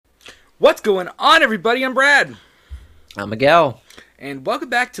What's going on, everybody? I'm Brad. I'm Miguel. And welcome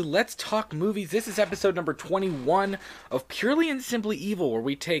back to Let's Talk Movies. This is episode number 21 of Purely and Simply Evil, where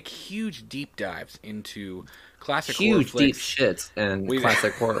we take huge deep dives into classic horror flicks. Huge deep shits and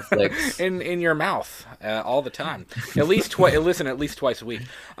classic horror flicks. in your mouth all the time. At least twice a week.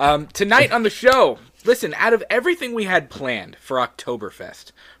 Tonight on the show, listen, out of everything we had planned for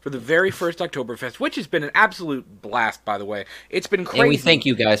Oktoberfest, for the very first Oktoberfest, which has been an absolute blast, by the way. It's been crazy. And we thank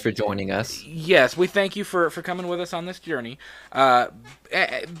you guys for joining us. Yes, we thank you for coming with us on this journey.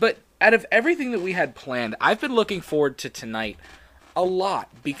 But out of everything that we had planned, I've been looking forward to tonight a lot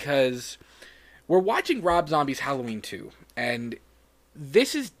because we're watching Rob Zombie's Halloween 2, and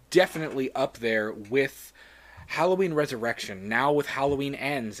this is definitely up there with Halloween Resurrection, now with Halloween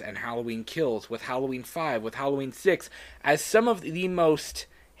Ends and Halloween Kills, with Halloween 5, with Halloween 6, as some of the most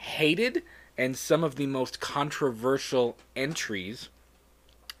hated and some of the most controversial entries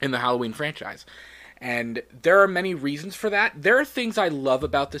in the Halloween franchise. And there are many reasons for that. There are things I love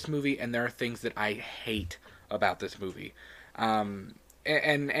about this movie, and there are things that I hate about this movie.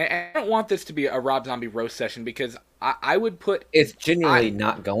 And I don't want this to be a Rob Zombie roast session because I would put it's genuinely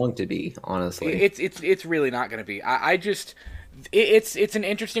not going to be, honestly. It's really not going to be. It's an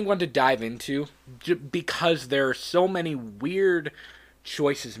interesting one to dive into because there are so many weird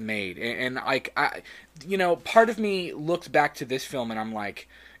choices made, and part of me looks back to this film and I'm like,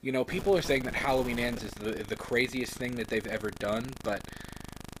 people are saying that Halloween Ends is the craziest thing that they've ever done, but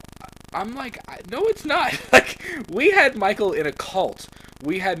I'm like, no, it's not. Like, we had Michael in a cult.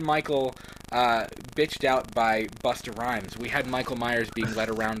 We had Michael bitched out by Busta Rhymes. We had Michael Myers being led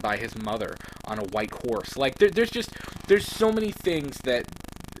around by his mother on a white horse. Like, there's so many things that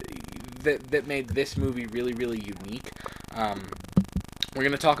made this movie really, really unique. We're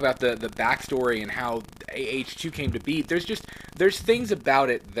going to talk about the backstory and how H2 came to be. There's things about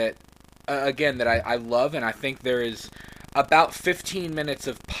it that, again, that I love, and I think there is about 15 minutes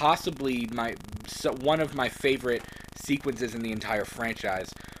of possibly one of my favorite sequences in the entire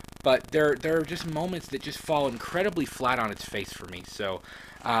franchise. But there are just moments that just fall incredibly flat on its face for me. So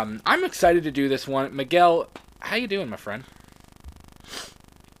I'm excited to do this one. Miguel, how you doing, my friend?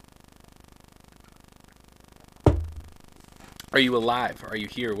 Are you alive? Are you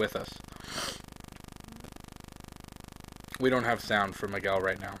here with us? We don't have sound for Miguel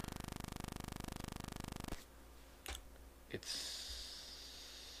right now.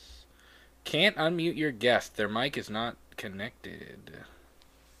 Can't unmute your guest. Their mic is not connected.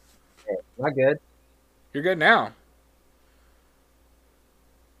 Not good. You're good now.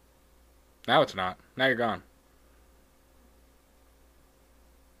 Now it's not. Now you're gone.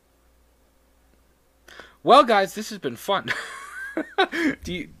 Well, guys, this has been fun.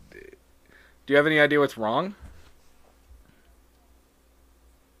 Do you have any idea what's wrong?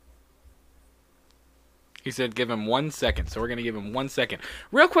 He said give him 1 second, so we're going to give him 1 second.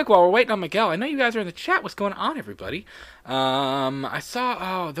 Real quick, while we're waiting on Miguel, I know you guys are in the chat. What's going on, everybody? I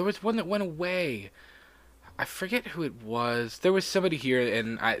saw, there was one that went away. I forget who it was. There was somebody here,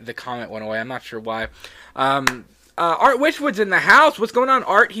 and the comment went away. I'm not sure why. Art Wishwood's in the house. What's going on,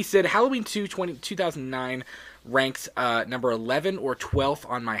 Art? He said Halloween 2 2009 ranks number 11 or 12th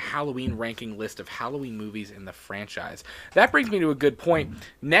on my Halloween ranking list of Halloween movies in the franchise. That brings me to a good point.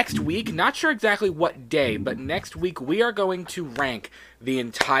 Next week, not sure exactly what day, but next week we are going to rank the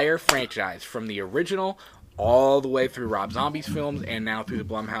entire franchise from the original all the way through Rob Zombie's films and now through the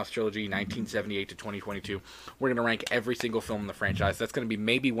Blumhouse trilogy, 1978 to 2022. We're going to rank every single film in the franchise. That's going to be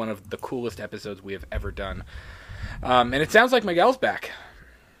maybe one of the coolest episodes we have ever done. And it sounds like Miguel's back.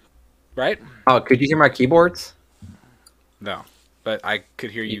 Right? Oh, could you hear my keyboards? No, but I could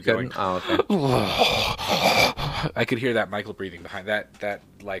hear you going. Oh, okay. I could hear that Michael breathing behind that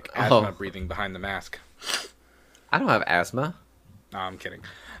like asthma breathing behind the mask. I don't have asthma. No, I'm kidding.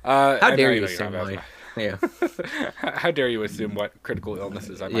 How dare you assume my... Yeah. How dare you assume what critical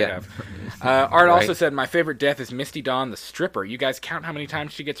illnesses I might have? Art also said, my favorite death is Misty Dawn, the stripper. You guys count how many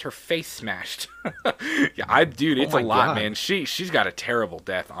times she gets her face smashed. Yeah, dude, it's a lot, man. She's got a terrible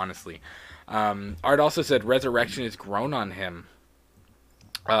death, honestly. Art also said Resurrection has grown on him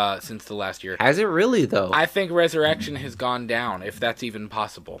since the last year. Has it really, though? I think Resurrection has gone down, if that's even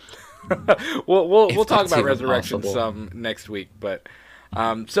possible. We'll talk about Resurrection some next week, but...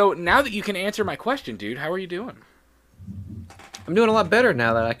 so now that you can answer my question, dude, how are you doing? I'm doing a lot better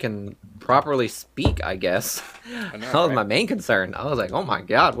now that I can properly speak, I guess. That was my main concern. I was like, oh my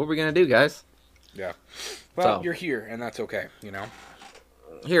god, what are we going to do, guys? Yeah. Well, you're here, and that's okay,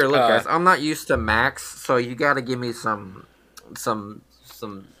 Here, look, guys, I'm not used to Macs, so you got to give me some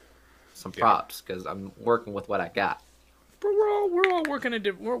props, because I'm working with what I got. we're all working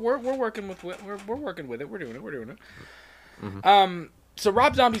we're working with we're working with it. We're doing it. Mm-hmm. So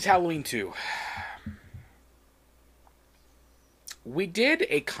Rob Zombie's Halloween 2. We did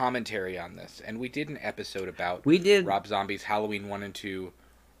a commentary on this, and we did an episode about Rob Zombie's Halloween 1 and 2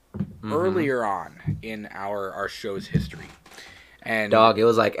 earlier on in our show's history. And dog, it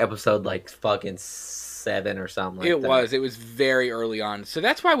was like episode like fucking 7 or something like that. It was very early on. So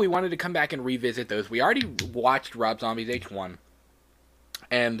that's why we wanted to come back and revisit those. We already watched Rob Zombie's H1.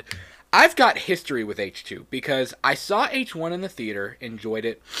 And I've got history with H2 because I saw H1 in the theater, enjoyed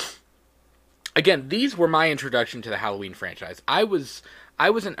it. Again, these were my introduction to the Halloween franchise. I was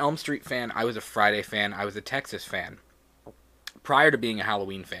an Elm Street fan, I was a Friday fan, I was a Texas fan prior to being a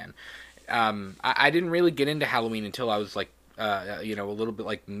Halloween fan. I didn't really get into Halloween until I was like a little bit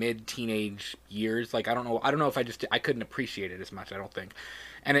like mid-teenage years. Like I don't know if I couldn't appreciate it as much, I don't think.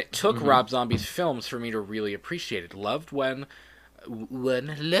 And it took Rob Zombie's films for me to really appreciate it. I loved one,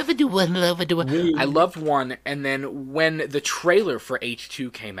 and then when the trailer for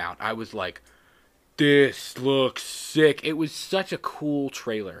H2 came out, I was like, this looks sick. It was such a cool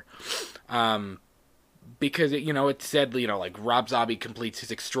trailer. Because it said, like Rob Zombie completes his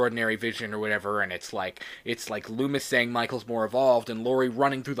extraordinary vision or whatever, and it's like Loomis saying Michael's more evolved and Laurie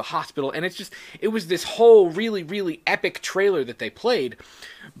running through the hospital, and it was this whole really, really epic trailer that they played.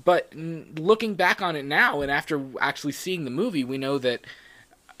 But looking back on it now, and after actually seeing the movie, we know that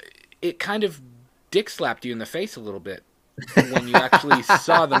it kind of dick slapped you in the face a little bit when you actually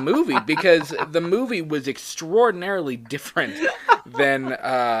saw the movie, because the movie was extraordinarily different than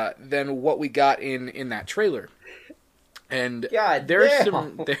what we got in that trailer. And well,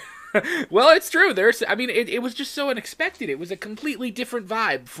 it's true. It was just so unexpected. It was a completely different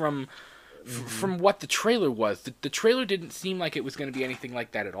vibe from what the trailer was. The trailer didn't seem like it was going to be anything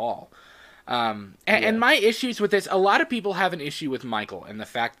like that at all. And my issues with this, a lot of people have an issue with Michael and the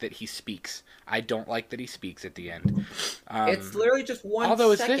fact that he speaks. I don't like that he speaks at the end. It's literally just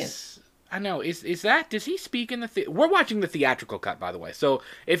 1 second. I know. Does he speak in the we're watching the theatrical cut, by the way. So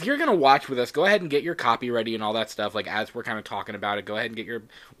if you're going to watch with us, go ahead and get your copy ready and all that stuff. Like, as we're kind of talking about it, go ahead and get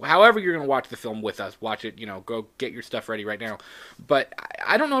however you're going to watch the film with us, watch it, go get your stuff ready right now. But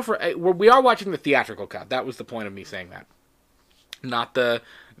I don't know if we are watching the theatrical cut. That was the point of me saying that. Not the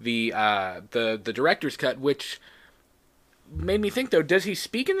director's cut, which made me think, though, does he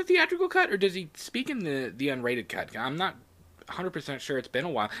speak in the theatrical cut or does he speak in the unrated cut? I'm not 100% sure. It's been a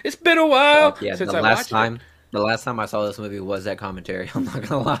while. Since I watched it. The last time I saw this movie was that commentary. I'm not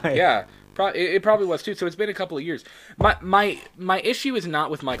gonna lie. Yeah, it probably was too. So it's been a couple of years. My issue is not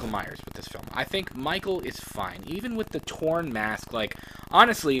with Michael Myers with this film. I think Michael is fine, even with the torn mask. Like,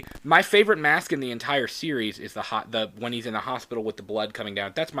 honestly, my favorite mask in the entire series is the when he's in the hospital with the blood coming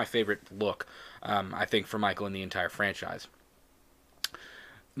down. That's my favorite look. I think, for Michael in the entire franchise.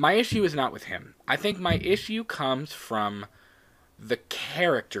 My issue is not with him. I think my issue comes from the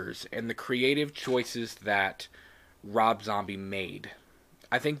characters and the creative choices that Rob Zombie made.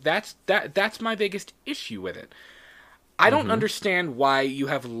 I think that's my biggest issue with it. I don't understand why you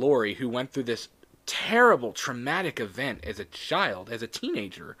have Laurie, who went through this terrible, traumatic event as a child, as a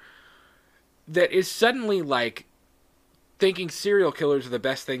teenager, that is suddenly like thinking serial killers are the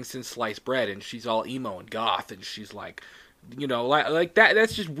best thing since sliced bread, and she's all emo and goth, and she's like, like that.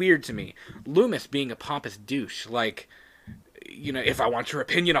 That's just weird to me. Loomis being a pompous douche, like, if I want your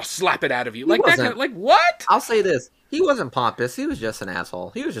opinion, I'll slap it out of you. Like that kind of, like, what? I'll say this. He wasn't pompous. He was just an asshole.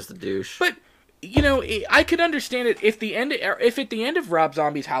 He was just a douche. But, I could understand it if at the end of Rob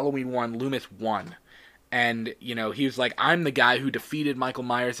Zombie's Halloween 1, Loomis won. And, he was like, I'm the guy who defeated Michael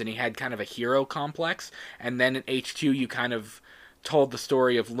Myers, and he had kind of a hero complex. And then in H2, you kind of told the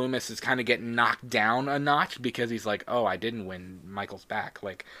story of Loomis is kind of getting knocked down a notch because he's like, oh, I didn't win. Michael's back.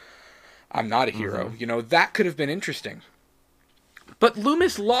 Like, I'm not a hero. That could have been interesting. But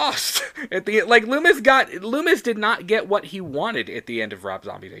Loomis lost at the end. Like, Loomis did not get what he wanted at the end of Rob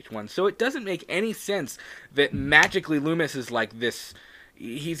Zombie's H1. So it doesn't make any sense that magically Loomis is like this.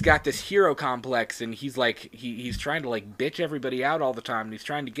 He's got this hero complex, and he's like he's trying to like bitch everybody out all the time. And he's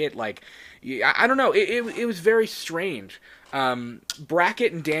trying to get like, I don't know. It was very strange.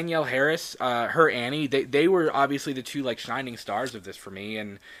 Brackett and Danielle Harris, her Annie, they were obviously the two like shining stars of this for me,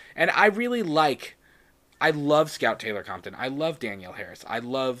 and I love Scout Taylor Compton. I love Danielle Harris. I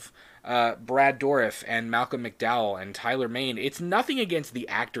love Brad Dourif and Malcolm McDowell and Tyler Mane. It's nothing against the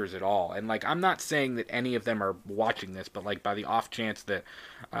actors at all. And, like, I'm not saying that any of them are watching this, but, like, by the off chance that,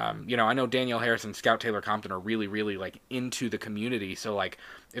 I know Danielle Harris and Scout Taylor Compton are really, really, like, into the community. So, like,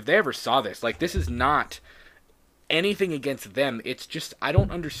 if they ever saw this, like, this is not anything against them. It's just, I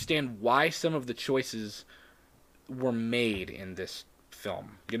don't understand why some of the choices were made in this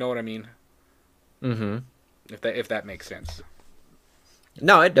film. You know what I mean? Mm-hmm. If that makes sense.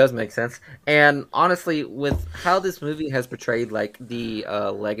 No, it does make sense. And honestly, with how this movie has portrayed like the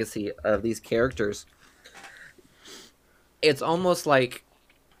legacy of these characters, it's almost like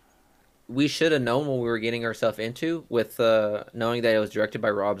we should have known what we were getting ourselves into with knowing that it was directed by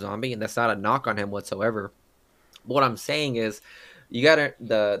Rob Zombie, and that's not a knock on him whatsoever. What I'm saying is, you got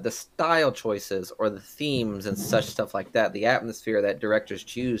the style choices or the themes and such stuff like that, the atmosphere that directors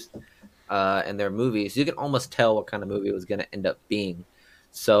choose in their movies. You can almost tell what kind of movie it was going to end up being.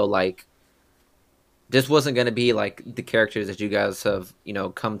 So like, this wasn't going to be like the characters that you guys have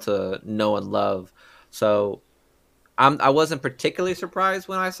come to know and love. So I wasn't particularly surprised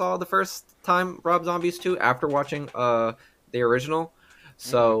when I saw the first time Rob Zombies 2 after watching the original.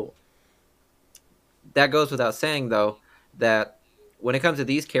 So that goes without saying, though, that when it comes to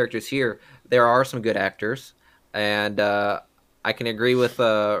these characters here, there are some good actors, and I can agree with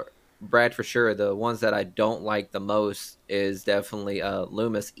Brad for sure. The ones that I don't like the most is definitely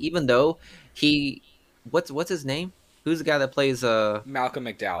Loomis, even though he what's his name? Who's the guy that plays Malcolm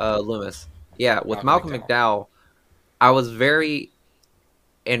McDowell? Loomis. Yeah, with Malcolm McDowell, I was very,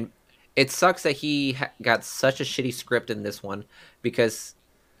 and it sucks that he got such a shitty script in this one, because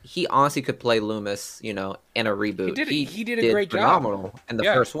he honestly could play Loomis, in a reboot. He did a great phenomenal job in the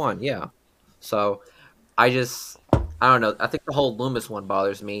first one, yeah. So I don't know. I think the whole Loomis one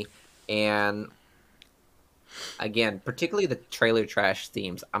bothers me, and again, particularly the trailer trash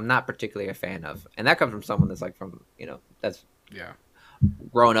themes, I'm not particularly a fan of, and that comes from someone that's like from that's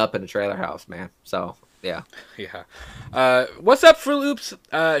grown up in a trailer house, man. So yeah. What's up, Fruit Loops?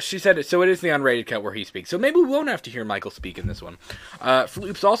 She said, so it is the unrated cut where he speaks. So maybe we won't have to hear Michael speak in this one. Fruit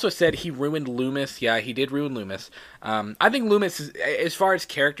Loops also said he ruined Loomis. Yeah, he did ruin Loomis. I think Loomis, as far as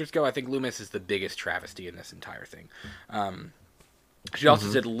characters go, I think Loomis is the biggest travesty in this entire thing. She also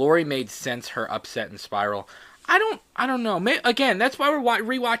said Laurie made sense, her upset and spiral. I don't know. Again, that's why we're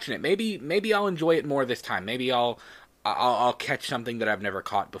rewatching it. Maybe I'll enjoy it more this time. Maybe I'll catch something that I've never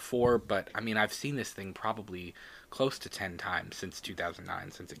caught before, but I mean, I've seen this thing probably close to 10 times since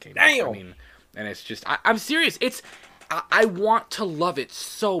 2009, since it came out. I mean, and it's just, I'm serious. I want to love it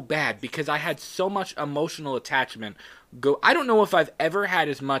so bad because I had so much emotional attachment. I don't know if I've ever had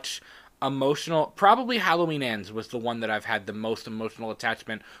as much emotional, probably Halloween Ends was the one that I've had the most emotional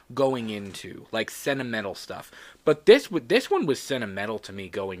attachment going into, like sentimental stuff. But this one was sentimental to me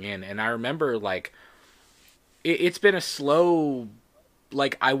going in, and I remember like, it's been a slow,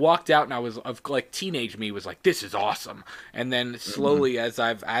 like, I walked out and I was, like, teenage me was like, this is awesome. And then slowly as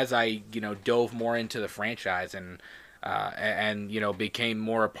I dove more into the franchise and became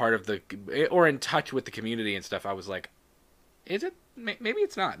more a part of or in touch with the community and stuff, I was like, is it? Maybe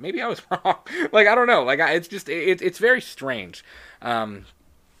it's not. Maybe I was wrong. Like, I don't know. Like, it's just, it's very strange.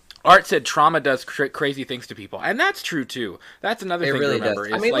 Art said trauma does crazy things to people, and that's true too. That's another thing to remember.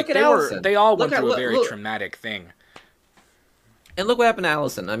 I mean, like look at Allison. They all went through a very traumatic thing. And look what happened to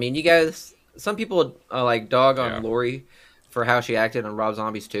Allison. I mean, you guys. Some people like dog on Laurie for how she acted on Rob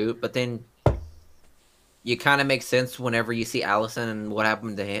Zombies 2, but then you kind of make sense whenever you see Allison and what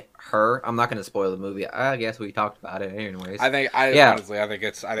happened to her. I'm not going to spoil the movie. I guess we talked about it anyways. Honestly,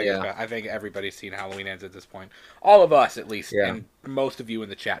 I think everybody's seen Halloween Ends at this point. All of us, at least, and most of you in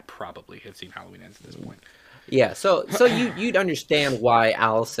the chat probably have seen Halloween Ends at this point. Yeah, so you'd understand why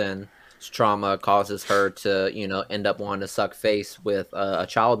Allison's trauma causes her to, end up wanting to suck face with a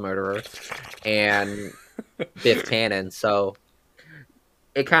child murderer and Biff Tannen. So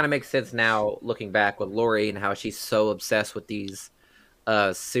it kind of makes sense now looking back with Laurie and how she's so obsessed with these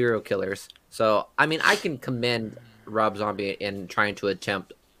serial killers. So, I mean, I can commend Rob Zombie in trying to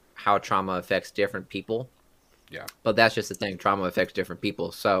attempt how trauma affects different people. Yeah. But that's just the thing. Trauma affects different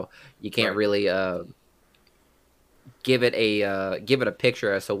people. So you can't really give it a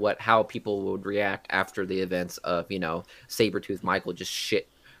picture as to how people would react after the events of, Sabretooth Michael just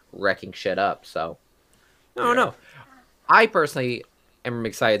wrecking shit up. So, I don't know. I personally am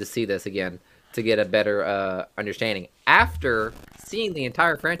excited to see this again to get a better understanding. After seeing the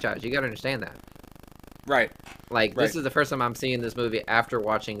entire franchise, you got to understand that. Right. Like, this is the first time I'm seeing this movie after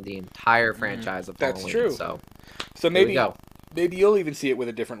watching the entire franchise of Halloween. That's true. So maybe you'll even see it with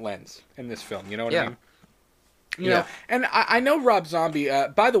a different lens in this film. You know what I mean? You know, and I know Rob Zombie.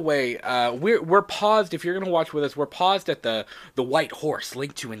 By the way, we're paused. If you're gonna watch with us, we're paused at the white horse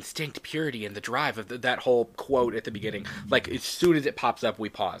linked to instinct, purity, and the drive of that whole quote at the beginning. Like, as soon as it pops up, we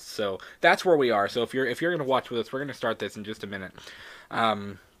pause. So that's where we are. So if you're gonna watch with us, we're gonna start this in just a minute.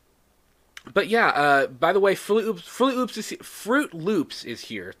 But yeah, by the way, Fruit Loops is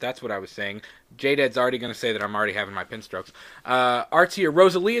here. That's what I was saying. J-Dead's already going to say that I'm already having my pin strokes. Art's here.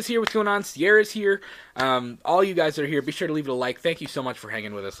 Rosalia's here. What's going on? Sierra's here. All you guys that are here, be sure to leave it a like. Thank you so much for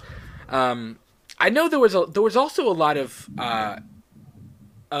hanging with us. I know there was also a lot of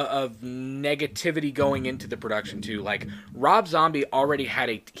negativity going into the production too. Like Rob Zombie already had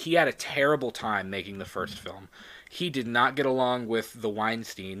a terrible time making the first film. He did not get along with the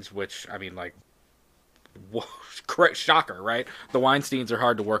Weinsteins, which I mean, like, correct, shocker, right? The Weinsteins are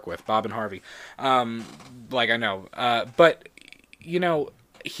hard to work with, Bob and Harvey. Like I know, but you know,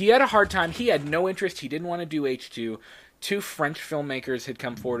 he had a hard time. He had no interest. He didn't want to do H2. Two French filmmakers had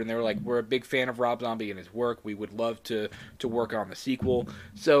come forward and they were like, we're a big fan of Rob Zombie and his work. We would love to work on the sequel.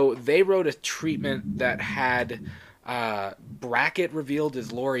 So they wrote a treatment that had Brackett revealed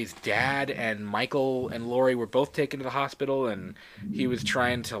as Laurie's dad, and Michael and Laurie were both taken to the hospital, and he was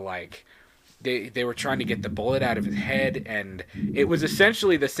trying to, like, they were trying to get the bullet out of his head, and it was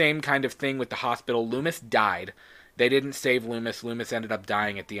essentially the same kind of thing with the hospital. Loomis died. They didn't save Loomis. Loomis ended up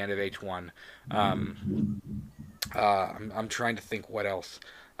dying at the end of H1. I'm trying to think what else.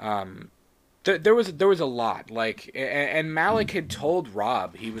 There was a lot, like, and Malick had told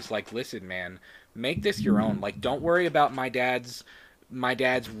Rob, he was like, listen, man, make this your own. Like, don't worry about my dad's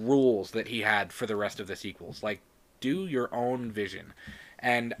rules that he had for the rest of the sequels. Like, do your own vision.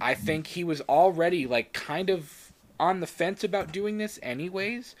 And I think he was already, like, kind of on the fence about doing this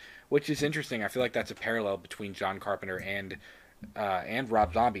anyways, which is interesting. I feel like that's a parallel between John Carpenter and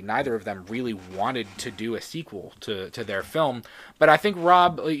Rob Zombie. Neither of them really wanted to do a sequel to their film, but I think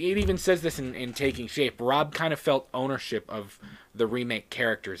Rob, it even says this in Taking Shape, Rob kind of felt ownership of the remake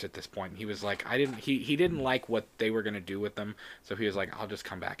characters at this point. He was like, he didn't like what they were going to do with them, so he was like, I'll just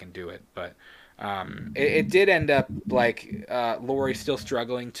come back and do it. But it did end up, like, Laurie still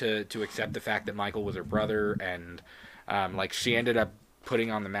struggling to accept the fact that Michael was her brother, and like, she ended up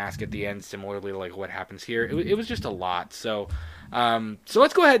putting on the mask at the end, similarly to, like, what happens here. It was just a lot. So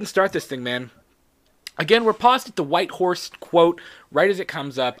let's go ahead and start this thing, man. Again, we're paused at the White Horse quote right as it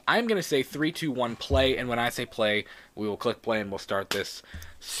comes up. I'm going to say 3, 2, 1, play, and when I say play, we will click play and we'll start this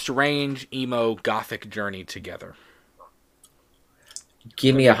strange, emo, gothic journey together.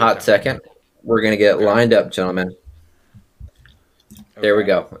 Give me a hot second. We're going to get lined up, gentlemen. Okay. There we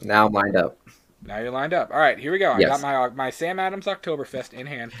go. Now I'm lined up. Now you're lined up. All right, here we go. Yes. I got my Sam Adams Oktoberfest in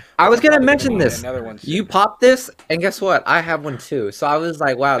hand. I was going to mention this. Another one you popped this, and guess what? I have one too. So I was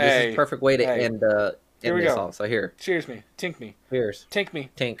like, wow, this is a perfect way to end this all. So here. Cheers me. Tink me. Cheers. Tink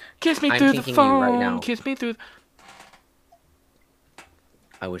me. Tink. Kiss me through the phone. Right now. Kiss me through.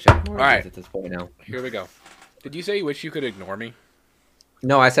 I wish I had more of these at this point now. Here we go. Did you say you wish you could ignore me?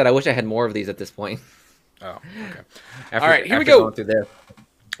 No, I said I wish I had more of these at this point. Oh, okay. All right, here we go. Going through this.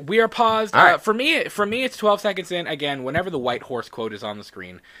 We are paused. Right. For me, it's 12 seconds in. Again, whenever the White Horse quote is on the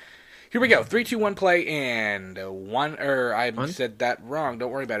screen. Here we go. 3, 2, 1, play, and one. I said that wrong. Don't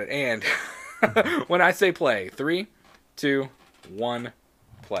worry about it. And when I say play, 3, 2, 1,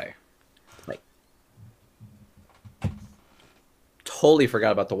 play. Totally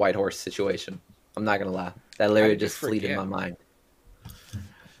forgot about the White Horse situation. I'm not gonna lie. That literally just fleed in my mind.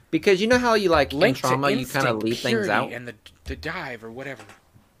 Because you know how you, like, in trauma, you kind of leave things out? And the dive or whatever.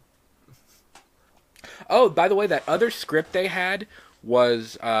 Oh, by the way, that other script they had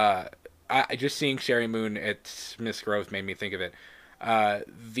was, just seeing Sherry Moon at Smith's Grove made me think of it.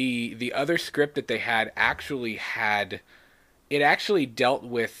 The other script that they had actually dealt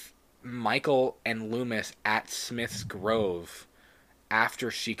with Michael and Loomis at Smith's Grove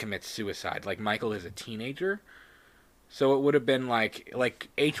after she commits suicide. Like, Michael is a teenager. So it would have been like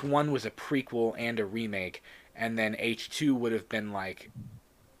H1 was a prequel and a remake, and then H2 would have been like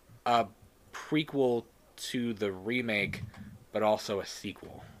a prequel to the remake, but also a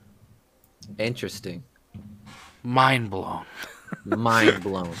sequel. Interesting. Mind blown. Mind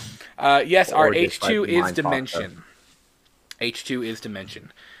blown. Yes, our H2 is Dimension. H2 is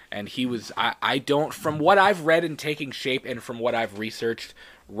Dimension. And he was, I don't, from what I've read in Taking Shape and from what I've researched,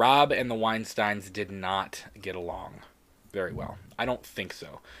 Rob and the Weinsteins did not get along very well. I don't think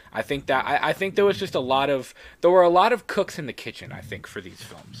so. I think there was just a lot of cooks in the kitchen, I think, for these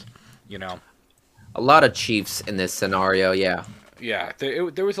films, you know? A lot of chiefs in this scenario, yeah. Yeah,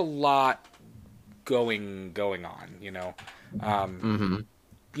 there was a lot going on, you know?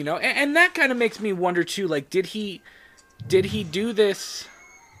 You know, and that kind of makes me wonder, too, like, did he do this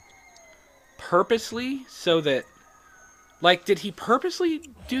purposely so that, like, did he purposely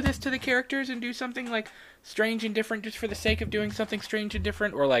do this to the characters and do something, like, strange and different just for the sake of doing something strange and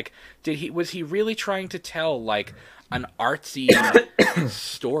different? Or, like, was he really trying to tell, like, an artsy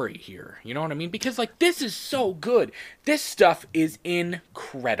story here. You know what I mean? Because like this is so good. This stuff is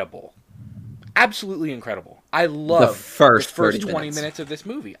incredible. Absolutely incredible. I The love the first first 30 20 minutes. minutes of this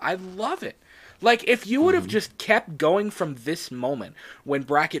movie. I love it. Like if you would have Hmm. just kept going from this moment when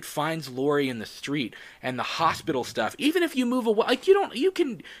Brackett finds Lori in the street and the hospital stuff, even if you move away, like you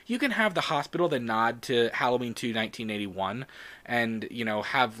can have the hospital the nod to Halloween 2 1981 and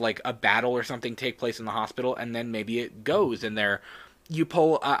have like a battle or something take place in the hospital, and then maybe it goes in there. You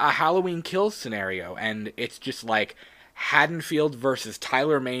pull a Halloween Kills scenario and it's just like Haddonfield versus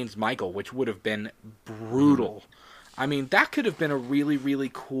Tyler Maine's Michael, which would have been Hmm. brutal. I mean, that could have been a really, really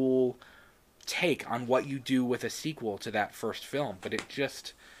cool take on what you do with a sequel to that first film, but it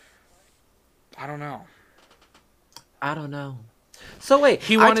just, I don't know. I don't know. So wait,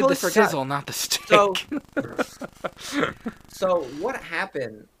 He I wanted totally the forgot. sizzle, not the So steak. so what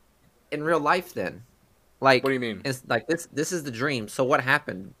happened in real life then? What do Like you mean? it's like this is the dream. So what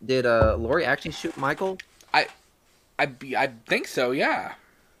happened? Did Lori actually shoot Michael? I I think so. Yeah.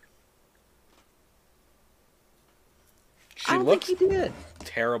 I She don't think he looks did.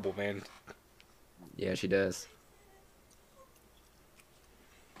 terrible, man. Yeah, she does.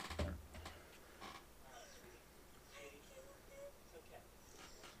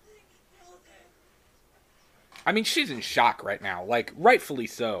 I mean, she's in shock right now, like rightfully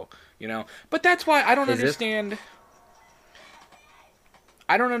so, But that's why I don't Is this understand.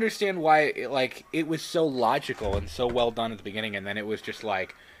 I don't understand why it was so logical and so well done at the beginning, and then it was just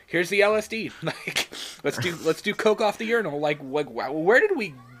like, here's the LSD, like let's do coke off the urinal, like wow, where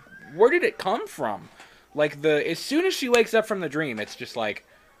did it come from? Like as soon as she wakes up from the dream, it's just like,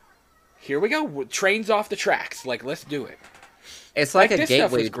 here we go, trains off the tracks, like let's do it. it's like Like a this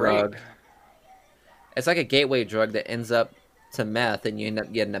stuff gateway was great. drug. It's like a gateway drug that ends up to meth and you end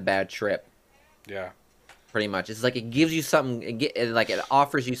up getting a bad trip. Yeah, Pretty much. It's like it gives you something like it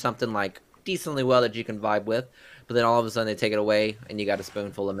offers you something like decently well that you can vibe with, but then all of a sudden they take it away and you got a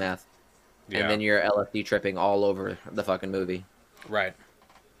spoonful of meth. And yeah, then you're LSD tripping all over the fucking movie. right.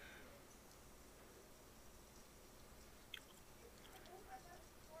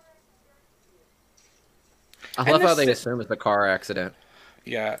 I And love how this they assume it's a car accident.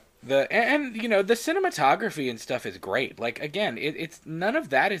 Yeah, the cinematography and stuff is great. Like again, it's none of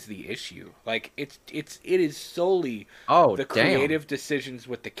that is the issue. Like it is solely Oh, the damn. creative decisions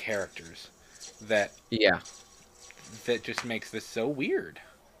with the characters that Yeah. that just makes this so weird.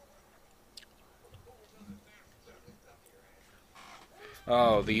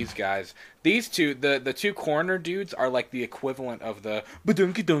 Oh, these guys, these two, the two corner dudes are like the equivalent of the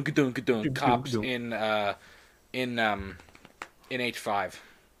badunk cops in in H5.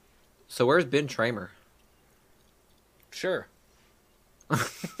 So where's Ben Tramer? Sure,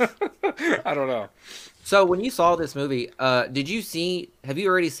 I don't know. So when you saw this movie, have you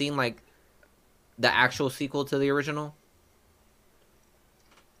already seen like the actual sequel to the original?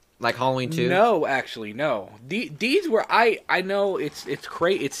 Like Halloween 2? No, actually, no. These were I know it's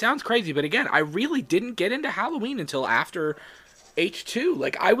crazy. It sounds crazy, but again, I really didn't get into Halloween until after H2.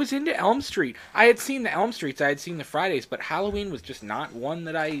 Like I was into Elm Street. I had seen the Elm Streets, I had seen the Fridays, but Halloween was just not one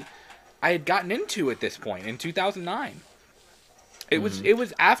that I had gotten into at this point in 2009. It was Hmm. it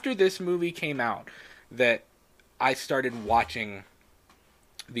was after this movie came out that I started watching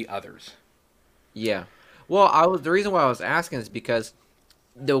the others. Yeah. Well, the reason why I was asking is because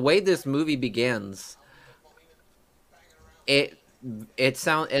the way this movie begins, it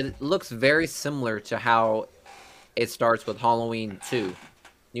it looks very similar to how it starts with Halloween 2.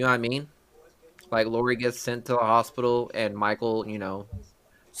 You know what I mean? Like Laurie gets sent to the hospital and Michael,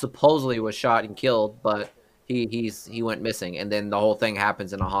 supposedly was shot and killed, but he went missing and then the whole thing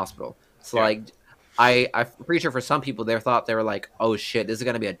happens in a hospital. So Yeah. like I'm pretty sure for some people they were like, "Oh shit, this is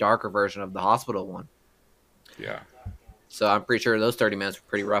going to be a darker version of the hospital one." Yeah. So I'm pretty sure those 30 minutes were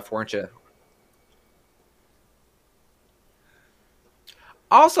pretty rough, weren't you?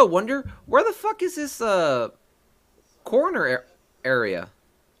 I also wonder where the fuck is this corner area?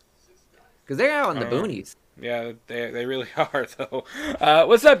 Because they're out in I the don't know. boonies. Yeah, they really are though.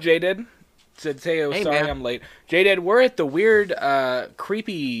 What's up, J-Did? Said Teo, Hey sorry man, I'm late. J-Did, we're at the weird,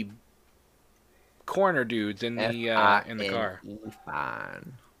 creepy corner dudes in the car. Fine.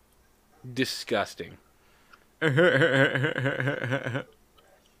 Fine. Disgusting. Dude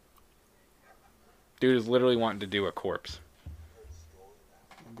is literally wanting to do a corpse.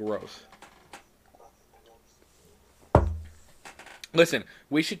 Gross. Listen,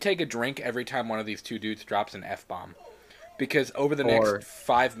 we should take a drink every time one of these two dudes drops an F bomb. Because over the next Or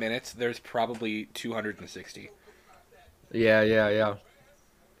 5 minutes, there's probably 260. yeah, yeah, yeah.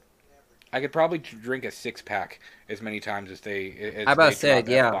 I could probably drink a 6-pack as many times I as about they to say, drop f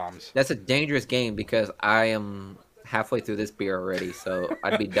yeah, bombs. that's a dangerous game because I am halfway through this beer already, so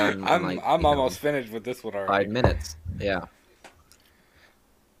I'd be done in like, I'm almost finished with this one already. 5 minutes. Yeah.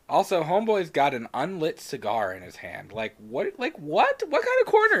 Also, homeboy's got an unlit cigar in his hand. Like what? Like what? What kind of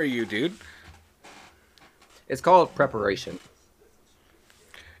corner are you, dude? It's called preparation.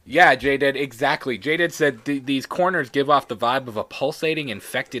 Yeah, J-Dead, exactly. J-Dead said these corners give off the vibe of a pulsating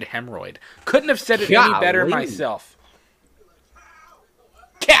infected hemorrhoid. Couldn't have said it any better Golly. myself.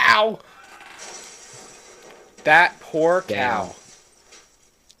 Cow! That poor Damn. cow.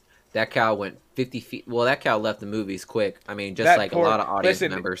 That cow went 50 feet. Well, that cow left the movies quick. I mean, just That like poor, a lot of audience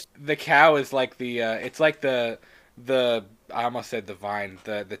listen, members. the cow is like it's like the I almost said the Vine,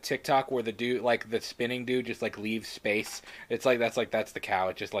 the TikTok where the dude, like the spinning dude, just like leaves space. It's like that's the cow.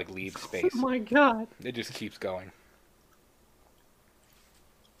 It just like leaves space. Oh my god. It just keeps going.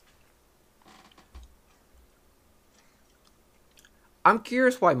 I'm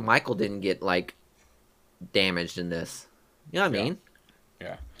curious why Michael didn't get like damaged in this. You know what I mean?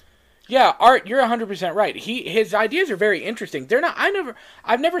 Yeah. Yeah, Art, you're 100% right. His ideas are very interesting. They're not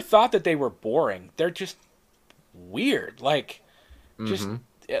I've never thought that they were boring. They're just weird. Like just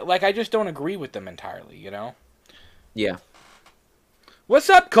like I just don't agree with them entirely, you know? Yeah. What's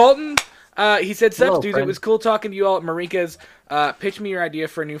up, Colton? He said, Hello, "Sup, dudes. It friend. was cool talking to you all at Marika's. Pitch me your idea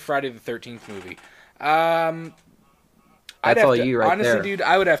for a new Friday the 13th movie." I'd That's have all to, you right honestly, there. dude,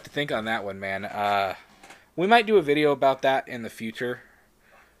 I would have to think on that one, man. We might do a video about that in the future.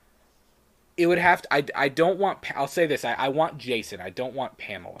 It would have to. I don't want. I'll say this. I want Jason. I don't want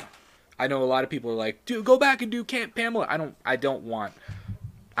Pamela. I know a lot of people are like, dude, go back and do Camp Pamela. I don't want.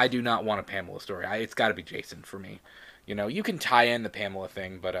 I do not want a Pamela story. It's got to be Jason for me. You know, you can tie in the Pamela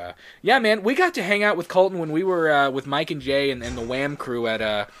thing, but yeah, man, we got to hang out with Colton when we were with Mike and Jay and the Wham crew at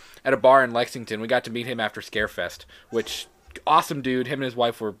a bar in Lexington. We got to meet him after Scarefest, which awesome dude. Him and his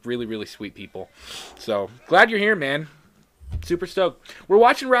wife were really, really sweet people. So glad you're here, man. Super stoked. We're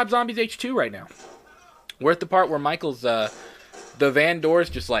watching Rob Zombie's H2 right now. We're at the part where Michael's the van doors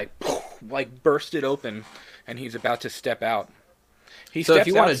just like bursted open, and he's about to step out. He So steps if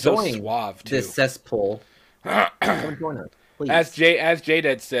you want out to so join suave too. this cesspool, come join us, please. As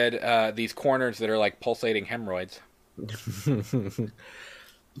J-Dad said, these corners that are like pulsating hemorrhoids.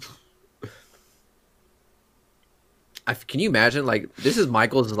 Can you imagine? Like, this is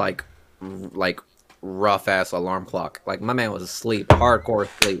Michael's like rough ass alarm clock. Like, my man was asleep, hardcore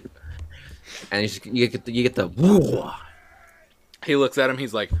sleep, and you get the woo. He looks at him.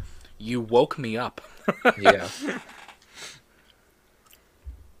 He's like, "You woke me up." Yeah.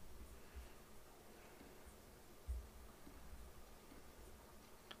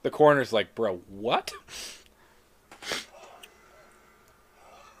 The coroner's like, "Bro, what?"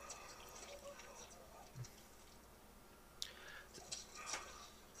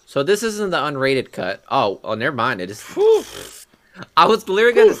 So this isn't the unrated cut. Oh, never mind. It is. I was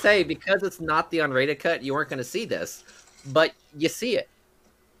literally going to say, because it's not the unrated cut, you weren't going to see this, but you see it.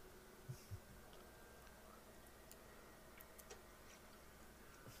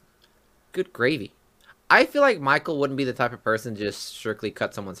 Good gravy. I feel like Michael wouldn't be the type of person to just strictly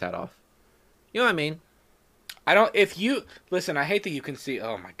cut someone's head off. You know what I mean? I don't. If you listen, I hate that you can see.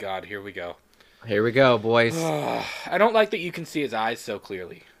 Oh my God, here we go. Here we go, boys. I don't like that you can see his eyes so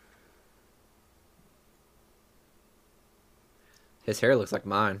clearly. His hair looks like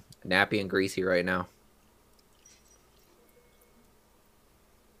mine. Nappy and greasy right now.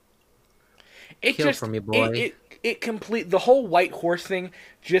 It Kill just from you, boy. it complete the whole white horse thing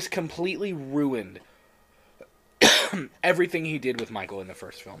just completely ruined everything he did with Michael in the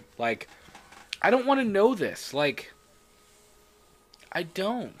first film. Like, I don't want to know this. Like, I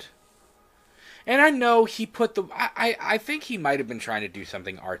don't. And I know he put the. I think he might have been trying to do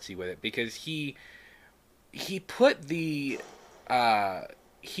something artsy with it because he put the.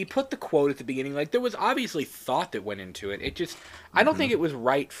 He put the quote at the beginning. Like, there was obviously thought that went into it. It just, I don't think it was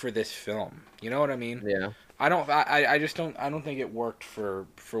right for this film. You know what I mean? Yeah. I just don't. I don't think it worked for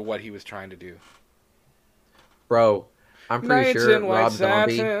what he was trying to do. Bro, I'm pretty Nights sure in white Rob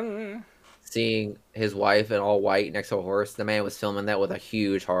Zombie satin. seeing his wife in all white next to a horse, the man was filming that with a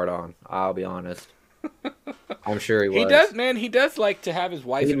huge heart on. I'll be honest. I'm sure he was. He does, man. He does like to have his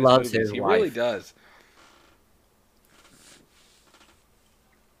wife. He in his loves movies. his He wife. really does.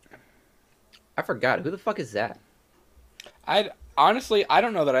 I forgot. Who the fuck is that? Honestly, I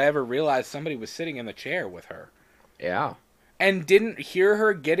don't know that I ever realized somebody was sitting in the chair with her. Yeah. And didn't hear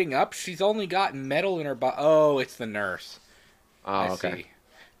her getting up. She's only got metal in her body. Oh, it's the nurse. Oh, I okay. see.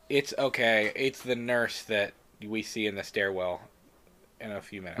 It's okay. It's the nurse that we see in the stairwell in a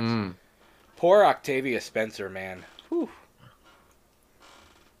few minutes. Poor Octavia Spencer, man. Whew.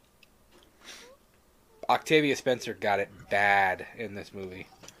 Octavia Spencer got it bad in this movie.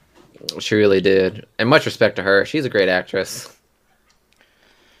 She really did. And much respect to her. She's a great actress.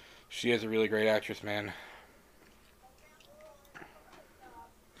 She is a really great actress, man.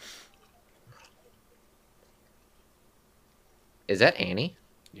 Is that Annie?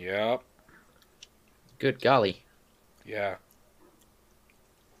 Yep. Good golly. Yeah.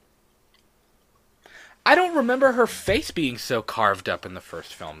 I don't remember her face being so carved up in the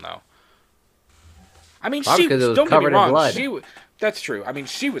first film, though. I mean, Probably she because it was don't get me covered in wrong. blood. That's true. I mean,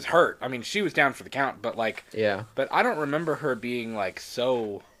 she was hurt. I mean, she was down for the count, but like, Yeah. but I don't remember her being like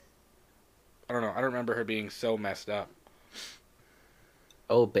so. I don't know. I don't remember her being so messed up.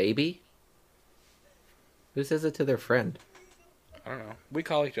 Oh, baby? Who says it to their friend? I don't know. We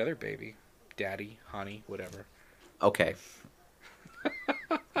call each other baby, daddy, honey, whatever. Okay.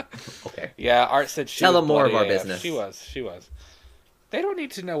 Okay. Yeah, Art said she Tell was them more of bloody our AF. business. She was. She was. They don't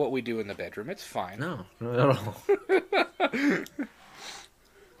need to know what we do in the bedroom. It's fine. No.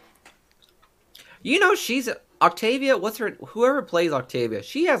 You know, she's Octavia. What's her? Whoever plays Octavia,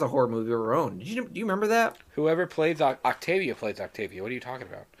 she has a horror movie of her own. Do you remember that? Whoever plays Octavia plays Octavia. What are you talking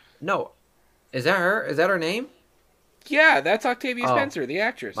about? No. Is that her? Is that her name? Yeah, that's Octavia Oh. Spencer, the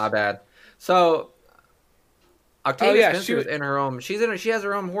actress. My bad. So Octavia yeah, Spencer is in her own. She's in. She has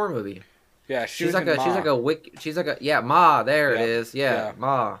her own horror movie. Yeah, She's like a yeah, Ma. There Yeah. it is. Yeah,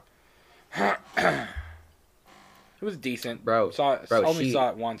 Ma. It was decent. Bro, Only saw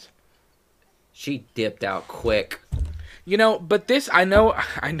it once. She dipped out quick. You know, but this I know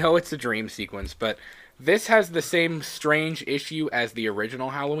it's a dream sequence, but this has the same strange issue as the original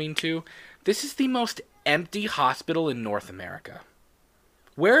Halloween 2. This is the most empty hospital in North America.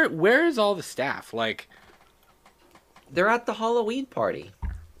 Where is all the staff? Like, They're at the Halloween party.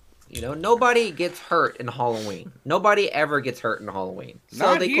 You know, nobody gets hurt in Halloween. Nobody ever gets hurt in Halloween. So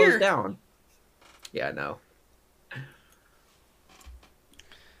Not they here. close down. Yeah, I know.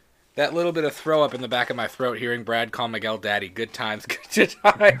 that little bit of throw up in the back of my throat hearing Brad call Miguel daddy. Good times, good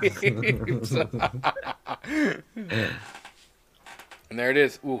times. And there it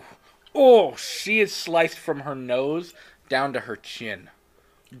is. Ooh. Oh, she is sliced from her nose down to her chin.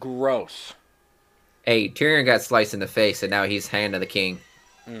 Gross. Hey, Tyrion got sliced in the face, and now he's Hand of the King.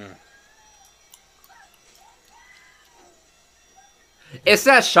 It's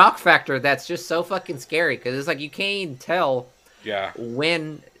that shock factor that's just so fucking scary, because it's like you can't even tell Yeah.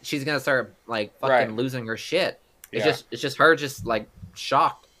 when she's gonna start like fucking Right. losing her shit. It's Yeah. just her just like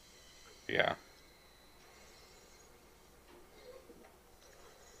shocked. Yeah.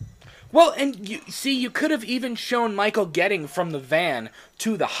 Well, and you could have even shown Michael getting from the van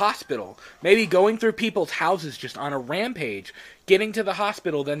to the hospital. Maybe going through people's houses just on a rampage, getting to the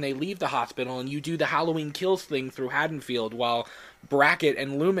hospital, then they leave the hospital, and you do the Halloween Kills thing through Haddonfield while Brackett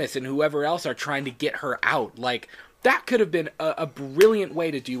and Loomis and whoever else are trying to get her out. Like, that could have been a brilliant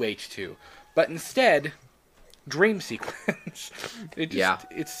way to do H2. But instead, dream sequence.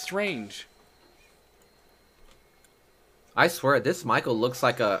 It's strange. I swear, this Michael looks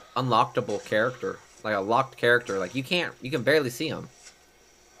like a unlockable character, like a locked character. Like you can barely see him.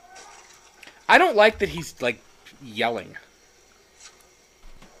 I don't like that he's, like, yelling.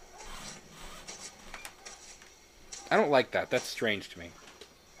 I don't like that. That's strange to me.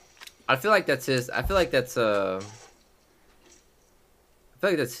 I feel like that's his. I feel like that's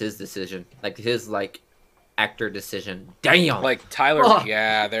his decision, like his actor decision. Damn. Like, Tyler... Oh.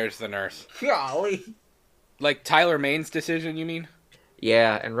 Yeah, there's the nurse. Golly. Like, Tyler Maine's decision, you mean?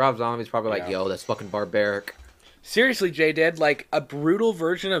 Yeah, and Rob Zombie's probably like, Yeah. yo, that's fucking barbaric. Seriously, J-Dead, like, a brutal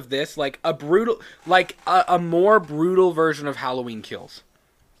version of this, like, a more brutal version of Halloween Kills.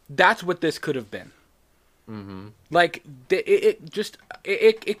 That's what this could have been. Mm-hmm. Like,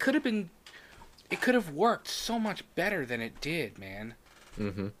 it could have been... It could have worked so much better than it did, man.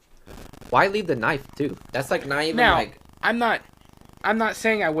 Mm-hmm. Why leave the knife, too? That's, like, not even, Now, like... I'm not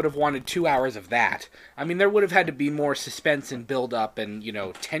saying I would have wanted 2 hours of that. I mean, there would have had to be more suspense and build up and, you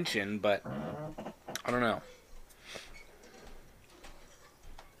know, tension, but I don't know.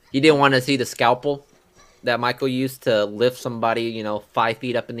 You didn't want to see the scalpel that Michael used to lift somebody, 5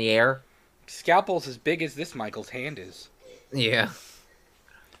 feet up in the air? Scalpel's as big as this Michael's hand is. Yeah.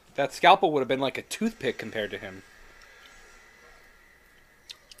 That scalpel would have been like a toothpick compared to him.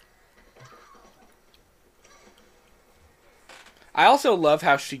 I also love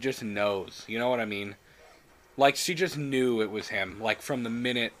how she just knows. You know what I mean? Like, she just knew it was him. Like, from the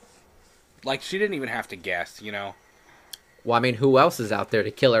minute... Like, she didn't even have to guess, you know? Well, I mean, who else is out there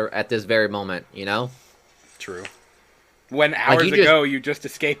to kill her at this very moment, you know? True. when Like hours you just ago you just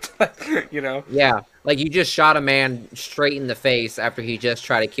escaped, you know? yeah, like you just shot a man straight in the face after he just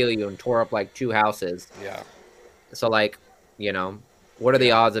tried to kill you and tore up like 2 houses. Yeah, So like, you know, what are the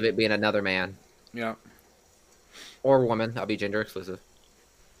yeah, odds of it being another man yeah. or woman? I'll be gender exclusive.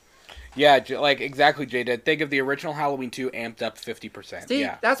 Yeah, like exactly, Jada. Think of the original Halloween 2 amped up 50%. See,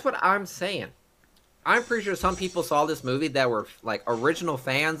 Yeah. that's what I'm saying. I'm pretty sure some people saw this movie that were like original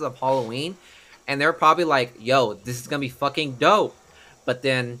fans of Halloween, and they're probably like, "Yo, this is gonna be fucking dope." But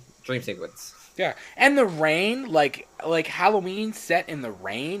then dream sequence. Yeah. And the rain, like Halloween set in the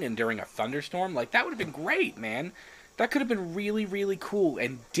rain and during a thunderstorm, like that would have been great, man. That could have been really, really cool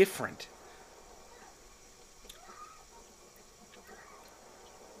and different.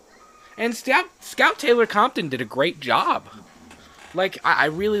 And Scout Taylor Compton did a great job. Like, I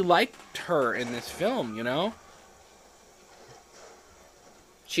really liked her in this film, you know?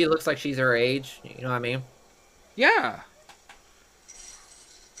 She looks like she's her age. You know what I mean? Yeah.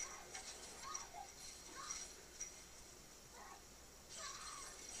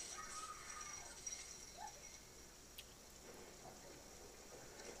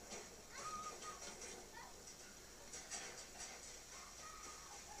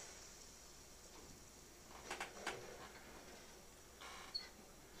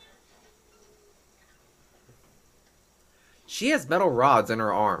 She has metal rods in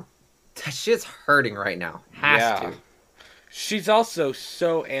her arm. That shit's hurting right now. Has Yeah. to. She's also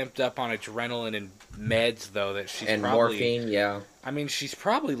so amped up on adrenaline and meds, though, that she's And probably... morphine, yeah. I mean, she's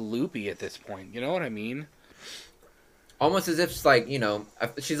probably loopy at this point. You know what I mean? Almost as if it's like, you know,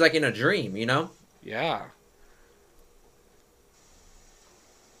 she's like in a dream, you know? Yeah.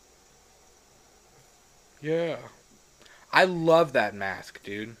 Yeah. I love that mask,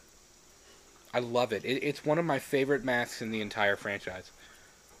 dude. I love it. It's one of my favorite masks in the entire franchise.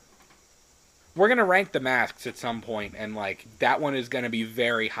 We're going to rank the masks at some point, and, like, that one is going to be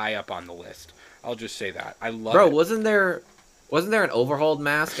very high up on the list. I'll just say that. I love Bro, it. wasn't there an overhauled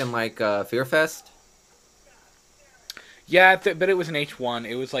mask in like Fear Fest? Yeah, but it was an H1.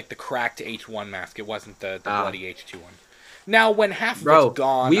 It was like the cracked H1 mask. It wasn't the bloody H2 one. Now, when half of it's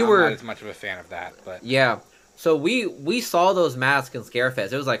gone, I'm not as much of a fan of that. But yeah. So we saw those masks in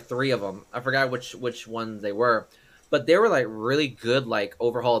Scarefest. It was like 3 of them. I forgot which ones they were, but they were like really good, like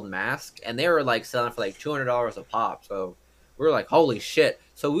overhauled masks, and they were like selling for like $200 a pop. So we were like, holy shit!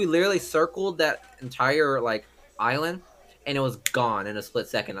 So we literally circled that entire like island, and it was gone in a split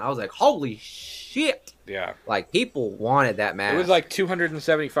second. I was like, holy shit! yeah, Like people wanted that mask. it was like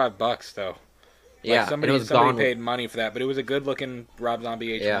 $275 though. yeah, Like somebody paid money for that, but it was a good looking Rob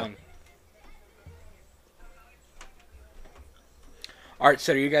Zombie H1. Yeah. All right,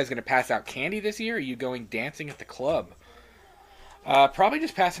 so are you guys going to pass out candy this year? Or are you going dancing at the club? Probably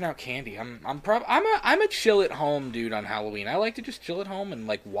just passing out candy. I'm a chill at home dude on Halloween. I like to just chill at home and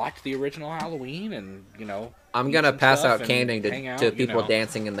like watch the original Halloween and I'm eat gonna some pass stuff out and candy hang out, to people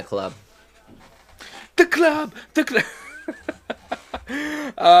dancing in the club. The club. Good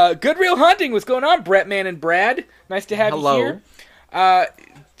Real Hunting. What's going on, Brett, and Brad? Nice to have Hello. you here.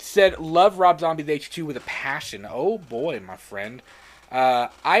 Said love Rob Zombie the H2 with a passion. Oh boy, my friend.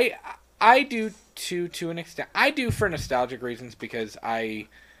 I do to an extent. I do for nostalgic reasons because I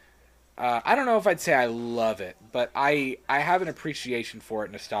don't know if I'd say I love it, but I have an appreciation for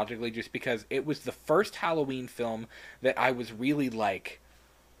it nostalgically just because it was the first Halloween film that I was really like,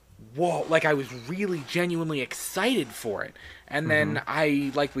 whoa, like I was really genuinely excited for it. And then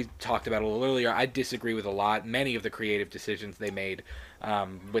like we talked about a little earlier, I disagree with many of the creative decisions they made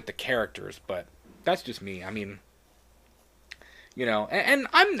with the characters, but that's just me. I mean, and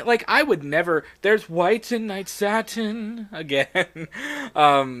I'm like, I would never. There's whites and night satin again.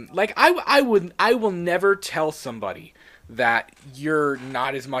 Like I will never tell somebody that you're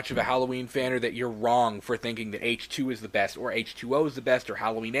not as much of a Halloween fan or that you're wrong for thinking that H2 is the best or H2O is the best or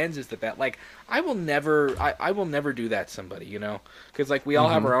Halloween Ends is the best. Like I will never do that to somebody, because like we all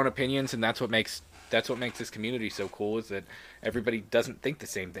have our own opinions, and that's what makes this community so cool is that everybody doesn't think the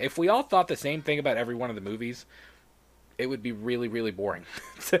same thing. If we all thought the same thing about every one of the movies, it would be really, really boring.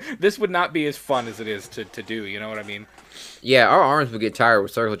 This would not be as fun as it is to do. You know what I mean? Yeah, our arms would get tired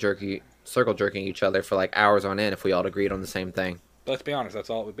with circle jerking each other for like hours on end if we all agreed on the same thing. Let's be honest,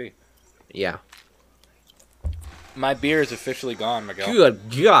 that's all it would be. Yeah. My beer is officially gone, Miguel. Good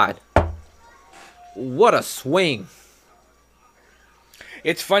God. What a swing.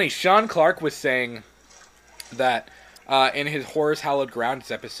 It's funny. Sean Clark was saying that in his Horrors Hallowed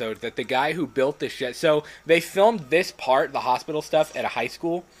Grounds episode that the guy who built this shed... So they filmed this part, the hospital stuff, at a high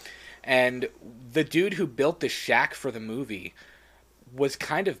school. And the dude who built the shack for the movie was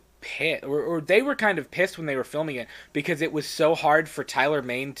kind of pissed, or they were kind of pissed when they were filming it because it was so hard for Tyler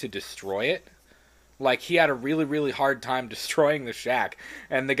Mane to destroy it. Like, he had a really, really hard time destroying the shack.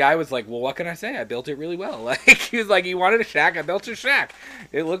 And the guy was like, well, what can I say? I built it really well. Like, he was like, you wanted a shack? I built a shack.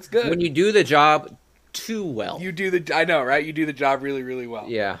 It looks good. When you do the job too well. I know, right? You do the job really, really well.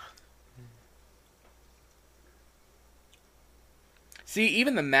 Yeah. See,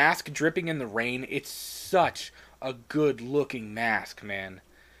 even the mask dripping in the rain, it's such a good-looking mask, man.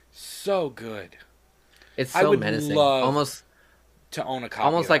 So good. It's so menacing. Almost to own a copy.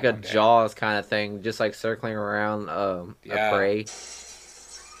 Almost like a Jaws kind of thing, just like circling around a prey.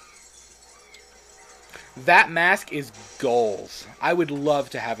 That mask is goals. I would love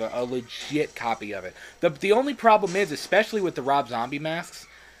to have a legit copy of it. The only problem is, especially with the Rob Zombie masks,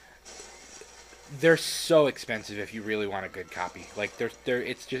 they're so expensive if you really want a good copy. Like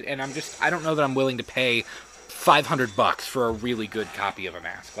it's just, and I don't know that I'm willing to pay $500 for a really good copy of a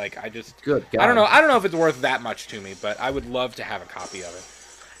mask. Like, good God. I don't know if it's worth that much to me, but I would love to have a copy of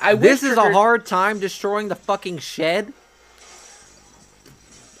it. This is a hard time destroying the fucking shed.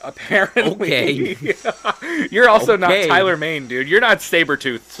 Apparently. Okay. You're also not Tyler Mane, dude. You're not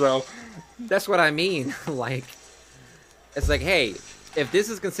Sabretooth, so that's what I mean. Like, it's like, hey, if this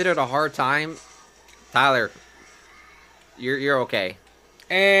is considered a hard time, Tyler, you're okay.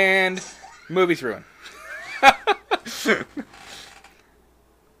 And movie's ruined.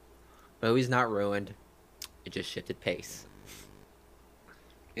 Movie's not ruined. It just shifted pace.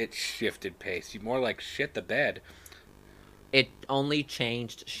 It shifted pace. You more like shit the bed. It only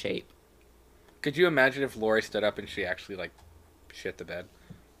changed shape. Could you imagine if Lori stood up and she actually, like, shit the bed?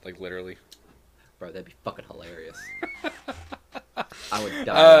 Like, literally. Bro, that'd be fucking hilarious. I would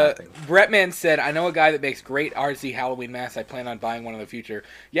die laughing. Brettman said, I know a guy that makes great RZ Halloween masks. I plan on buying one in the future.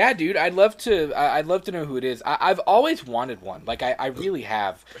 Yeah, dude, I'd love to know who it is. I've always wanted one. Like, I really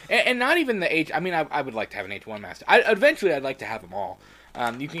have. And not even the H... I mean, I would like to have an H1 mask. Eventually, I'd like to have them all.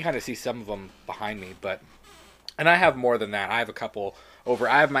 You can kind of see some of them behind me, but... And I have more than that. I have a couple over.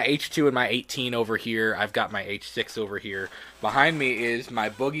 I have my H2 and my 18 over here. I've got my H6 over here. Behind me is my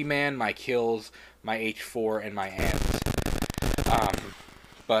Boogeyman, my Kills, my H4, and my Ants.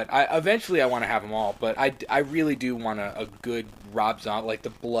 But eventually I want to have them all. But I really do want a good Rob Zombie, like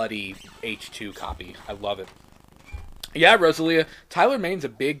the bloody H2 copy. I love it. Yeah, Rosalia. Tyler Mane's a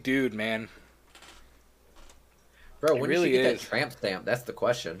big dude, man. Bro, when did you get that tramp stamp? That's the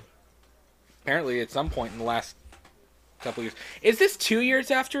question. Apparently at some point in the last couple years. Is this 2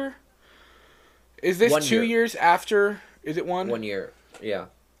 years after? Is this 1 2 years after? Is it 1? 1 year, yeah.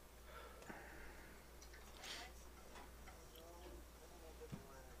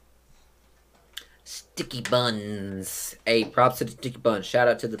 Sticky buns. Hey, props to the sticky buns. Shout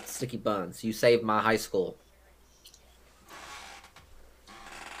out to the sticky buns. You saved my high school.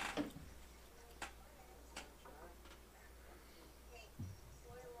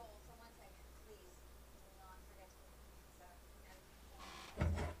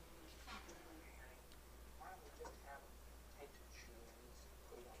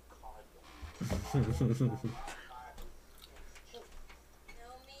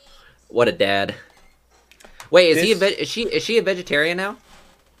 What a dad. Wait, is she a vegetarian now?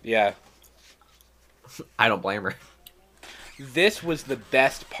 Yeah. I don't blame her. This was the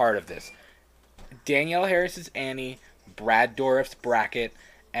best part of this. Danielle Harris's Annie, Brad Dourif's Bracket,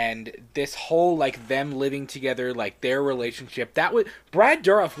 and this whole, like, them living together, like, their relationship. Brad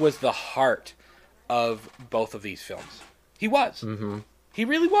Dourif was the heart of both of these films. He was. Mm-hmm. He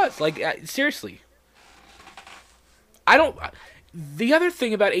really was. Like, seriously. The other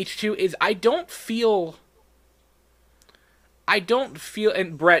thing about H2 is I don't feel,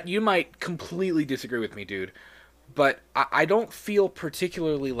 and Brett, you might completely disagree with me, dude, but I don't feel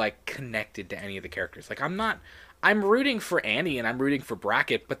particularly, like, connected to any of the characters. Like, I'm rooting for Annie and I'm rooting for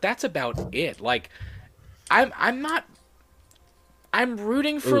Bracket, but that's about it. Like, I'm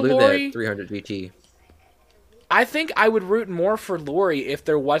rooting for Lori. 300 GT. I think I would root more for Lori if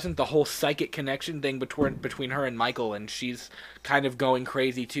there wasn't the whole psychic connection thing between her and Michael, and she's kind of going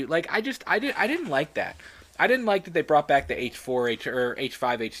crazy too. Like, I didn't like that. I didn't like that they brought back the H4 or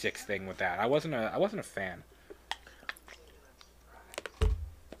H5 H6 thing with that. I wasn't a fan.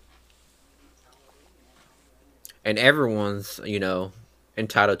 And everyone's,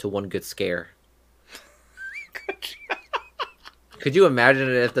 entitled to one good scare. Could you imagine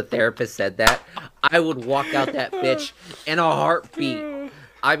if the therapist said that? I would walk out that bitch in a heartbeat.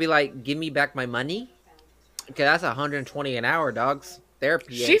 I'd be like, give me back my money? Okay, that's $120 an hour, dogs.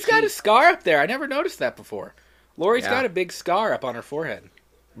 Therapy. She's got a scar up there. I never noticed that before. Lori's got a big scar up on her forehead.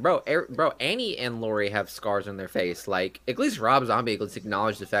 Bro, Annie and Lori have scars on their face. Like, at least Rob Zombie at least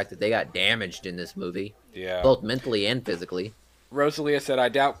acknowledged the fact that they got damaged in this movie, Yeah. both mentally and physically. Rosalia said, I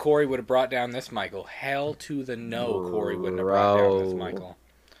doubt Corey would have brought down this Michael. Hell to the no, Corey wouldn't have brought down this Bro, Michael.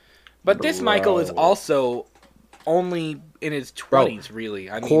 But this Michael is bro, also only in his bro. 20s, really.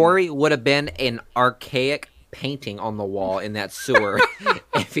 I mean, Corey would have been an archaic painting on the wall in that sewer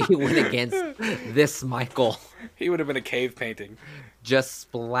if he went against this Michael, he would have been a cave painting. just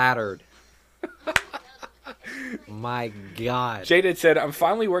splattered. My God. Jaded said, I'm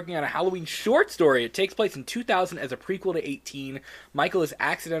finally working on a Halloween short story. It takes place in 2000 as a prequel to 18. Michael is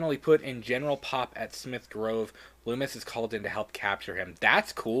accidentally put in General Pop at Smith Grove. Loomis is called in to help capture him.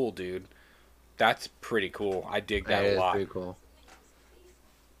 That's cool, dude. That's pretty cool. I dig that a That is lot. pretty cool.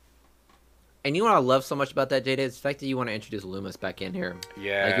 And you know what I love so much about that, Jada? Is the fact that you want to introduce Loomis back in here.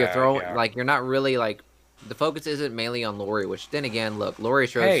 Yeah. Like, you're throwing, yeah. like, you're not really, like, the focus isn't mainly on Lori, which then again, look, Laurie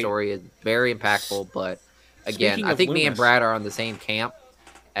Strode's Hey. story is very impactful, but again, Speaking I of think me and Loomis. Brad are on the same camp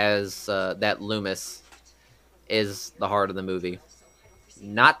as that Loomis is the heart of the movie.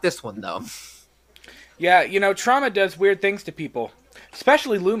 Not this one, though. Yeah, you know, trauma does weird things to people.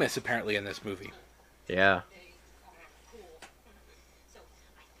 Especially Loomis, apparently, in this movie. Yeah.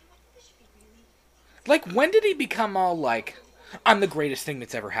 Like, when did he become all like, I'm the greatest thing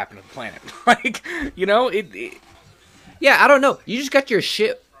that's ever happened to the planet? Like, you know, it Yeah, I don't know. You just got your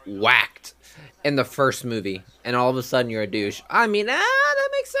shit whacked in the first movie, and all of a sudden you're a douche. I mean, that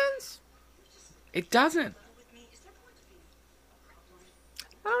makes sense. it doesn't.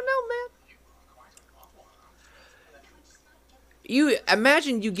 I don't know, man. You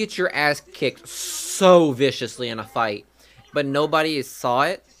imagine you get your ass kicked so viciously in a fight, but nobody saw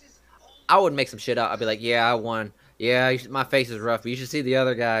it. I would make some shit up. I'd be like, "Yeah, I won. Yeah, my face is rough, but you should see the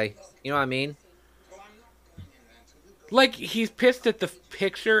other guy." You know what I mean? Like, he's pissed at the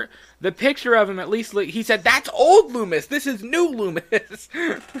picture. The picture of him, at least, he said, that's old Loomis. This is new Loomis.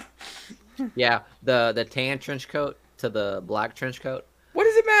 Yeah, the tan trench coat to the black trench coat. What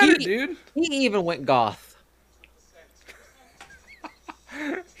does it matter, He- dude? He even went goth.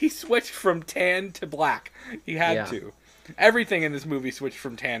 He switched from tan to black. He had Yeah. to. Everything in this movie switched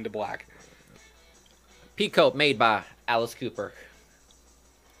from tan to black. Peacoat made by Alice Cooper.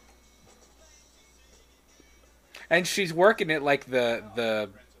 And she's working it like the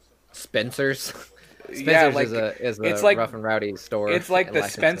Spencer's. Spencer's yeah, like is a it's like rough and rowdy store. it's like in the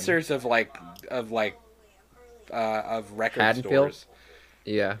Lexington. Spencers of record Haddonfield? stores.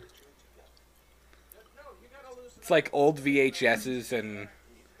 Yeah. It's like old VHSs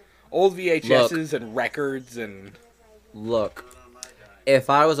and records and Look, if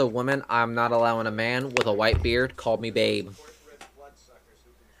I was a woman, I'm not allowing a man with a white beard call me babe.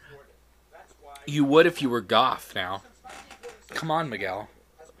 you would if you were goth now. Come on, Miguel.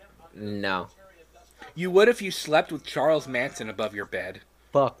 No. You would if you slept with Charles Manson above your bed.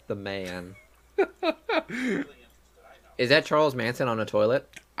 Fuck the man. Is that Charles Manson on a toilet?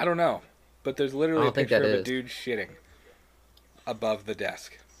 I don't know, but there's literally I a don't think picture that of a is. dude shitting above the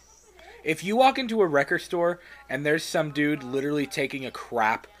desk. If you walk into a record store and there's some dude literally taking a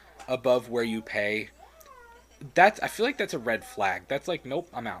crap above where you pay, I feel like that's a red flag. That's like, nope,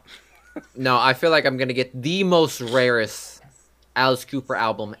 I'm out. No, I feel like I'm gonna get the most rarest Alice Cooper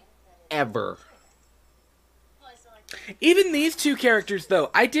album ever. Even these two characters, though,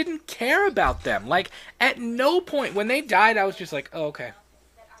 I didn't care about them. Like, at no point when they died, I was just like, oh, okay.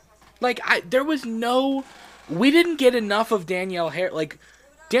 Like, there was no... We didn't get enough of Danielle Harris. Like,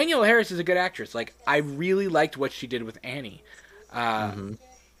 Danielle Harris is a good actress. Like, I really liked what she did with Annie.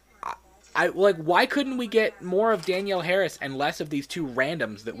 I like, why couldn't we get more of Danielle Harris and less of these two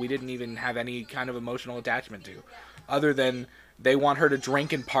randoms that we didn't even have any kind of emotional attachment to? Other than they want her to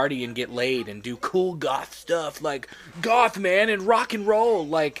drink and party and get laid and do cool goth stuff like goth, man, and rock and roll.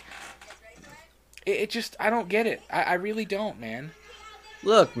 Like, it just, I don't get it. I really don't, man.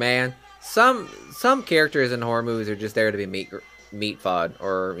 Look, man, some characters in horror movies are just there to be meat fod,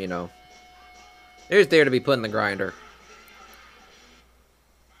 or you know, they're just there to be put in the grinder.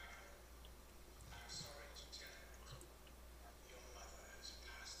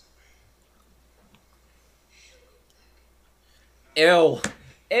 Ew,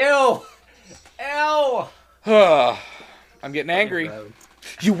 ew, ew. I'm getting angry.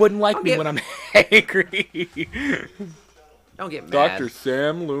 You wouldn't like me when I'm angry. Don't get mad. Dr.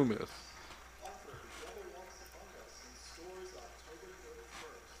 Sam Loomis.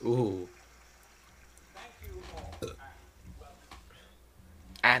 Ooh.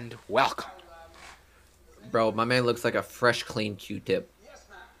 And welcome. Bro, my man looks like a fresh, clean Q-tip. Do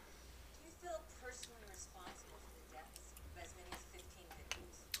you feel personally responsible for the deaths of as many as 15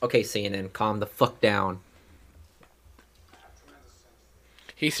 victims? Okay, CNN, calm the fuck down.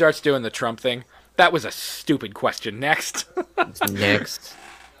 He starts doing the Trump thing. That was a stupid question. Next. Next.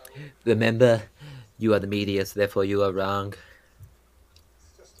 Remember, you are the media, so therefore you are wrong.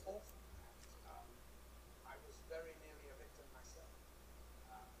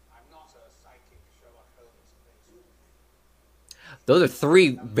 Those are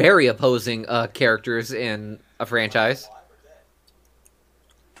three very opposing characters in a franchise.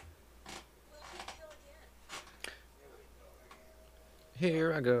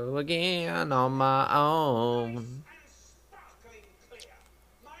 Here I go again on my own.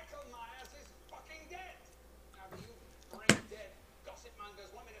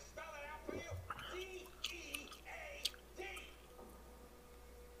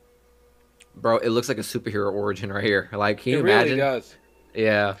 Bro, it looks like a superhero origin right here. Like, can It you really imagine? does.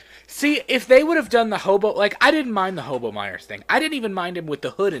 Yeah. See, if they would have done the hobo, like, I didn't mind the Hobo Myers thing. I didn't even mind him with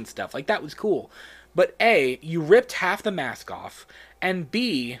the hood and stuff. Like, that was cool. But A, you ripped half the mask off, and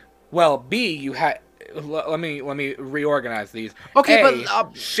B, well, B, you had. Let me reorganize these. Okay, A,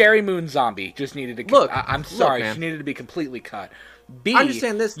 but Sherry Moon Zombie just needed to. look, I'm look, sorry, man. she needed to be completely cut. B, I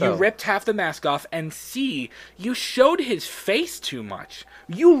understand this, you though. ripped half the mask off, and C, you showed his face too much.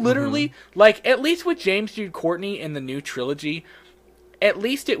 You literally, like, at least with James Jude Courtney in the new trilogy, at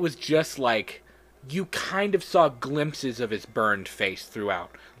least it was just like you kind of saw glimpses of his burned face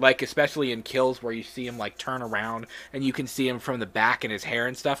throughout. Like, especially in Kills where you see him like turn around and you can see him from the back and his hair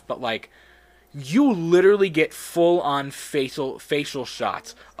and stuff, but like you literally get full on facial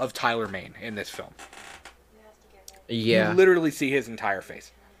shots of Tyler Mane in this film. Yeah. You literally see his entire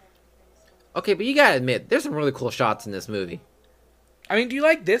face. Okay, but you gotta admit, there's some really cool shots in this movie. I mean, do you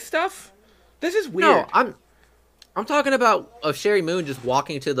like this stuff? This is weird. No, I'm talking about of Sherry Moon just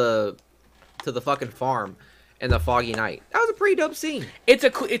walking to the fucking farm in the foggy night. That was a pretty dope scene.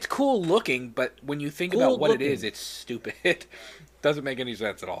 It's cool looking, but when you think Cool about what looking. it is, it's stupid. Doesn't make any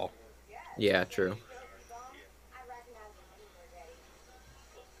sense at all. Yeah, true.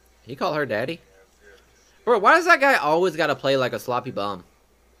 He called her daddy? Bro, why does that guy always gotta play like a sloppy bum?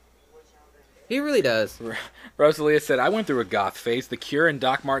 He really does. Rosalia said, I went through a goth phase. The Cure and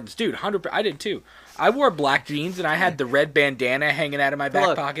Doc Martens. Dude, 100%. I did too. I wore black jeans and I had the red bandana hanging out of my back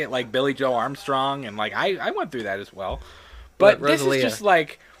Look. pocket like Billy Joe Armstrong. And like, I went through that as well. But Look, this is Rosalia. just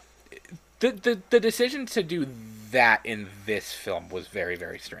like, the decision to do that in this film was very,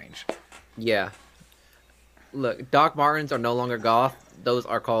 very strange. Yeah. Look, Doc Martens are no longer goth. Those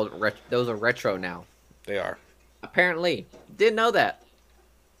are called those are retro now. They are. Apparently. Didn't know that.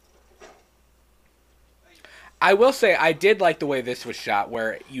 I will say I did like the way this was shot,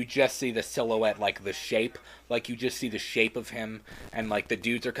 where you just see the silhouette, like the shape, like you just see the shape of him, and like the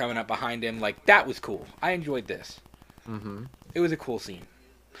dudes are coming up behind him. Like that was cool. I enjoyed this. Mm-hmm. It was a cool scene,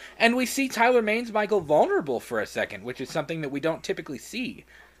 and we see Tyler Mane's Michael vulnerable for a second, which is something that we don't typically see.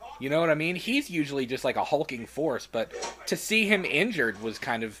 You know what I mean? He's usually just like a hulking force, but to see him injured was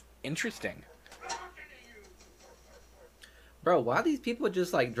kind of interesting. Bro, why these people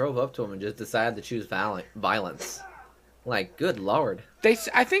just like drove up to him and just decided to choose violence? Like, good lord.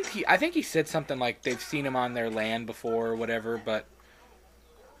 I think he said something like they've seen him on their land before or whatever, but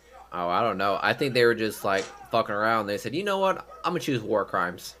Oh, I don't know. I think they were just like fucking around. They said, you know what? I'm gonna choose war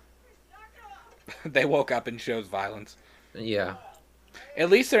crimes. they woke up and chose violence. Yeah.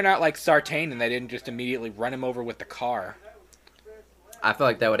 At least they're not like Sartain and they didn't just immediately run him over with the car. I feel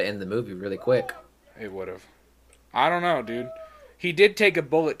like that would end the movie really quick. It would have. I don't know, dude. He did take a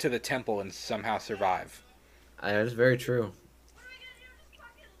bullet to the temple and somehow survive. That is very true.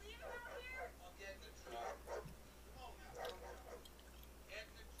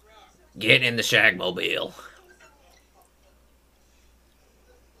 Get in the Shagmobile.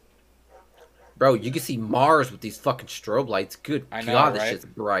 Bro, you can see Mars with these fucking strobe lights. Good I know, God, this right? shit's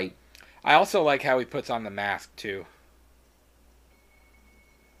bright. I also like how he puts on the mask, too.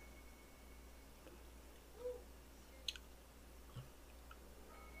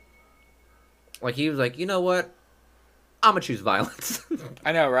 Like, he was like, you know what? I'm gonna choose violence.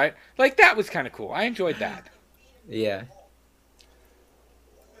 I know, right? Like, that was kind of cool. I enjoyed that. Yeah.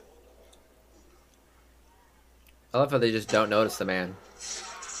 I love how they just don't notice the man.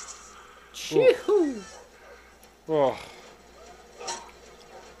 Chee-hoo. Oh.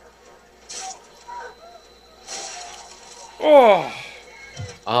 Oh.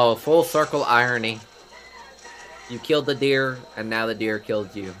 Oh, full circle irony. You killed the deer, and now the deer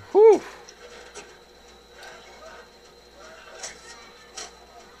killed you. Whew.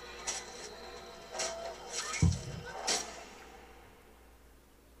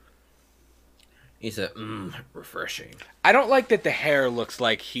 He said, refreshing. I don't like that the hair looks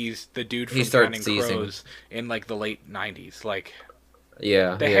like he's the dude He from started Counting seizing. Crows in like the late '90s. Like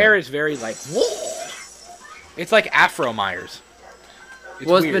Yeah, the yeah. hair is very like, it's like Afro Myers.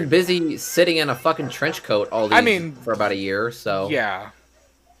 Well, it's weird. been busy sitting in a fucking trench coat for about a year, so Yeah,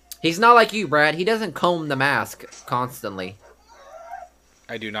 he's not like you, Brad. He doesn't comb the mask constantly.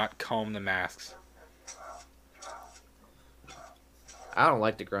 I do not comb the masks. I don't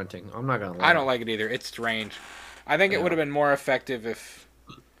like the grunting. I'm not gonna lie. I don't like it either. It's strange. I think it Yeah. would have been more effective if.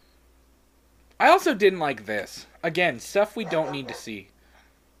 I also didn't like this. Again, stuff we don't need to see.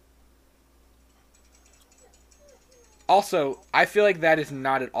 Also, I feel like that is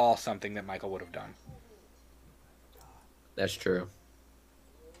not at all something that Michael would have done. That's true,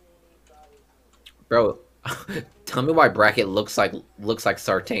 bro. Tell me why Brackett looks like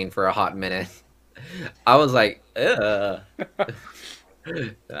Sartain for a hot minute. I was like, ugh.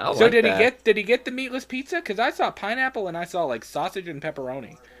 So did he get the meatless pizza? Because I saw pineapple and I saw like sausage and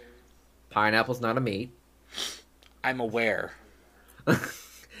pepperoni. Pineapple's not a meat. I'm aware.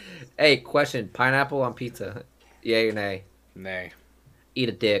 Hey, question: pineapple on pizza? Yay or nay? Nay. Eat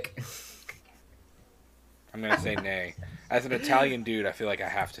a dick. I'm gonna say nay. As an Italian dude, I feel like I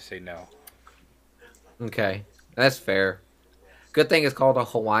have to say no. Okay, that's fair. Good thing it's called a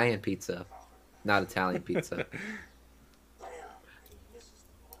Hawaiian pizza, not Italian pizza.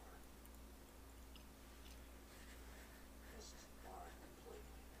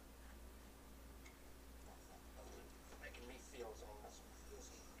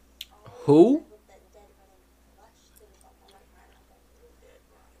 Who?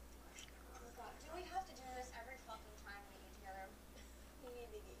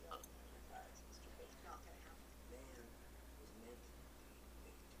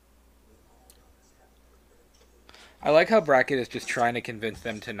 I like how Brackett is just trying to convince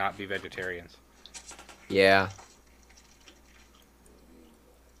them to not be vegetarians. Yeah.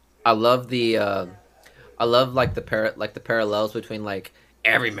 I love like the parallels between like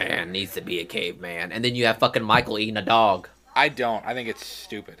every man needs to be a caveman, and then you have fucking Michael eating a dog. I don't. I think it's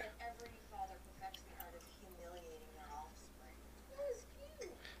stupid.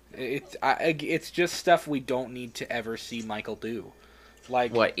 It's just stuff we don't need to ever see Michael do.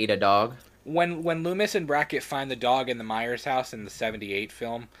 Like What, eat a dog? when Loomis and Brackett find the dog in the Myers house in the '78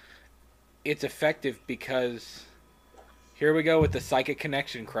 film, it's effective because here we go with the psychic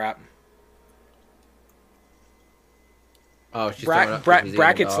connection crap. Oh, she's throwing up 'cause he's eating a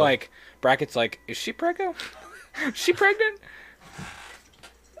Bracket's dog. like, is she preggo? Is she pregnant?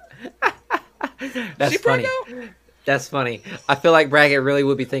 That's she funny. preggo? That's funny. I feel like Brackett really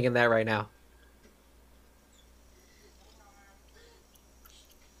would be thinking that right now.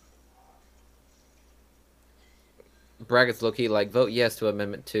 Brackett's low key like, vote yes to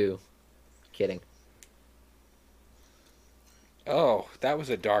Amendment 2. Kidding. Oh, that was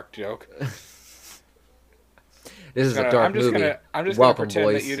a dark joke. This is a dark movie. I'm just Welcome, gonna pretend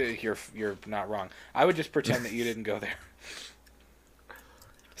boys. that you're not wrong. I would just pretend that you didn't go there.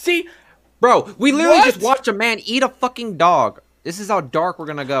 See, Bro, we literally What? just watched a man eat a fucking dog. This is how dark we're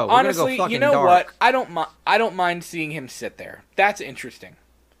gonna go. We're honestly, gonna go fucking you know dark. what? I don't mind seeing him sit there. That's interesting.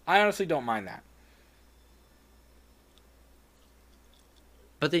 I honestly don't mind that.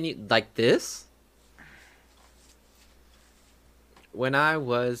 But then you like this? When I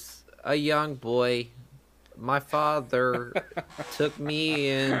was a young boy, my father took me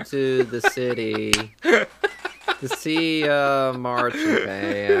into the city to see a marching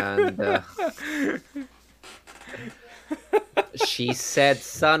band. She said,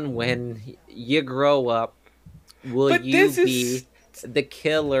 "Son, when you grow up, will But you this be is- the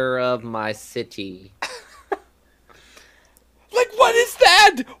killer of my city?" Like, what is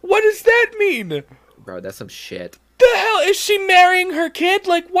that? What does that mean? Bro, that's some shit. The hell is she marrying her kid?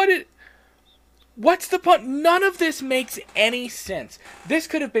 Like, what's the point? None of this makes any sense. This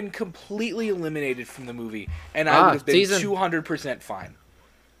could have been completely eliminated from the movie, and I would have been 200% fine.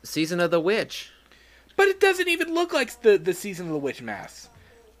 Season of the Witch. But it doesn't even look like the Season of the Witch masks.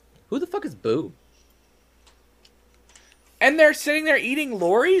 Who the fuck is Boo? And they're sitting there eating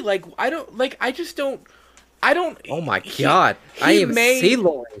Lori? Like, I just don't. Oh my god. I didn't even see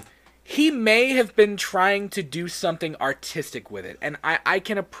Lori. He may have been trying to do something artistic with it, and I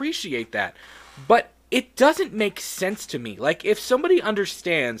can appreciate that. But it doesn't make sense to me. Like, if somebody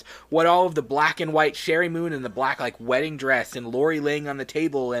understands what all of the black and white Sherry Moon and the black, like, wedding dress and Lori laying on the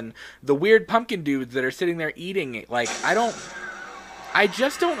table and the weird pumpkin dudes that are sitting there eating it, like, I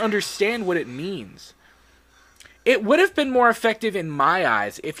just don't understand what it means. It would have been more effective in my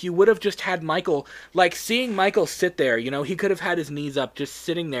eyes if you would have just had Michael, like seeing Michael sit there, he could have had his knees up, just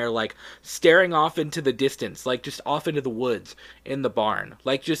sitting there, like staring off into the distance, like just off into the woods in the barn,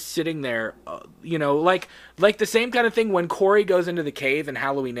 like just sitting there, like the same kind of thing when Corey goes into the cave and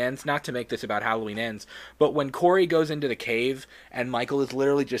Halloween Ends, not to make this about Halloween Ends, but when Corey goes into the cave and Michael is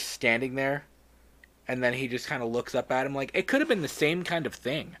literally just standing there and then he just kind of looks up at him, like it could have been the same kind of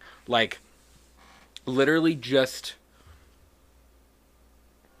thing. Like, literally just,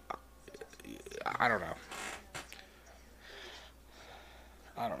 I don't know.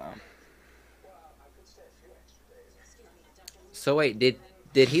 I don't know. So wait, did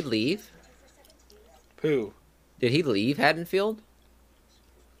he leave? Who? Did he leave Haddonfield?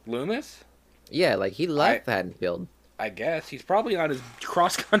 Loomis? Yeah, like he left Haddonfield. I guess he's probably on his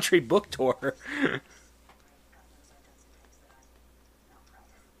cross country book tour.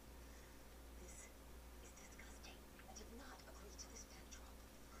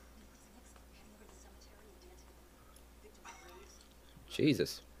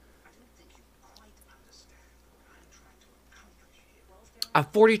 Jesus. A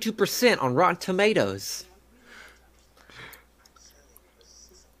 42% on Rotten Tomatoes.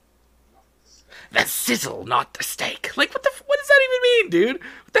 The sizzle, not the steak. Like, what does that even mean, dude?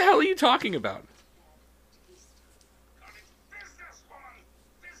 What the hell are you talking about?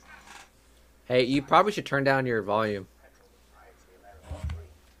 Hey, you probably should turn down your volume.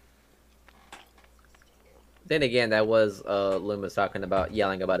 Then again, that was Loomis talking about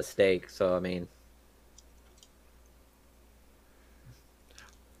yelling about a steak, so I mean.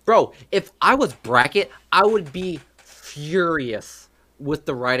 Bro, if I was Brackett, I would be furious with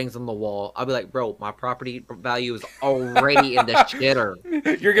the writings on the wall. I'd be like, bro, my property value is already in the shitter.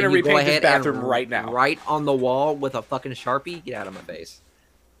 You're going to And you go repaint this ahead bathroom and right now. Right on the wall with a fucking Sharpie? Get out of my face.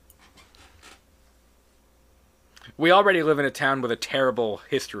 We already live in a town with a terrible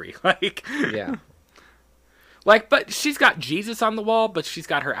history. Like, Yeah. Like, but she's got Jesus on the wall, but she's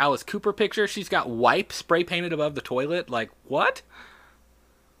got her Alice Cooper picture. She's got wipe spray painted above the toilet. Like, what?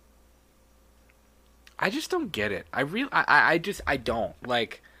 I just don't get it. I don't.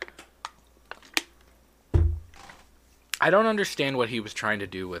 Like, I don't understand what he was trying to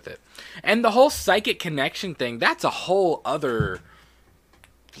do with it. And the whole psychic connection thing, that's a whole other,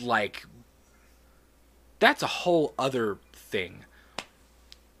 like, that's a whole other thing.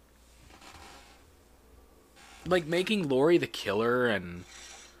 Like, making Laurie the killer and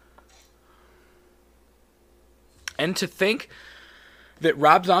to think that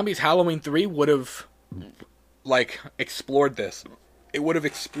Rob Zombie's Halloween 3 would have, like, explored this. It would have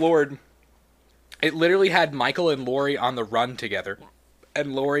explored... It literally had Michael and Laurie on the run together.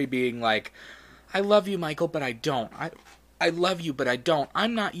 And Laurie being like, I love you, Michael, but I don't. I love you, but I don't.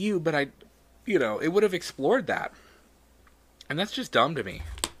 I'm not you, but I... it would have explored that. And that's just dumb to me.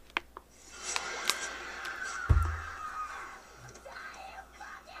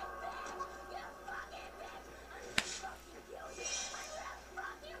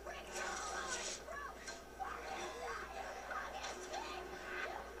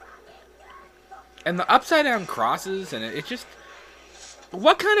 And the upside down crosses, and it just...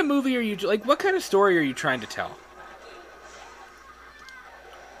 What kind of movie are you... Like, what kind of story are you trying to tell?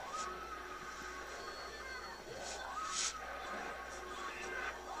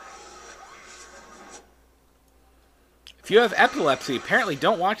 If you have epilepsy, apparently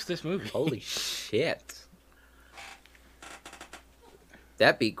don't watch this movie. Holy shit.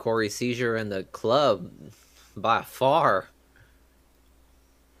 That beat Corey's seizure in the club by far.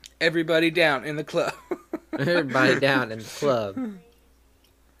 Everybody down in the club. Everybody down in the club.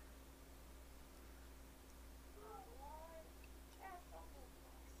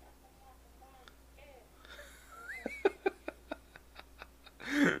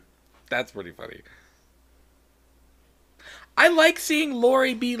 That's pretty funny. I like seeing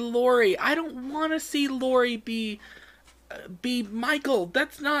Laurie be Laurie. I don't want to see Laurie be Michael.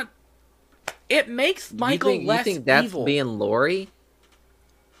 That's not... It makes Michael less You think that's evil. being Laurie?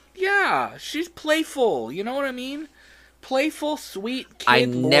 Yeah, she's playful. You know what I mean? Playful, sweet kid I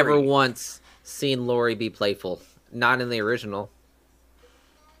Laurie. never once seen Laurie be playful. Not in the original.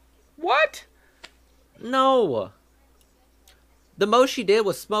 What? No. The most she did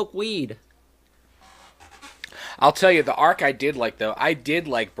was smoke weed. I'll tell you, the arc I did like, though. I did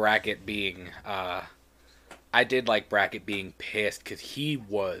like Brackett being... pissed, because he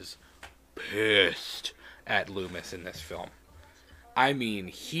was pissed at Loomis in this film. I mean,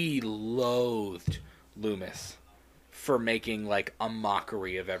 he loathed Loomis for making, like, a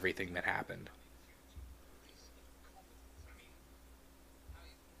mockery of everything that happened.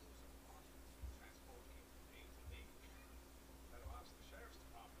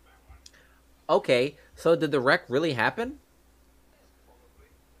 Okay, so did the wreck really happen?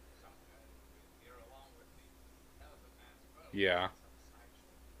 Yeah.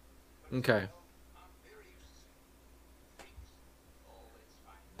 Okay.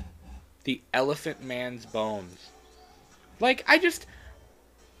 The Elephant Man's bones. Like, I don't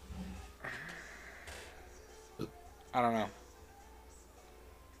know.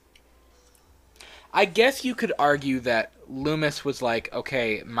 I guess you could argue that Loomis was like,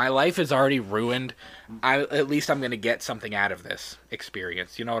 okay, my life is already ruined. At least I'm going to get something out of this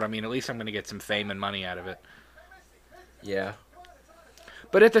experience. You know what I mean? At least I'm going to get some fame and money out of it. Yeah.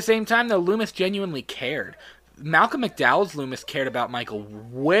 But at the same time, though, Loomis genuinely cared. Malcolm McDowell's Loomis cared about Michael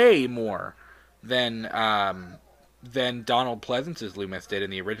way more than Donald Pleasance's Loomis did in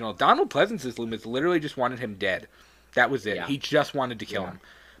the original. Donald Pleasance's Loomis literally just wanted him dead. That was it. Yeah. He just wanted to kill him.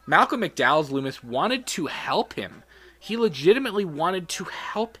 Malcolm McDowell's Loomis wanted to help him. He legitimately wanted to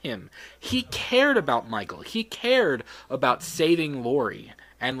help him. He cared about Michael. He cared about saving Laurie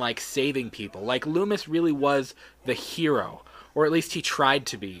and like saving people. Like Loomis really was the hero, or at least he tried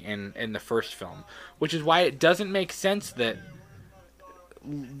to be in the first film, which is why it doesn't make sense that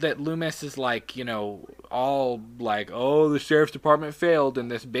Loomis is like, you know, all like, oh, the sheriff's department failed and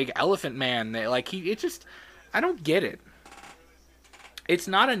this big elephant man. It just, I don't get it. It's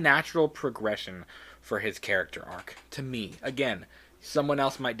not a natural progression for his character arc to me. Again, someone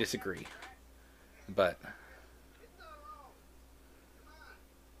else might disagree, but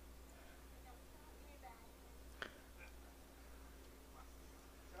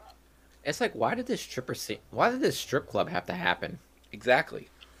It's like, why did this strip club have to happen? exactly.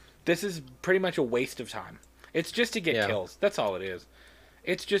 This is pretty much a waste of time. It's just to get Yeah. kills. That's all it is.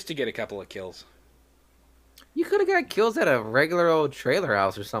 It's just to get a couple of kills. You could have got kills at a regular old trailer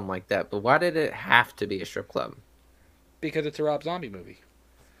house or something like that, but why did it have to be a strip club? Because it's a Rob Zombie movie.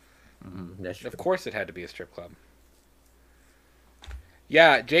 That's true. Of course it had to be a strip club.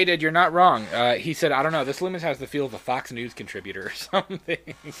 Yeah, Jaded, you're not wrong. He said, I don't know, this Loomis has the feel of a Fox News contributor or something.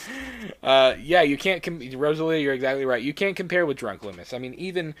 Yeah, you can't... Rosalie, you're exactly right. You can't compare with drunk Loomis. I mean,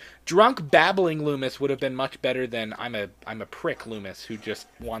 even drunk babbling Loomis would have been much better than I'm a prick Loomis who just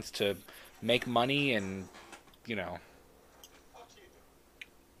wants to make money and, you know...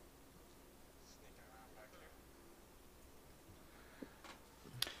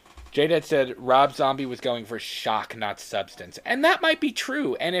 J-Dad said Rob Zombie was going for shock, not substance, and that might be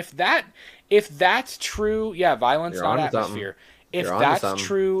true. And if that's true, yeah, violence, You're not onto atmosphere. If You're onto that's something.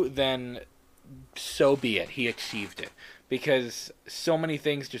 true, then so be it. He achieved it because so many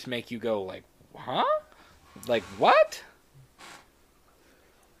things just make you go like, huh? Like what?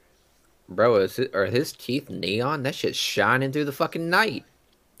 Bro, are his teeth neon? That shit's shining through the fucking night.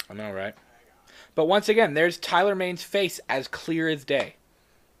 I know, right? But once again, there's Tyler Maine's face as clear as day,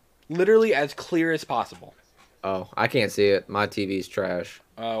 literally as clear as possible. Oh, I can't see it. My TV's trash.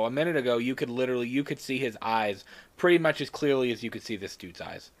 Oh, a minute ago, you could see his eyes pretty much as clearly as you could see this dude's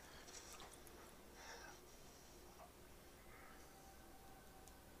eyes.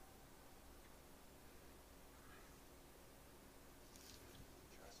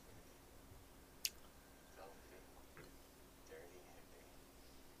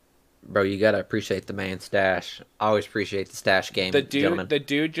 Bro, you gotta appreciate the man's stash. I always appreciate the stash game, gentlemen. The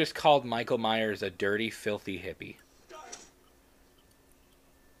dude just called Michael Myers a dirty, filthy hippie.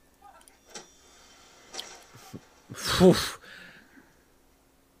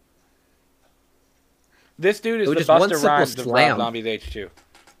 This dude is It was the just one Busta simple Rhymes of Rob slam. Zombie's H2.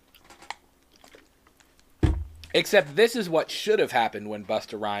 Except this is what should have happened when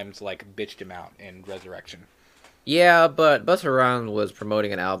Busta Rhymes like bitched him out in Resurrection. Yeah, but Busta Rhymes was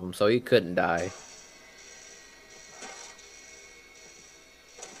promoting an album, so he couldn't die.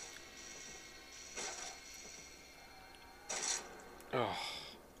 Oh.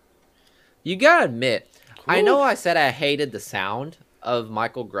 You gotta admit, I Ooh. know I said I hated the sound of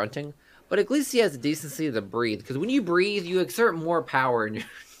Michael grunting, but at least he has the decency to breathe. Because when you breathe, you exert more power in your.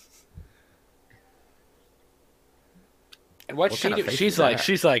 And what kind of face she's is like, that?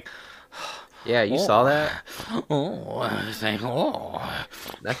 she's like, Yeah, you saw that? oh, I was like, oh.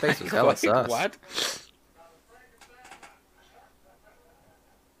 That face was hella Like, sus. what?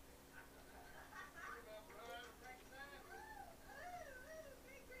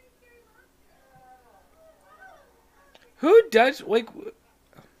 Who does like?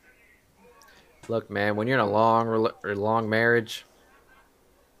 Look, man, when you're in a long marriage,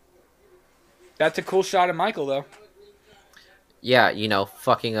 That's a cool shot of Michael though. yeah,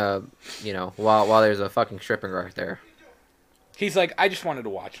 fucking while there's a fucking stripping right there. He's like, I just wanted to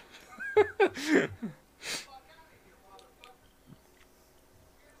watch.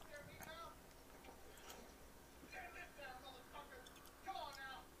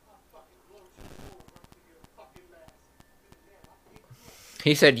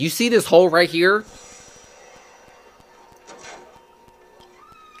 He said, "You see this hole right here?"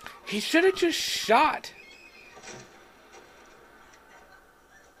 He should have just shot.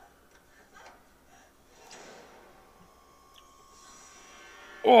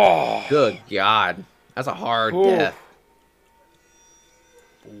 Oh. Good God. That's a hard Ooh. death.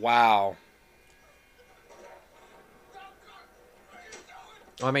 Wow.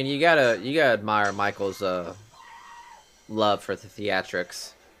 I mean, you gotta admire Michael's love for the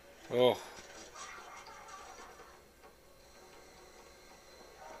theatrics. Oh.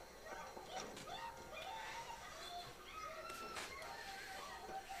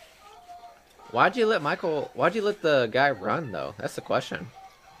 Why'd you let the guy run though? That's the question.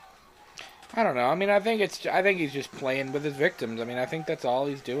 I don't know. I mean, I think he's just playing with his victims. I mean, I think that's all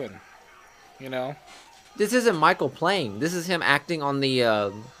he's doing. You know? This isn't Michael playing. This is him acting on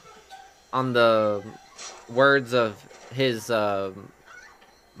the words of his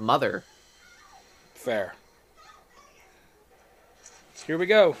mother. Fair. Here we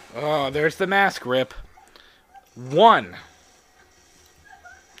go. Oh, there's the mask rip. 1,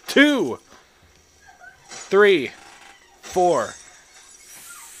 2, 3, 4,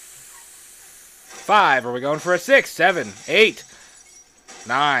 5. Are we going for a 6, 7, 8,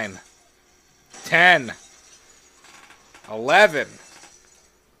 9, 10, 11,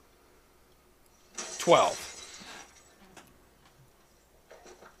 12.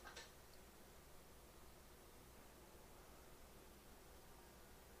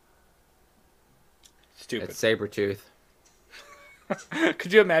 Stupid. It's Sabretooth.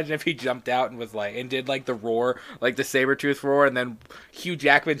 Could you imagine if he jumped out and was like, and did like the roar, like the Sabretooth roar, and then Hugh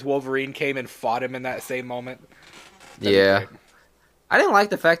Jackman's Wolverine came and fought him in that same moment? That'd Yeah. I didn't like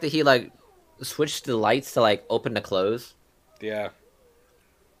the fact that he like switched the lights to like open to close. Yeah.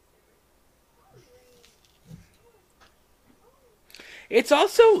 It's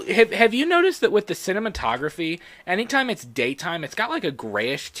also, have you noticed that with the cinematography, anytime it's daytime, it's got like a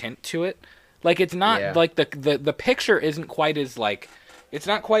grayish tint to it? Like it's not like the picture isn't quite as like, it's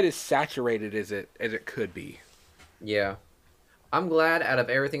not quite as saturated as it could be. Yeah. I'm glad out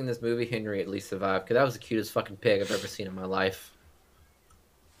of everything in this movie, Henry at least survived, because that was the cutest fucking pig I've ever seen in my life.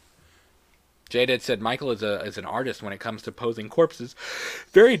 J-Dad said Michael is an artist when it comes to posing corpses.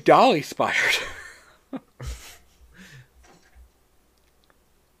 Very doll-inspired.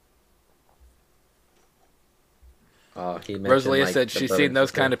 Rosalia said she's seen those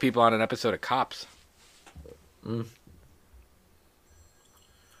kind of people on an episode of Cops. Mm.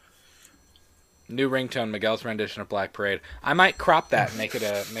 New ringtone, Miguel's rendition of Black Parade. I might crop that and make it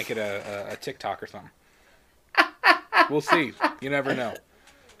a TikTok or something. We'll see. You never know.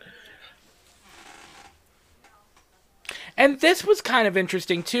 And this was kind of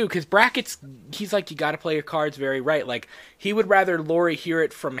interesting too, because Brackett's, he's like, you got to play your cards very right. Like, he would rather Lori hear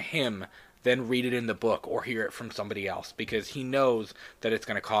it from him than read it in the book or hear it from somebody else, because he knows that it's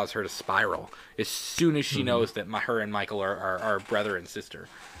going to cause her to spiral as soon as she knows that her and Michael are brother and sister,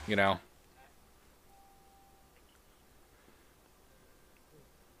 you know?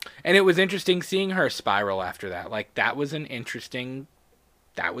 And it was interesting seeing her spiral after that. Like, that was interesting.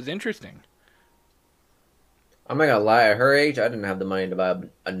 I'm not gonna lie, at her age, I didn't have the money to buy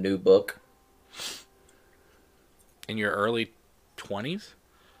a new book. In your early 20s?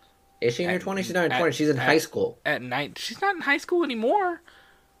 Is she in her 20s? She's not in her 20s. She's in high school. At night. She's not in high school anymore.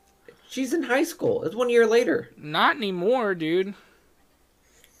 She's in high school. It's 1 year later. Not anymore, dude.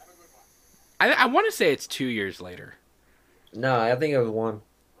 I want to say it's 2 years later. No, I think it was 1.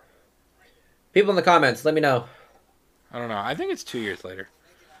 People in the comments, let me know. I don't know. I think it's 2 years later.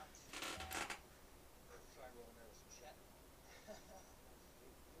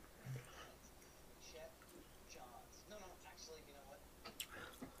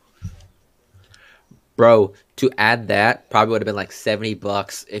 Bro, to add that probably would have been like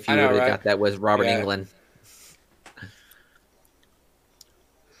 $70 if you would have got that with Robert Englund.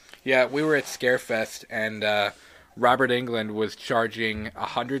 Yeah, we were at Scarefest and Robert Englund was charging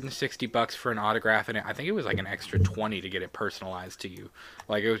 $160 for an autograph, and I think it was like an extra $20 to get it personalized to you.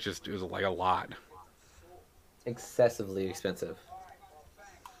 Like it was like a lot. Excessively expensive.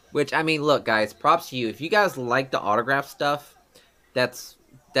 Which, I mean, look, guys, props to you. If you guys like the autograph stuff, that's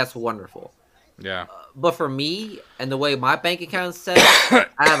wonderful. Yeah. But for me, and the way my bank account is set up,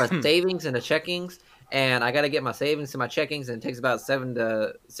 I have a savings and a checkings, and I got to get my savings to my checkings, and it takes about 7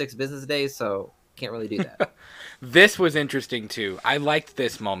 to 6 business days, so can't really do that. This was interesting, too. I liked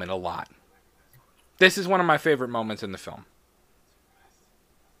this moment a lot. This is one of my favorite moments in the film.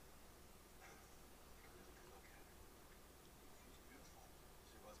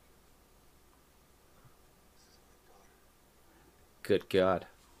 Good God.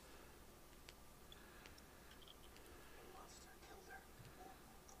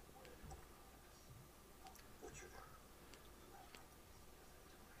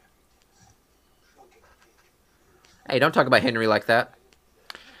 Hey, don't talk about Henry like that.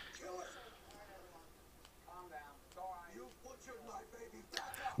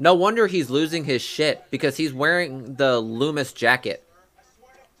 No wonder he's losing his shit because he's wearing the Loomis jacket.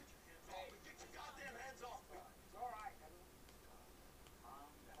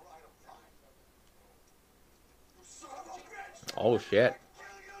 Oh shit.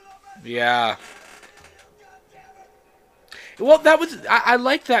 Yeah. Well, that was I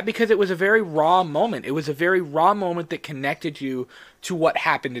liked that because it was a very raw moment. It was a very raw moment that connected you to what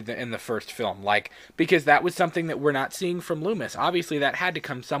happened in the first film. Like, because that was something that we're not seeing from Loomis. Obviously, that had to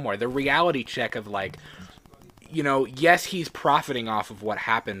come somewhere. The reality check of, like, you know, yes, he's profiting off of what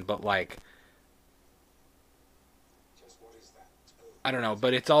happened, but, like, I don't know.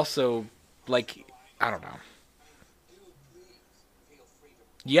 But it's also, like, I don't know.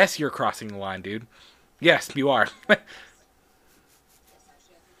 Yes, you're crossing the line, dude. Yes, you are.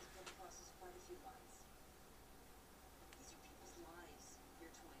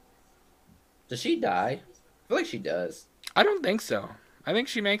 Does she die? I feel like she does. I don't think so. I think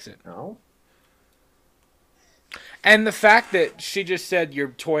she makes it. No. And the fact that she just said you're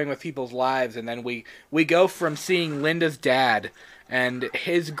toying with people's lives, and then we go from seeing Linda's dad and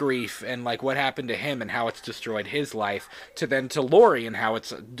his grief and, like, what happened to him and how it's destroyed his life, to then to Laurie and how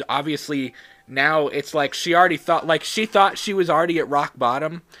it's obviously now it's like she already thought, like, she thought she was already at rock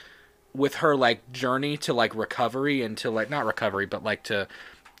bottom with her, like, journey to, like, recovery and to, like, not recovery, but, like, to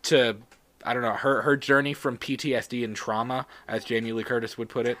I don't know, her journey from PTSD and trauma, as Jamie Lee Curtis would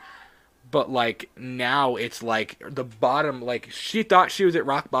put it. But, like, now it's like the bottom, like, she thought she was at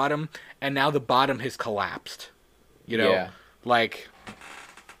rock bottom, and now the bottom has collapsed. You know? Yeah. Like.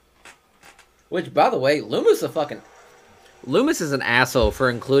 Which, by the way, Loomis is an asshole for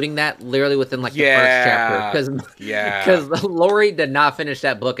including that literally within, like, the first chapter. Because Laurie did not finish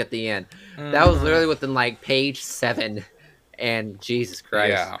that book at the end. Mm-hmm. That was literally within, like, page 7. And Jesus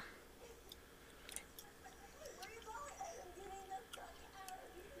Christ. Yeah.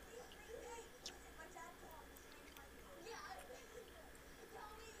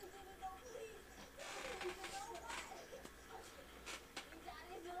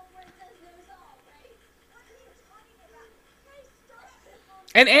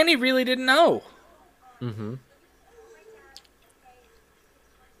 And Annie really didn't know. Mm-hmm.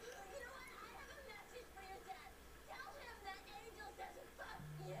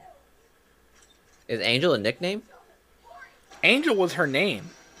 Is Angel a nickname? Angel was her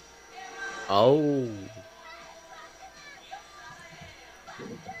name. Oh.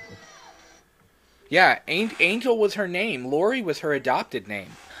 Yeah, Angel was her name. Laurie was her adopted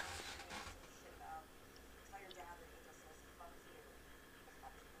name.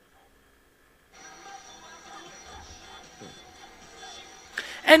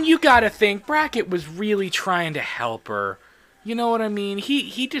 And you gotta think, Brackett was really trying to help her. You know what I mean?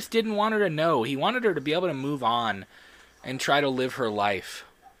 He just didn't want her to know. He wanted her to be able to move on and try to live her life.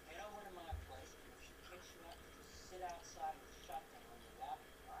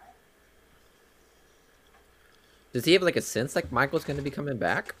 Does he have, like, a sense like Michael's going to be coming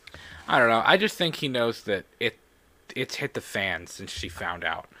back? I don't know. I just think he knows that it's hit the fan since she found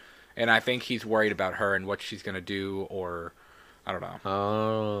out. And I think he's worried about her and what she's going to do, or I don't know.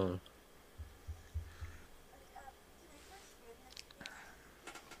 Oh.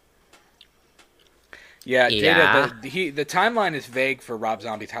 Yeah, Jada, the timeline is vague for Rob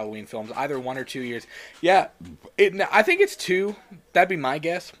Zombie's Halloween films, either 1 or 2 years. Yeah, I think it's 2. That'd be my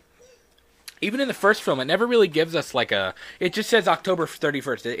guess. Even in the first film, it never really gives us, like, it just says October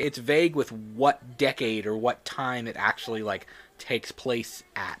 31st. It's vague with what decade or what time it actually, like, takes place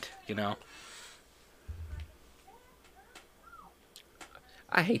at, you know?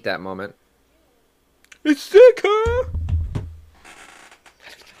 I hate that moment. It's sick, huh?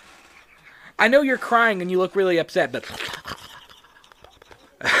 I know you're crying and you look really upset, but...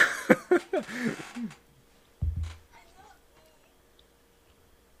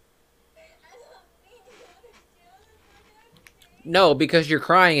 No, because you're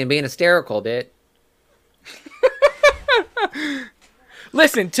crying and being hysterical, bit.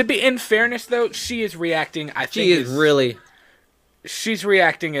 Listen, to be in fairness, though, she is reacting, I think... She's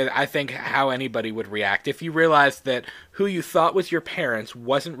reacting, I think, how anybody would react. If you realize that who you thought was your parents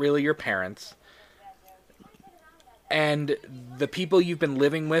wasn't really your parents, and the people you've been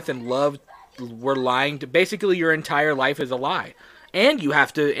living with and loved were lying to... Basically, your entire life is a lie. And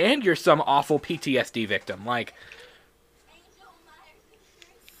you're some awful PTSD victim. Like...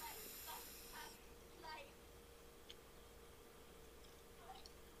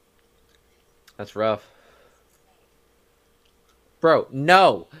 That's rough. Bro,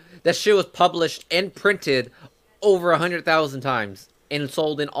 no. That shit was published and printed over 100,000 times and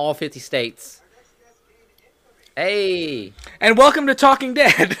sold in all 50 states. Hey. And welcome to Talking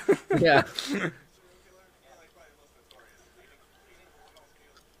Dead. Yeah.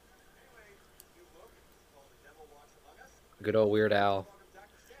 Good old Weird Al.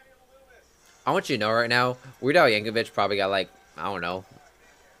 I want you to know right now, Weird Al Yankovic probably got like, I don't know,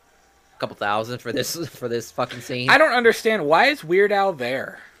 a couple thousand for this fucking scene. I don't understand. Why is Weird Al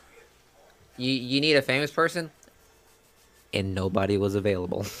there? You need a famous person? And nobody was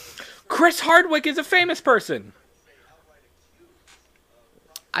available. Chris Hardwick is a famous person.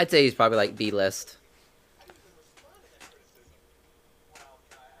 I'd say he's probably like B-list.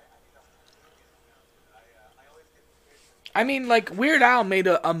 I mean, like, Weird Al made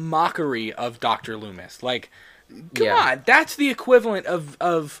a mockery of Dr. Loomis. Like, come Yeah. on. That's the equivalent of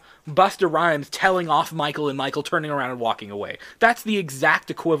Busta Rhymes telling off Michael and Michael turning around and walking away. That's the exact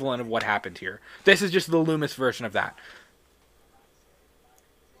equivalent of what happened here. This is just the Loomis version of that.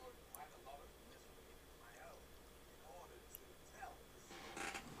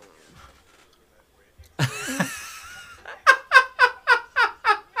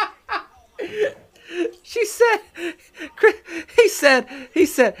 She said, he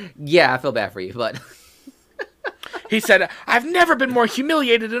said, yeah, I feel bad for you, but. He said, I've never been more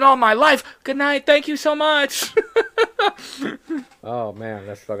humiliated in all my life. Good night. Thank you so much. Oh, man,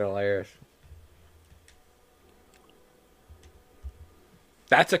 that's fucking hilarious.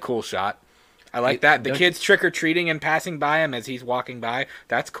 That's a cool shot. I like that. The kid's trick-or-treating and passing by him as he's walking by.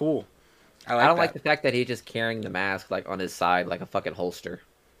 That's cool. I don't like the fact that he's just carrying the mask like on his side like a fucking holster.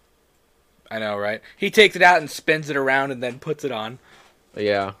 I know, right? He takes it out and spins it around and then puts it on.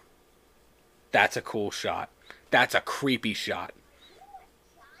 Yeah. That's a cool shot. That's a creepy shot.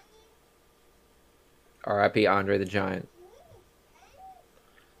 R.I.P. Andre the Giant.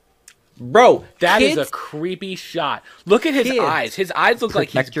 Bro, that is a creepy shot. Look at his eyes. His eyes look like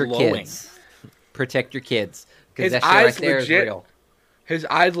he's glowing. Kids. Protect your kids. His that eyes shit right there legit. is real. His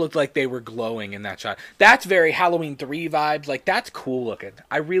eyes looked like they were glowing in that shot. That's very Halloween 3 vibes. Like, that's cool looking.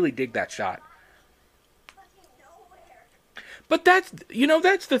 I really dig that shot. But that's, you know,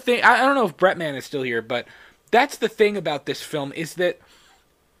 that's the thing. I don't know if Bretman is still here, but that's the thing about this film is that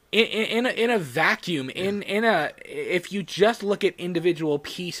in a vacuum, if you just look at individual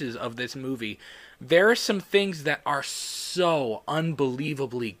pieces of this movie, there are some things that are so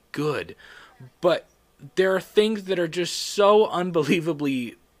unbelievably good, but there are things that are just so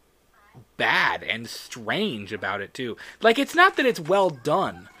unbelievably bad and strange about it too. Like, it's not that it's well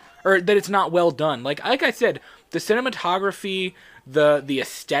done or that it's not well done. Like I said, the cinematography, the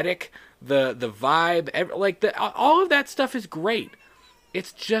aesthetic, the vibe, all of that stuff is great.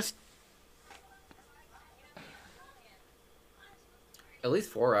 It's just, at least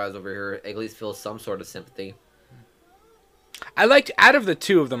Four Eyes over here at least feels some sort of sympathy. out of the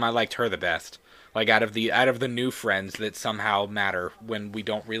two of them, I liked her the best. Like, out of the new friends that somehow matter when we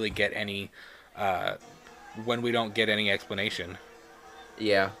don't really get any explanation.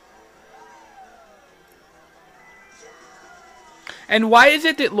 Yeah. And why is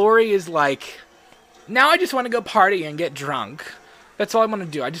it that Laurie is like, now I just want to go party and get drunk. That's all I want to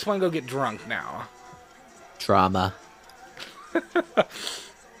do. I just want to go get drunk now. Trauma.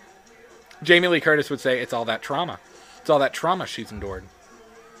 Jamie Lee Curtis would say it's all that trauma. It's all that trauma she's endured.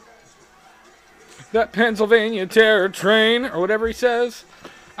 That Pennsylvania terror train, or whatever he says.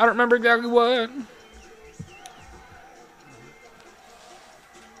 I don't remember exactly what.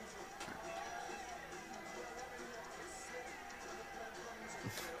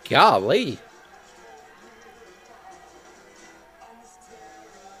 Golly.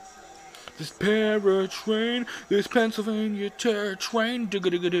 This paratrain, this Pennsylvania terror train,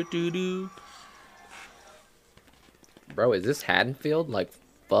 do-go-do-go-do-do-do. Bro, is this Haddonfield? Like,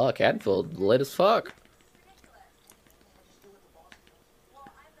 fuck, Haddonfield lit as fuck.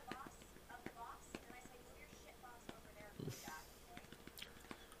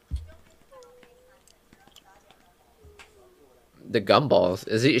 The gumballs.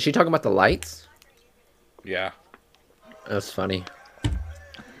 Is she talking about the lights? Yeah. That's funny.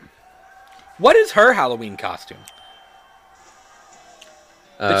 What is her Halloween costume?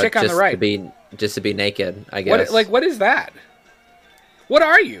 The chick on the right. Just to be naked, I guess. What is that? What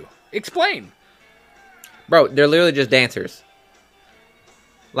are you? Explain. Bro, they're literally just dancers.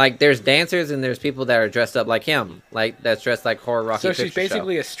 Like, there's dancers and there's people that are dressed up like him. Like, that's dressed like horror Rocky Picture So she's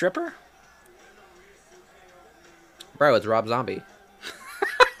basically a stripper? Bro, it's Rob Zombie.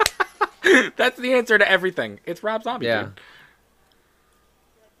 That's the answer to everything. It's Rob Zombie, Yeah. dude.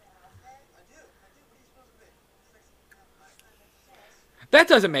 That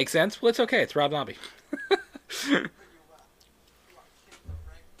doesn't make sense. Well, it's okay. It's Rob Zombie.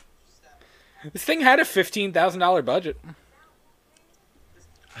 This thing had a $15,000 budget.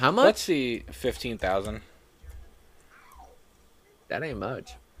 How much? Let's see, 15,000. That ain't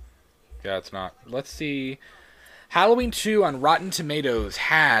much. Yeah, it's not. Let's see. Halloween 2 on Rotten Tomatoes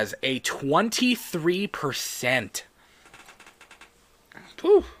has a 23%.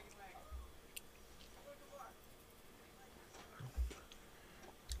 Whew.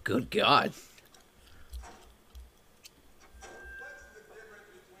 Good God.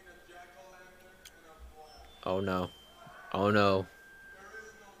 Oh no. Oh no.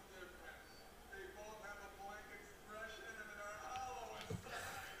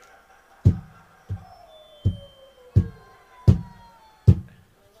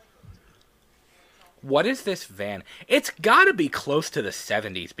 What is this van? It's got to be close to the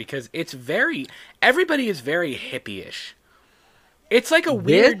 70s because it's very... Everybody is very hippie-ish. It's like a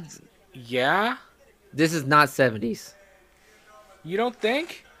weird... Yeah? This is not 70s. You don't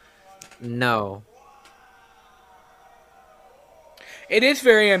think? No. It is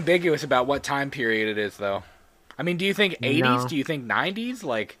very ambiguous about what time period it is, though. I mean, do you think 80s? No. Do you think 90s?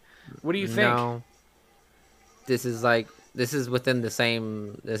 Like, what do you think? No. This is like... This is within the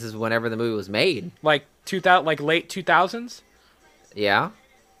same... This is whenever the movie was made. Like 2000, like late 2000s? Yeah?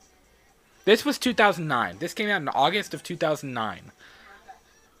 This was 2009. This came out in August of 2009.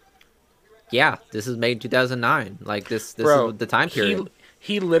 Yeah, this is made in 2009. Like, this Bro, is the time period.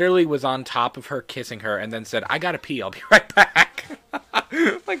 He literally was on top of her kissing her and then said, I gotta pee, I'll be right back.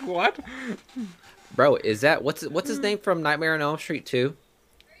 Like, what? Bro, is that... What's his name from Nightmare on Elm Street 2?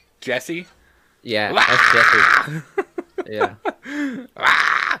 Jesse? Yeah, that's Jeffrey. Yeah.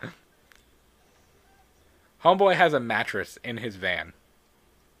 Homeboy has a mattress in his van.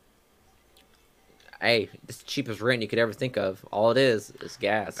 Hey, it's the cheapest rent you could ever think of. All it is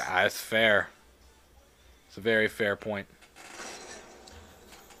gas. That's fair. It's a very fair point.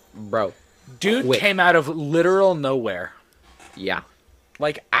 Bro. Dude Quick. came out of literal nowhere. Yeah.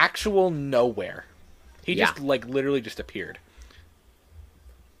 Like, actual nowhere. He Yeah. just, like, literally just appeared.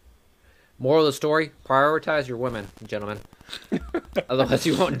 Moral of the story, prioritize your women, gentlemen. Otherwise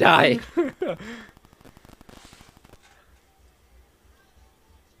you won't die.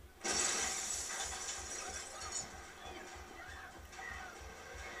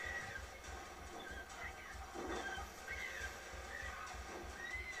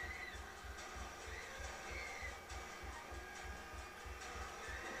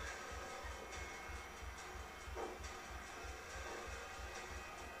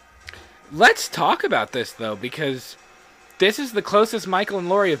 Let's talk about this, though, because this is the closest Michael and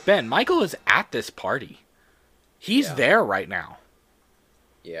Laurie have been. Michael is at this party. He's Yeah. there right now.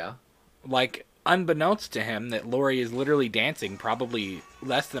 Yeah. Like, unbeknownst to him, that Laurie is literally dancing probably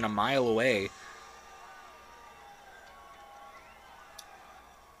less than a mile away.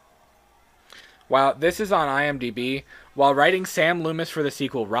 While this is on IMDb, while writing Sam Loomis for the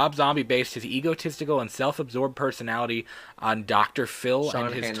sequel, Rob Zombie based his egotistical and self-absorbed personality on Dr. Phil Sean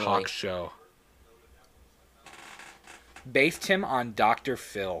and his Hanley. talk show. Based him on Dr.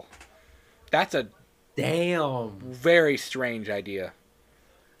 Phil. That's a Damn. very strange idea.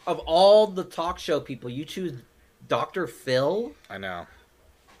 Of all the talk show people, you choose Dr. Phil? I know.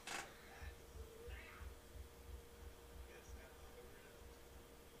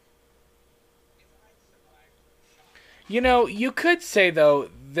 You know, you could say, though,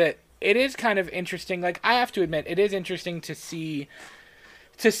 that it is kind of interesting. Like, I have to admit, it is interesting to see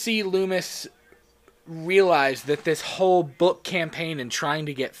Loomis realize that this whole book campaign and trying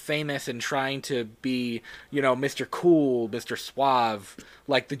to get famous and trying to be, you know, Mr. Cool, Mr. Suave,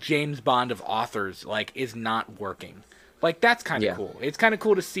 like the James Bond of authors, like, is not working. Like, that's kind of Yeah. cool. It's kind of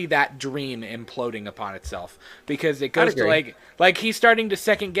cool to see that dream imploding upon itself, because it I'd goes to agree. like he's starting to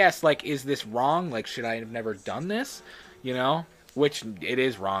second guess, like, is this wrong? Like, should I have never done this? You know, which it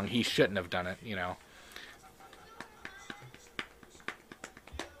is wrong. He shouldn't have done it. You know.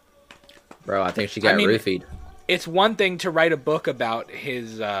 Bro, I think she got I mean, roofied. It's one thing to write a book about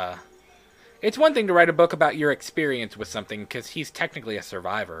his. It's one thing to write a book about your experience with something, because he's technically a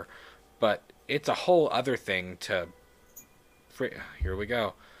survivor, but it's a whole other thing to. Here we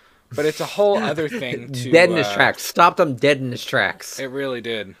go. But it's a whole other thing to. Dead in his tracks. Stopped him dead in his tracks. It really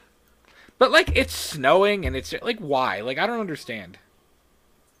did. But, like, it's snowing, and it's, like, why? Like, I don't understand.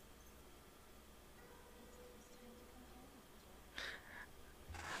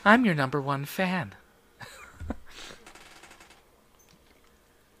 I'm your number one fan.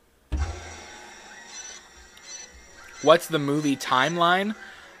 What's the movie timeline?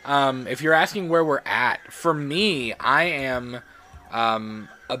 If you're asking where we're at, for me, I am A,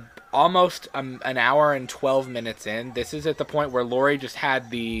 almost an hour and 12 minutes in, this is at the point where Laurie just had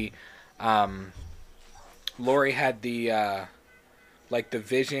the, um, Laurie had the like the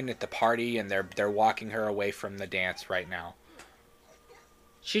vision at the party, and they're walking her away from the dance right now.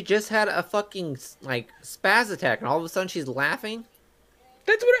 She just had a fucking like spaz attack, and all of a sudden she's laughing.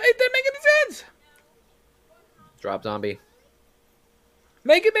 That's what it doesn't make any sense. Drop zombie.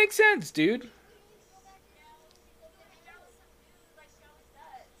 Make it make sense, dude.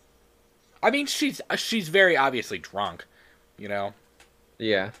 I mean, she's very obviously drunk, you know.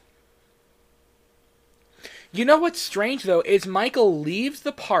 Yeah. You know what's strange though is Michael leaves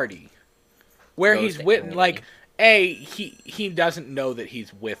the party where Goes he's to with Annie. he doesn't know that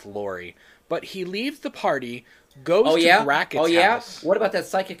he's with Laurie, but he leaves the party, goes Oh to yeah. Brackett's Oh yeah. house. What about that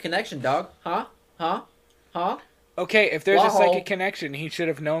psychic connection, dog? Huh? Huh? Huh? Okay, if there's a Wow. psychic connection, he should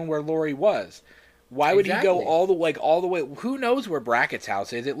have known where Laurie was. Why would he go Exactly. all the way? Who knows where Brackett's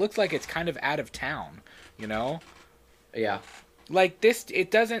house is? It looks like it's kind of out of town, you know? Yeah. Like this, it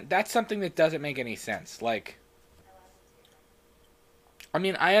doesn't. That's something that doesn't make any sense. Like, I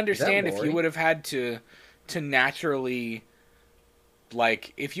mean, I understand if you Laurie? would have had to naturally,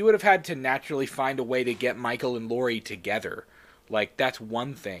 like, if you would have had to naturally find a way to get Michael and Laurie together, like that's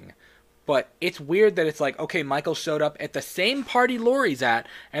one thing. But it's weird that it's like, okay, Michael showed up at the same party Laurie's at,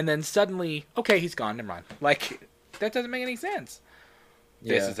 and then suddenly, okay, he's gone. Never mind. Like, that doesn't make any sense.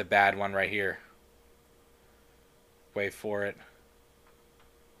 Yeah. This is a bad one right here. Wait for it.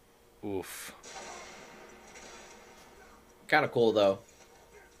 Oof. Kind of cool though.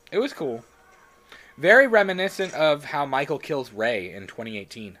 It was cool. Very reminiscent of how Michael kills Ray in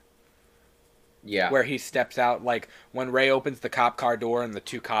 2018. Yeah. Where he steps out, like, when Ray opens the cop car door and the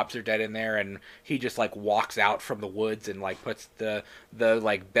two cops are dead in there, and he just, like, walks out from the woods and, like, puts the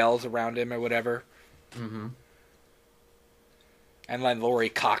like, bells around him or whatever. Mm-hmm. And then Laurie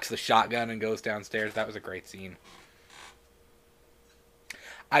cocks the shotgun and goes downstairs. That was a great scene.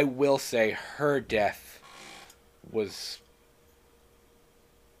 I will say her death was...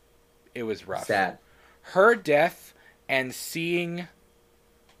 It was rough. Sad. Her death and seeing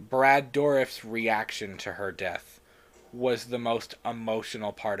Brad Dourif's reaction to her death was the most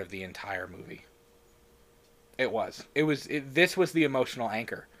emotional part of the entire movie. It was. This was the emotional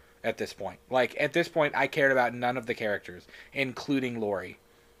anchor at this point. Like, at this point, I cared about none of the characters, including Laurie.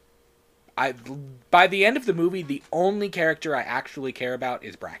 By the end of the movie, the only character I actually care about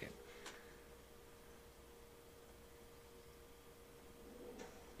is Brackett.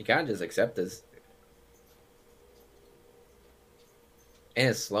 You kind of just accept this. And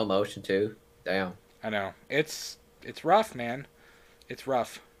it's slow motion too. Damn. I know. It's rough, man. It's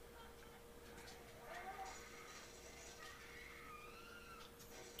rough.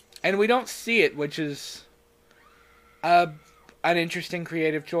 And we don't see it, which is an interesting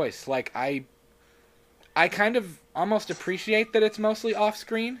creative choice. Like, I kind of almost appreciate that it's mostly off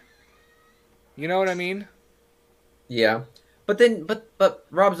screen. You know what I mean? Yeah. But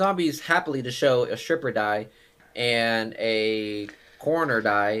Rob Zombie's happily to show a stripper die and a coroner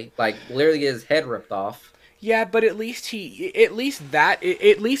die, like literally get his head ripped off. Yeah, but at least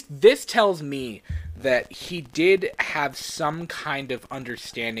this tells me that he did have some kind of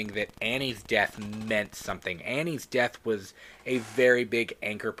understanding that Annie's death meant something. Annie's death was a very big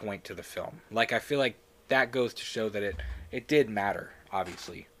anchor point to the film. Like, I feel like that goes to show that it did matter,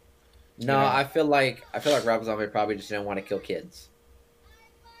 obviously. No, Yeah. I feel like Rob Zombie probably just didn't want to kill kids.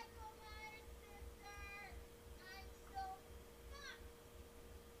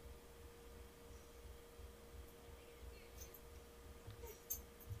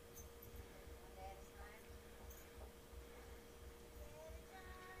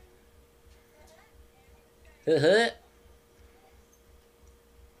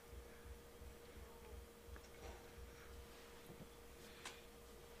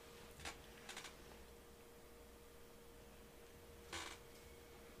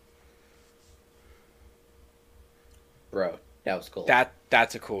 Bro, that was cool.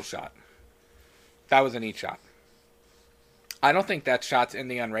 That's a cool shot. That was a neat shot. I don't think that shot's in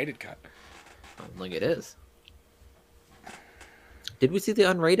the unrated cut. I don't think it is. Did we see the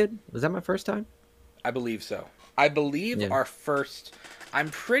unrated? Was that my first time? I believe so. I believe Yeah. I'm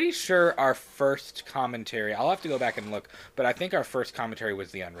pretty sure our first commentary, I'll have to go back and look, but I think our first commentary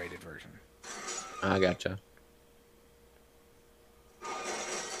was the unrated version. I gotcha.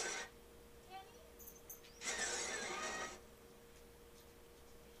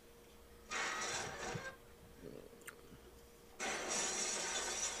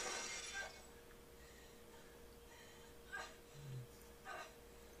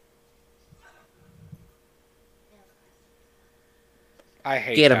 I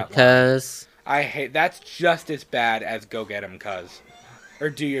hate Get him, that line. cuz. I hate that's just as bad as "Go get him, cuz," or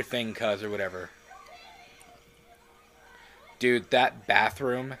 "Do your thing, cuz," or whatever. Dude, that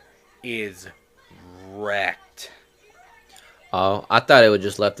bathroom is wrecked. Oh, I thought it would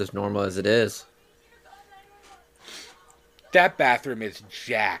just left as normal as it is. That bathroom is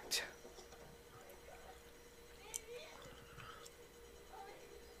jacked.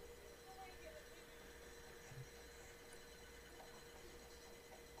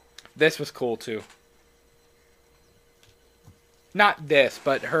 This was cool too. Not this,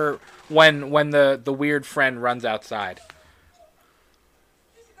 but her when the weird friend runs outside.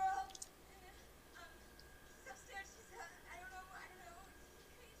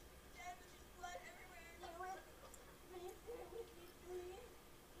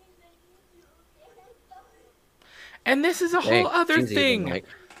 And this is a whole Dang, other she's even thing. like,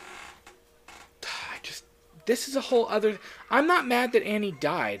 I just this is a whole other. I'm not mad that Annie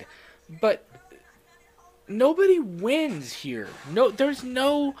died, but nobody wins here. There's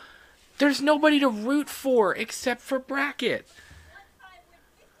nobody to root for except for Brackett.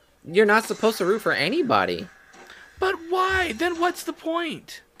 you're not supposed to root for anybody. But why? Then what's the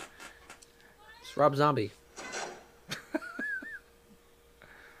point? It's Rob Zombie.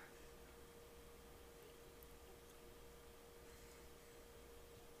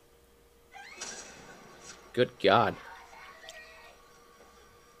 Good God.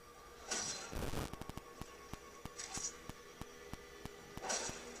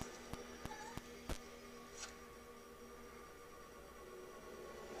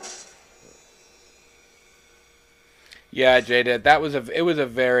 Yeah, Jada, it was a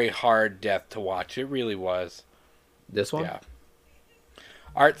very hard death to watch. It really was. This one? Yeah.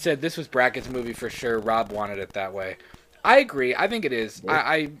 Art said this was Brackett's movie for sure. Rob wanted it that way. I agree. I think it is. Yep.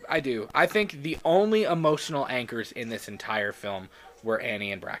 I do. I think the only emotional anchors in this entire film were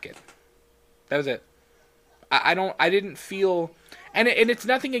Annie and Brackett. That was it. I didn't feel, and it's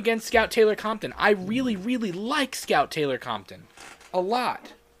nothing against Scout Taylor Compton. I really, really like Scout Taylor Compton, a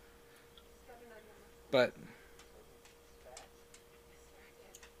lot. But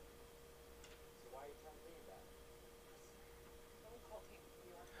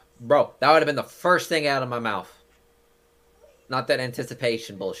Bro, that would have been the first thing out of my mouth. Not that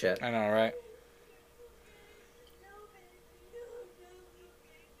anticipation bullshit. I know, right?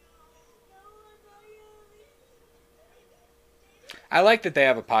 I like that they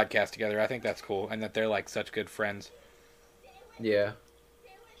have a podcast together. I think that's cool, and that they're like such good friends. Yeah.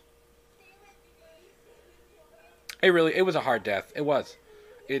 It was a hard death. It was.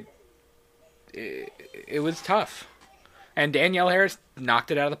 It it was tough. And Danielle Harris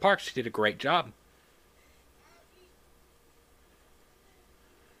knocked it out of the park. She did a great job.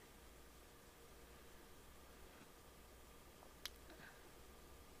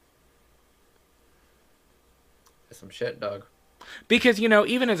 That's some shit, dog. Because,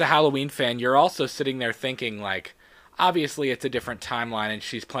 even as a Halloween fan, you're also sitting there thinking, like, obviously it's a different timeline and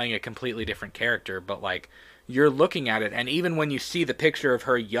she's playing a completely different character, but, like, you're looking at it, and even when you see the picture of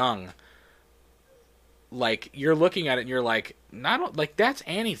her young, like, you're looking at it and you're like, not like that's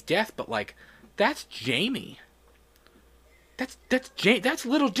Annie's death, but like that's Jamie. That's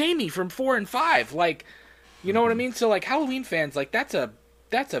little Jamie from 4 and 5. Like, you know what I mean? So like Halloween fans, like that's a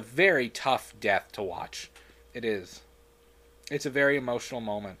very tough death to watch. It is. It's a very emotional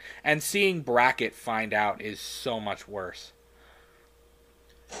moment. And seeing Brackett find out is so much worse.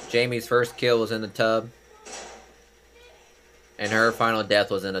 Jamie's first kill was in the tub. And her final death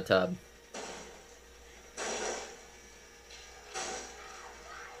was in a tub.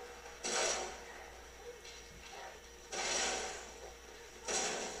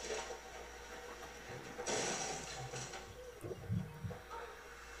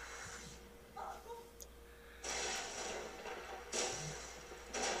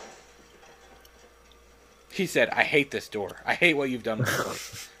 He said, "I hate this door. I hate what you've done with this door.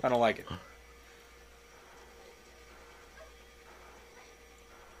 I don't like it."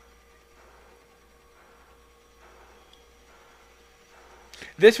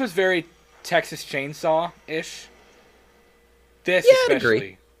 This was very Texas Chainsaw-ish. This Yeah, I'd especially.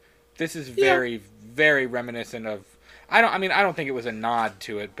 agree. This is very, very reminiscent of. I don't think it was a nod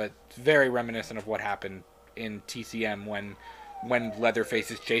to it, but very reminiscent of what happened in TCM when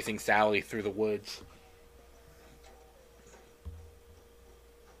Leatherface is chasing Sally through the woods.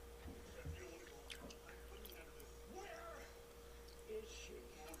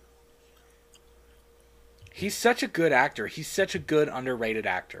 He's such a good actor. He's such a good underrated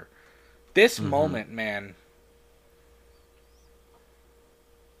actor. This moment, man.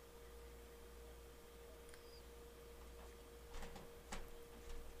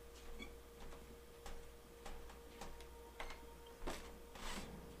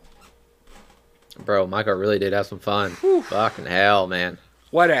 Bro, Michael really did have some fun. Whew. Fucking hell, man.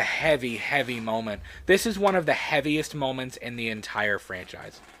 What a heavy, heavy moment. This is one of the heaviest moments in the entire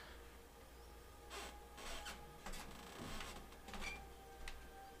franchise.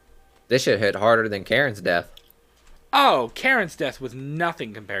 This shit hit harder than Karen's death. Oh, Karen's death was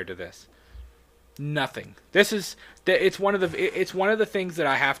nothing compared to this. Nothing. It's one of the things that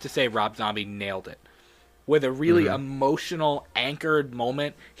I have to say Rob Zombie nailed it. With a really emotional, anchored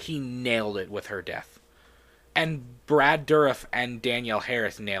moment, he nailed it with her death. And Brad Dourif and Danielle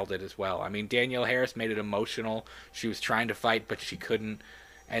Harris nailed it as well. I mean, Danielle Harris made it emotional. She was trying to fight, but she couldn't.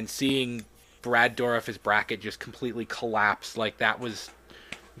 And seeing Brad Dourif's bracket just completely collapse, like that was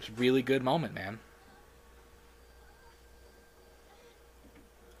a really good moment, man.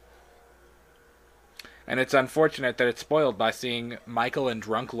 And it's unfortunate that it's spoiled by seeing Michael and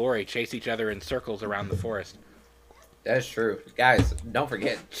drunk Lori chase each other in circles around the forest. That's true. Guys, don't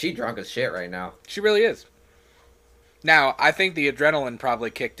forget, she drunk as shit right now. She really is. Now, I think the adrenaline probably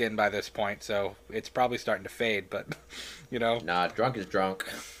kicked in by this point, so it's probably starting to fade, but, you know. Nah, drunk is drunk.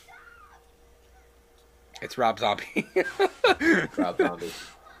 It's Rob Zombie. Rob Zombie.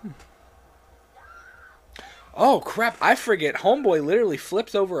 Oh, crap. I forget. Homeboy literally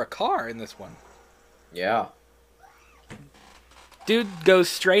flips over a car in this one. Yeah. Dude goes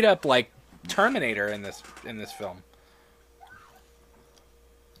straight up like Terminator in this film.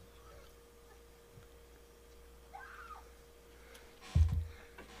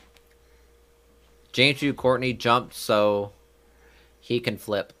 James Hugh Courtney jumped so he can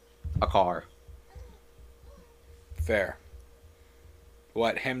flip a car. Fair.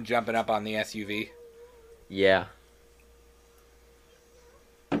 What, him jumping up on the SUV? Yeah.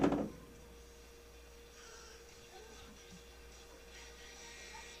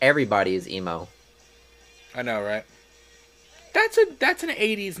 Everybody is emo. I know, right? That's an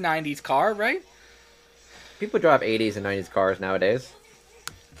 80s, 90s car, right? People drive 80s and 90s cars nowadays.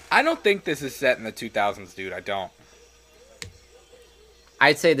 I don't think this is set in the 2000s, dude. I don't.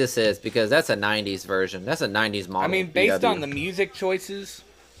 I'd say this is because that's a 90s version. That's a 90s model. I mean, based VW. on the music choices,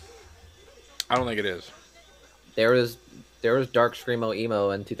 I don't think it is. There was dark screamo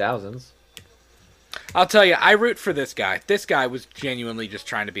emo in 2000s. I'll tell you, I root for this guy. This guy was genuinely just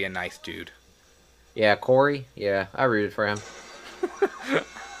trying to be a nice dude. Yeah, Corey. Yeah, I rooted for him.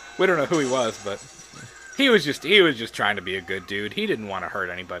 We don't know who he was, but he was just trying to be a good dude. He didn't want to hurt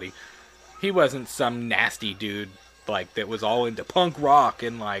anybody. He wasn't some nasty dude like that was all into punk rock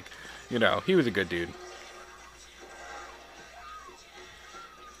and like, you know, he was a good dude.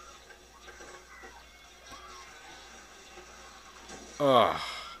 Ugh.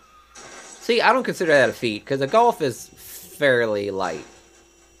 See, I don't consider that a feat because the Golf is fairly light.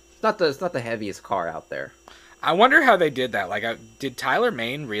 It's not the heaviest car out there. I wonder how they did that. Like, did Tyler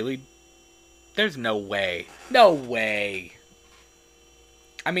Mane really? There's no way. No way.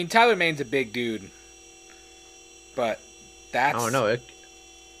 I mean, Tyler Mane's a big dude, but that's. I don't know. It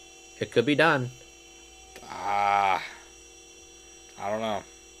could be done. I don't know.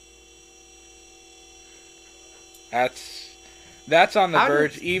 That's on the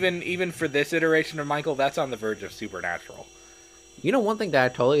verge. Even for this iteration of Michael, that's on the verge of Supernatural. You know, one thing that I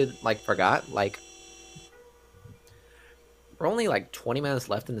totally forgot. We're only 20 minutes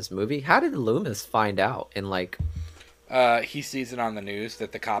left in this movie. How did Loomis find out? And he sees it on the news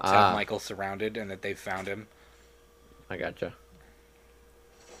that the cops have Michael surrounded and that they've found him. I gotcha.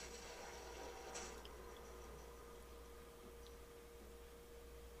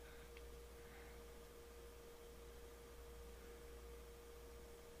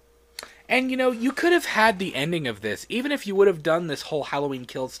 And, you know, you could have had the ending of this, even if you would have done this whole Halloween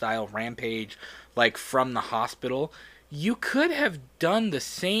Kill style rampage, from the hospital, you could have done the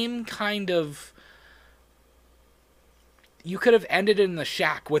same kind of. You could have ended in the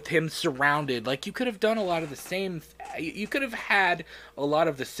shack with him surrounded. You could have done a lot of the same. You could have had a lot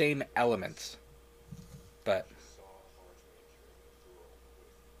of the same elements. But.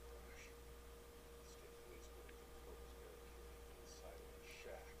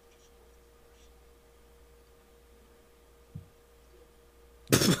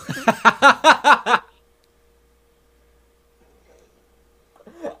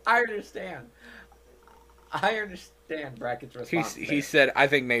 I understand Brackett's response. He said, I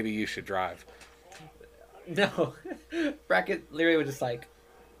think maybe you should drive. No. Brackett literally was just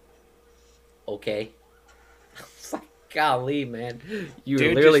okay. It's golly, man. You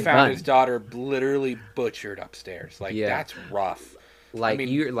Dude literally just found done. his daughter literally butchered upstairs. That's rough. I mean,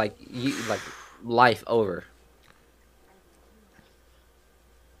 you life over.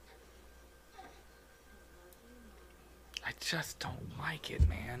 I just don't like it,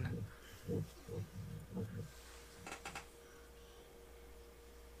 man.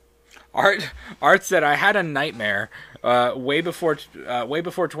 Art said I had a nightmare way before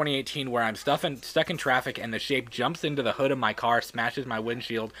 2018 where I'm stuck in traffic and the shape jumps into the hood of my car, smashes my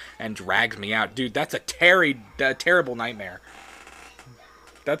windshield, and drags me out. Dude, that's a terrible nightmare.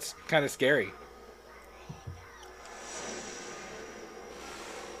 That's kind of scary.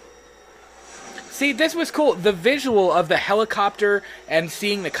 See, this was cool. The visual of the helicopter and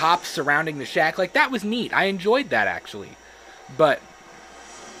seeing the cops surrounding the shack, like, that was neat. I enjoyed that, actually. But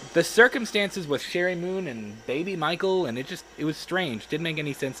the circumstances with Sherry Moon and baby Michael, and it was strange. Didn't make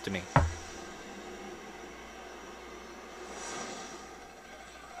any sense to me.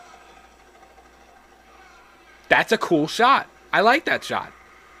 That's a cool shot. I like that shot.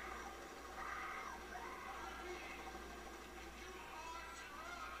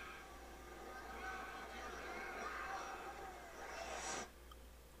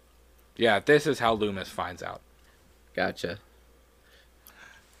 Yeah, this is how Loomis finds out. Gotcha.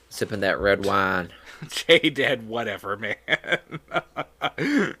 Sipping that red wine. Jay dead, whatever, man.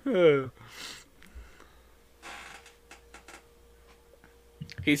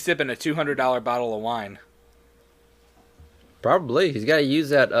 He's sipping a $200 bottle of wine. Probably. He's got to use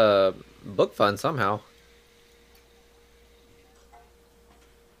that book fund somehow.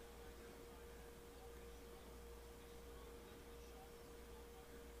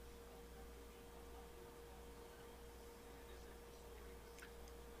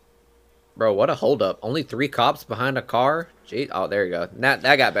 Bro, what a holdup. Only 3 cops behind a car? Gee, oh, there you go. That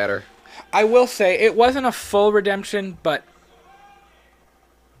got better. I will say, it wasn't a full redemption, but...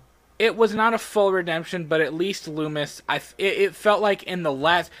 It was not a full redemption, but at least Loomis... It felt like in the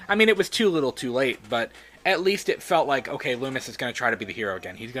last... I mean, it was too little too late, but at least it felt like, okay, Loomis is going to try to be the hero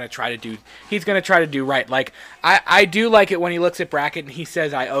again. He's going to try to do right. Like, I do like it when he looks at Brackett and he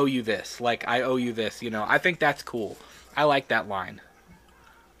says, I owe you this. Like, I owe you this, you know. I think that's cool. I like that line.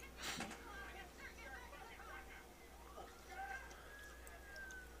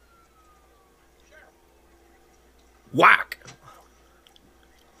 Whack!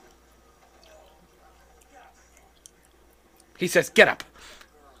 He says, get up.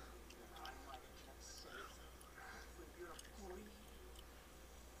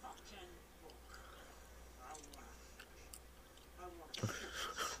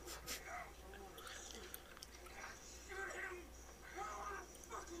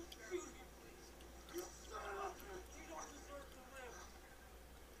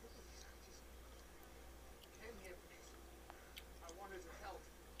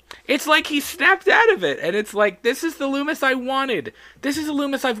 It's like he snapped out of it, and it's like, this is the Loomis I wanted. This is the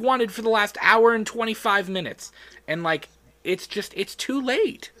Loomis I've wanted for the last hour and 25 minutes. And, like, it's too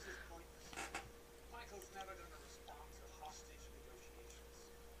late.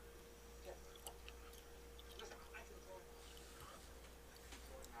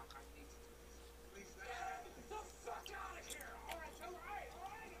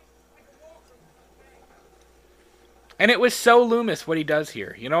 And it was so Loomis what he does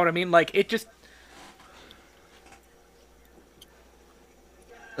here. You know what I mean? Like, it just...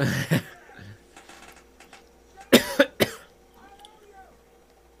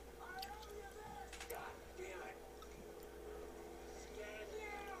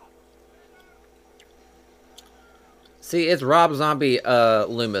 See, it's Rob Zombie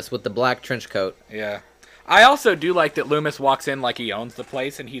Loomis with the black trench coat. Yeah. I also do like that Loomis walks in like he owns the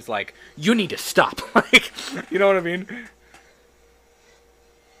place, and he's like, you need to stop. Like, you know what I mean?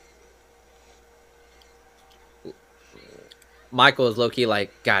 Michael is low-key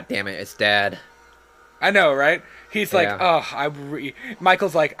like, God damn it, it's Dad. I know, right? He's like, Yeah. oh,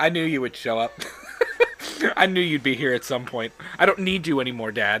 Michael's like, I knew you would show up. I knew you'd be here at some point. I don't need you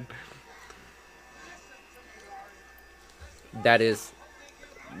anymore, Dad. That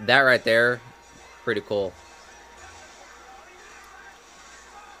right there, pretty cool.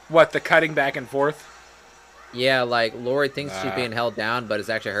 What, the cutting back and forth? Yeah, like, Lori thinks she's being held down, but it's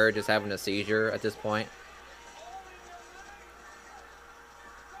actually her just having a seizure at this point.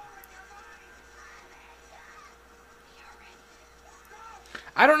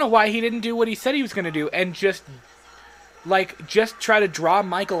 I don't know why he didn't do what he said he was going to do and just try to draw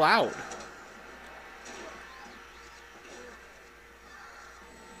Michael out.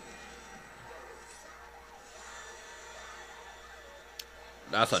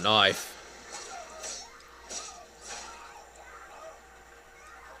 That's a knife.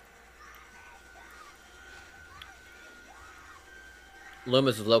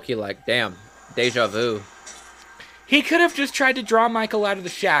 Loomis is low-key like, damn, deja vu. He could have just tried to draw Michael out of the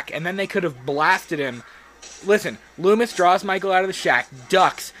shack, and then they could have blasted him Listen, Loomis draws Michael out of the shack,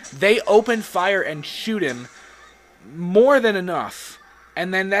 ducks. They open fire and shoot him more than enough.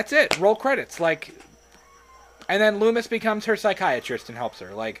 And then that's it. Roll credits. Like, and then Loomis becomes her psychiatrist and helps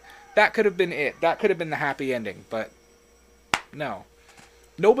her. Like, that could have been it. That could have been the happy ending. But no.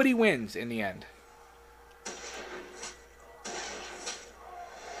 Nobody wins in the end.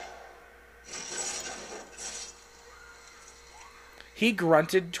 He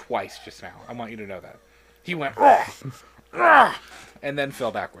grunted twice just now. I want you to know that. He went, and then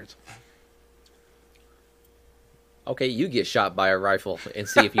fell backwards. Okay, you get shot by a rifle and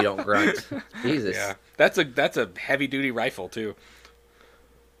see if you don't grunt. Jesus. Yeah, that's a heavy duty rifle too.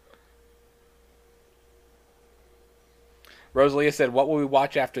 Rosalia said, "What will we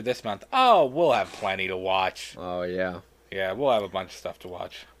watch after this month?" Oh, we'll have plenty to watch. Oh yeah. Yeah, we'll have a bunch of stuff to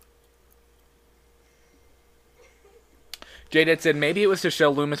watch. J-Dad said maybe it was to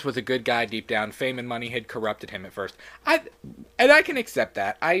show Loomis was a good guy deep down. Fame and money had corrupted him at first. I can accept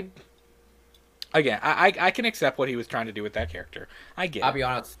that. I can accept what he was trying to do with that character. I get it. I'll be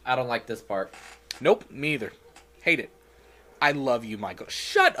honest, I don't like this part. Nope, me either. Hate it. I love you, Michael.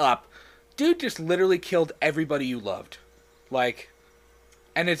 Shut up. Dude just literally killed everybody you loved. Like,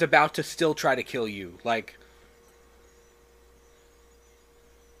 and is about to still try to kill you. Like,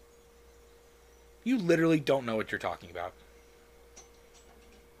 you literally don't know what you're talking about.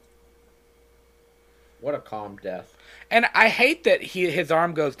 What a calm death. And I hate that his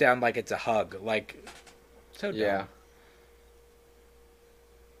arm goes down like it's a hug. Like, so dumb. Yeah.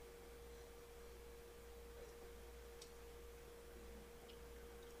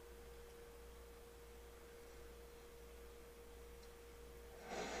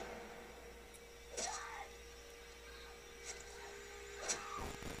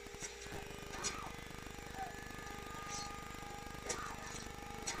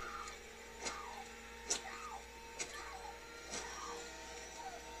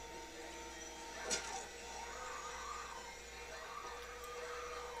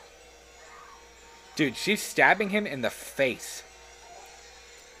 Dude, she's stabbing him in the face.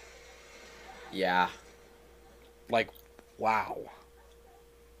 Yeah. Like, wow.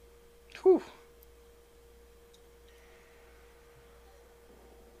 Whew.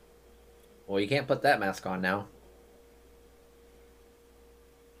 Well, you can't put that mask on now.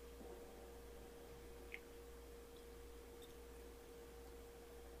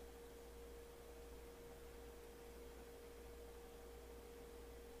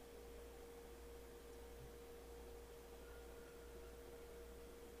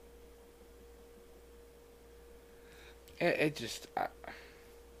 It just, I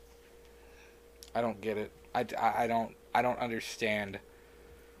don't get it. I don't understand.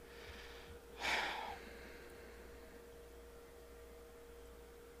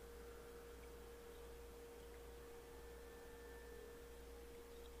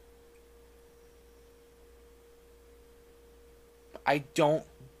 I don't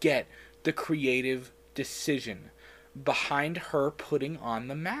get the creative decision behind her putting on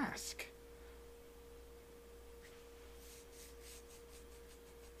the mask.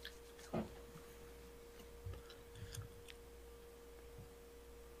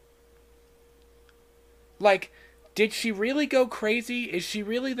 Like, did she really go crazy? Is she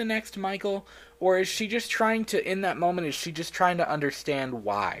really the next Michael? Or is she just trying to, in that moment, is she just trying to understand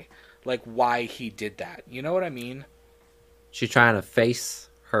why? Like, why he did that? You know what I mean? She's trying to face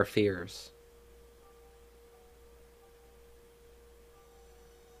her fears.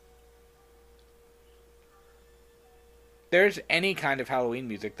 There's any kind of Halloween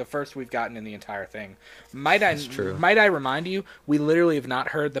music, the first we've gotten in the entire thing. That's true. Might I remind you, we literally have not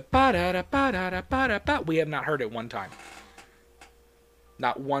heard the ba-da-da-ba-da-da-ba-da-ba. We have not heard it one time.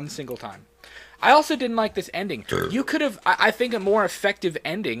 Not one single time. I also didn't like this ending. You could have, I think, a more effective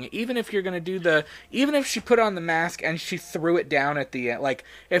ending, even if you're going to do the, even if she put on the mask and she threw it down at the end, like,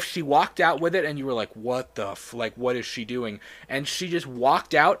 if she walked out with it and you were like, what the, like, what is she doing? And she just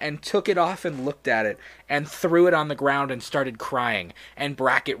walked out and took it off and looked at it and threw it on the ground and started crying. And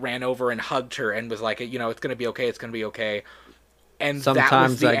Brackett ran over and hugged her and was like, you know, it's going to be okay, it's going to be okay. And Sometimes that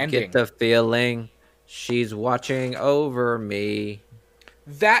was the I ending. get the feeling she's watching over me.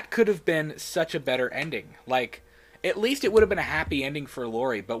 That could have been such a better ending. Like, at least it would have been a happy ending for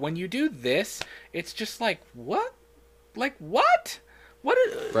Laurie. But when you do this, it's just like, what? Like, what? What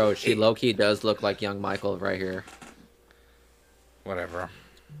is... Bro, she low-key does look like young Michael right here. Whatever.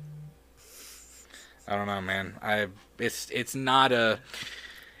 I don't know, man. It's not a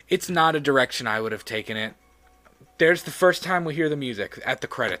direction I would have taken it. There's the first time we hear the music at the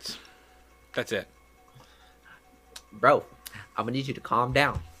credits. That's it. Bro, I'm gonna need you to calm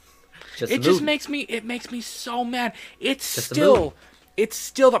down. Just a It just movie. makes me so mad. Just a movie. It's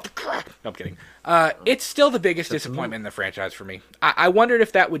still the no, I'm kidding. It's still the biggest Just a movie. disappointment in the franchise for me. I wondered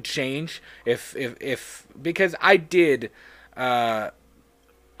if that would change if because I did have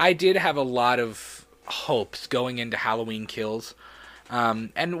a lot of hopes going into Halloween Kills.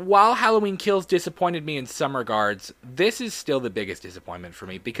 And while Halloween Kills disappointed me in some regards, this is still the biggest disappointment for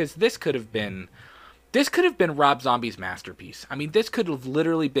me because this could have been Rob Zombie's masterpiece. I mean, this could have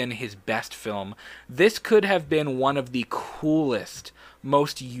literally been his best film. This could have been one of the coolest,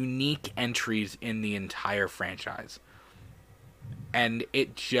 most unique entries in the entire franchise. And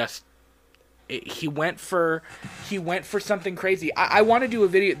it just he went for something crazy. I want to do a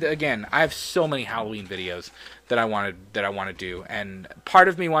video again. I have so many Halloween videos that I want to do, and part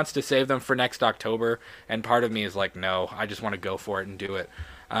of me wants to save them for next October, and part of me is like, no, I just want to go for it and do it.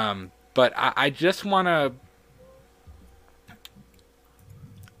 But I just want to.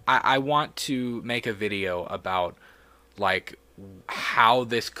 I want to make a video about like how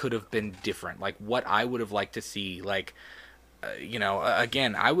this could have been different, like what I would have liked to see, like.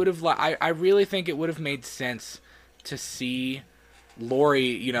 Again, I would have. I really think it would have made sense to see Laurie.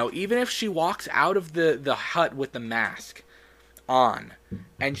 Even if she walks out of the hut with the mask on,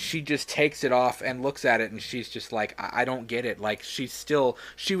 and she just takes it off and looks at it, and she's just like, I don't get it. Like she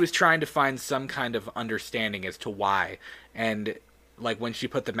was trying to find some kind of understanding as to why, and like when she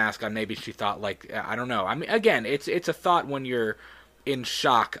put the mask on, maybe she thought like I don't know. I mean, again, it's a thought when you're in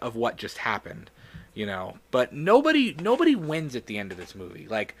shock of what just happened. But nobody wins at the end of this movie.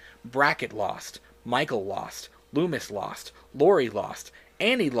 Like Brackett lost, Michael lost, Loomis lost, Laurie lost,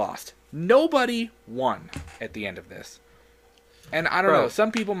 Annie lost. Nobody won at the end of this. And I don't know,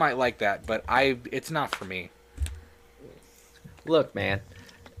 some people might like that, but it's not for me. Look, man.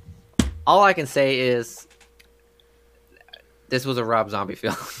 All I can say is this was a Rob Zombie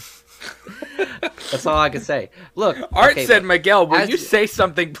film. That's all I can say. Look, Art said, Miguel, will you say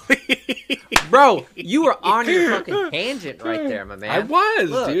something, please? Bro, you were on your fucking tangent right there, my man. I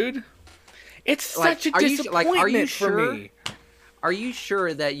was, dude. It's such a disappointment for me. Are you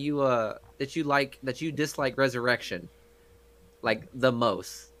sure that you dislike Resurrection like the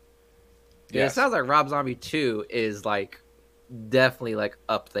most? Yeah, it sounds like Rob Zombie 2 is like definitely like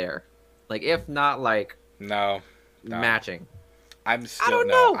up there. Like if not like no. matching. I don't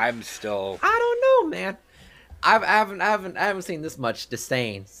know, man. I haven't seen this much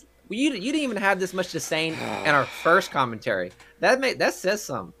disdain. You didn't even have this much disdain in our first commentary. That says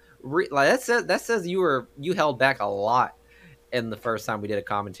something. That says you held back a lot in the first time we did a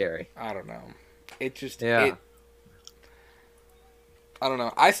commentary. I don't know. I don't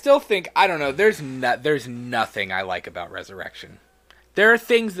know. I still think I don't know. There's nothing I like about Resurrection. There are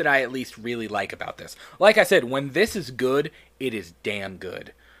things that I at least really like about this. Like I said, when this is good, it is damn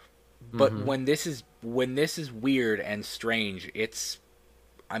good. But when this is weird and strange, it's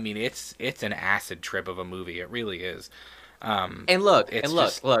an acid trip of a movie. It really is. Look.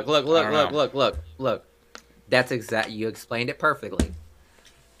 That's exact. You explained it perfectly.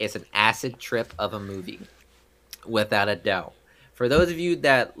 It's an acid trip of a movie, without a doubt. For those of you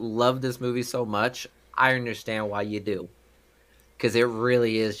that love this movie so much, I understand why you do. Because it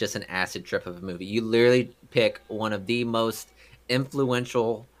really is just an acid trip of a movie. You literally pick one of the most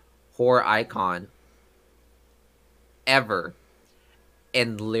influential horror icon ever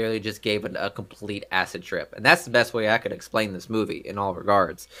and literally just gave it a complete acid trip. And that's the best way I could explain this movie in all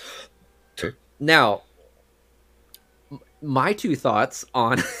regards. Now, my two thoughts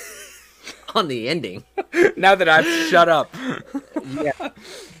on on the ending. Now that I've shut up. Yeah.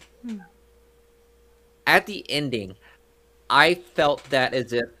 At the ending, I felt that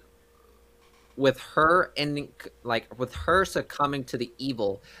as if with her ending, like with her succumbing to the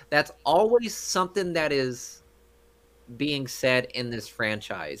evil, that's always something that is being said in this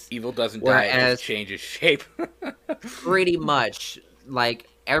franchise. Evil doesn't die, it just changes shape. Pretty much. Like,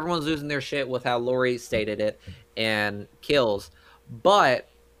 everyone's losing their shit with how Laurie stated it and Kills. But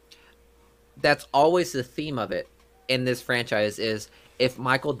that's always the theme of it in this franchise is if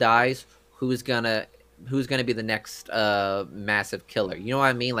Michael dies, who's gonna be the next massive killer? You know what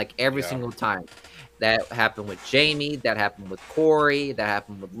I mean? Like every single time. That happened with Jamie, that happened with Corey, that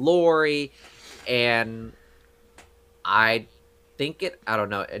happened with Laurie, and I don't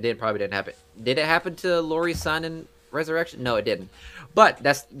know, probably didn't happen. Did it happen to Laurie's son in Resurrection? No, it didn't. But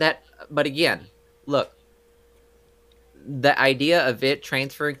but again, look, the idea of it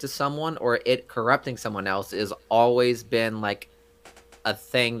transferring to someone or it corrupting someone else has always been like a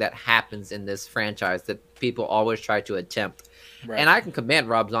thing that happens in this franchise that people always try to attempt. Right. And I can commend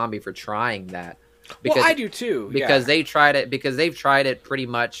Rob Zombie for trying that. Because, well, I do too. Because they've tried it pretty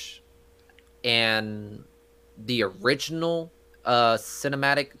much and the original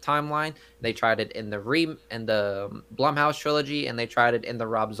cinematic timeline. They tried it in the Blumhouse trilogy, and they tried it in the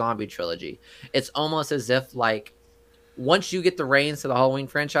Rob Zombie trilogy. It's almost as if like once you get the reins to the Halloween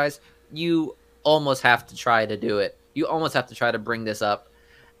franchise, you almost have to try to do it. You almost have to try to bring this up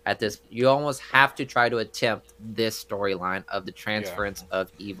at this. You almost have to try to attempt this storyline of the Yeah. transference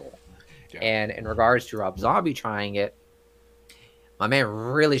of evil. Yeah. And in regards to Rob Zombie trying it, my man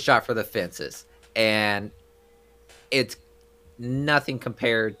really shot for the fences, and it's nothing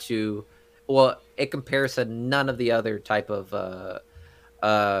compared to. Well, it compares to none of the other type of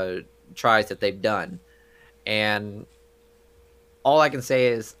tries that they've done, and all I can say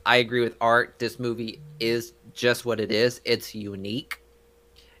is I agree with Art. This movie is just what it is. It's unique.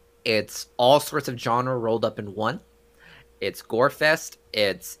 It's all sorts of genre rolled up in one. It's gore fest.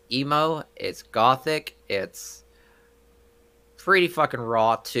 It's emo. It's gothic. It's pretty fucking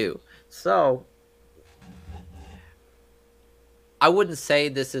raw too. So I wouldn't say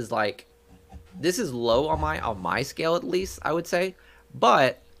this is low on my scale at least. I would say,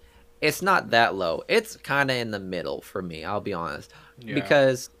 but it's not that low. It's kind of in the middle for me. I'll be honest, Yeah.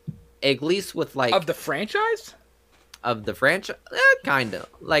 because at least with like Of the franchise? of the franchise, kind of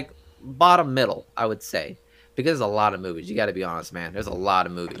like bottom middle, I would say, because there's a lot of movies. You got to be honest, man. There's a lot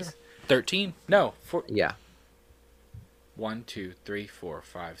of movies. 13? No. Yeah, 1, 2, 3, 4,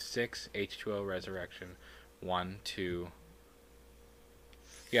 5, 6. H2O Resurrection. 1, 2.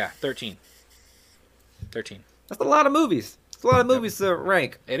 Yeah, 13. 13. that's a lot of movies. It's a lot of movies to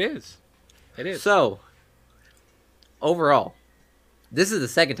rank. It is. It is. So overall, this is the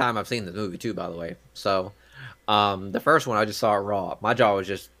second time I've seen this movie too. By the way, so the first one I just saw it raw. My jaw was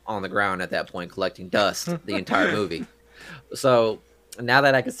just on the ground at that point, collecting dust the entire movie. So now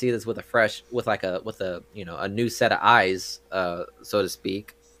that I can see this with a a new set of eyes, so to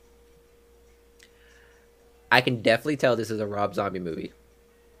speak, I can definitely tell this is a Rob Zombie movie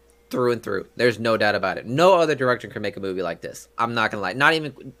through and through. There's no doubt about it. No other director can make a movie like this. I'm not gonna lie. Not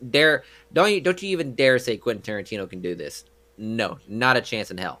even dare. Don't you even dare say Quentin Tarantino can do this. No, not a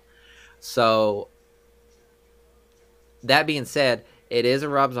chance in hell. So that being said, it is a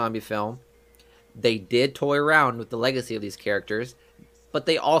Rob Zombie film. They did toy around with the legacy of these characters, but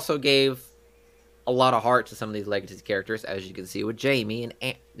they also gave a lot of heart to some of these legacy characters, as you can see with Jamie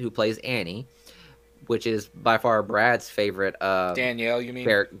who plays Annie, which is by far Brad's favorite. Danielle, you mean?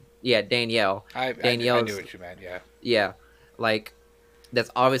 Yeah, Danielle. I Danielle. knew what you meant, yeah. Yeah, like that's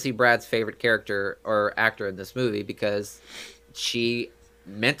obviously Brad's favorite character or actor in this movie because she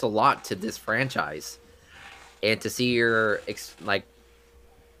meant a lot to this franchise, and to see her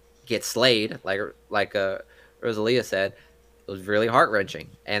get slayed, like Rosalia said, it was really heart wrenching,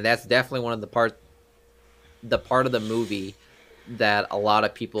 and that's definitely one of the part of the movie that a lot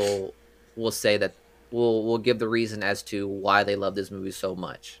of people will say that will give the reason as to why they love this movie so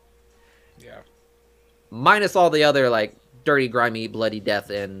much. Yeah. Minus all the other like dirty, grimy, bloody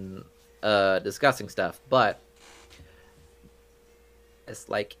death and disgusting stuff, but it's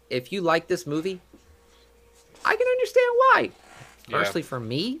like if you like this movie, I can understand why. Yeah. Personally, for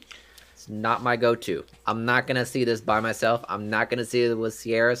me, it's not my go-to. I'm not gonna see this by myself. I'm not gonna see it with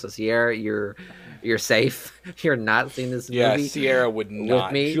Sierra. So Sierra, you're safe. You're not seeing this movie. Yeah, Sierra would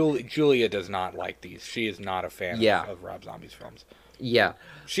not. me. Julia does not like these. She is not a fan of Rob Zombie's films. Yeah,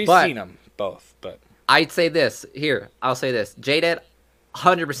 She's but seen them both, but I'd say this. Here, I'll say this. J-Dad,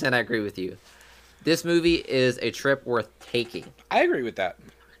 100% I agree with you. This movie is a trip worth taking. I agree with that.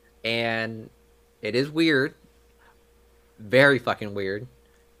 And it is weird. Very fucking weird.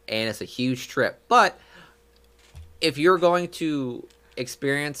 And it's a huge trip. But if you're going to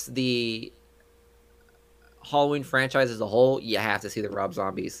experience the Halloween franchise as a whole, you have to see the Rob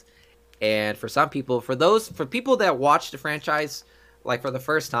Zombies. And for some people, for people that watch the franchise like for the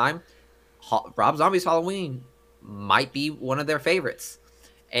first time, Rob Zombie's Halloween might be one of their favorites.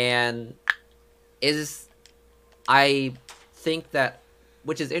 And I think that,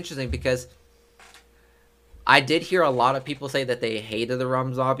 which is interesting because I did hear a lot of people say that they hated the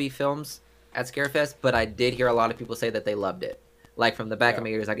Rob Zombie films at Scarefest, but I did hear a lot of people say that they loved it. Like from the back of my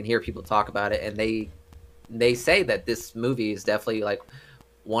ears, I can hear people talk about it, and they say that this movie is definitely like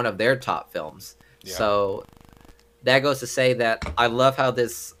one of their top films. Yeah. So that goes to say that I love how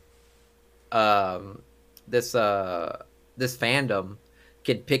this fandom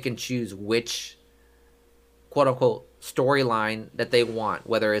can pick and choose which quote unquote storyline that they want,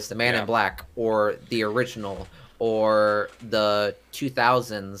 whether it's the Man in Black or the original or the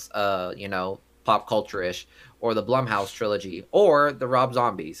 2000s pop culture-ish, or the Blumhouse trilogy, or the Rob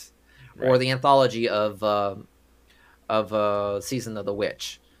Zombies, or the anthology of Season of the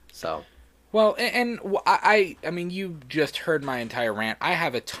Witch. So Well, I mean, you just heard my entire rant. I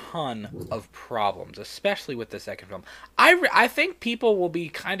have a ton of problems, especially with the second film. I think people will be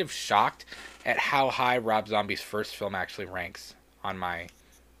kind of shocked at how high Rob Zombie's first film actually ranks on my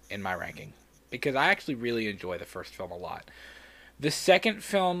in my ranking, because I actually really enjoy the first film a lot. The second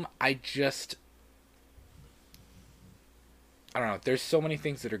film, I don't know. There's so many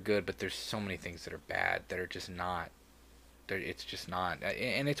things that are good, but there's so many things that are bad that are just not. It's just not,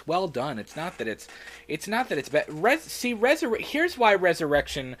 and it's well done. It's not that it's bad. Here's why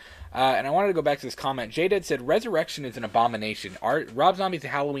Resurrection. And I wanted to go back to this comment. J-Dead said Resurrection is an abomination. Rob Zombie's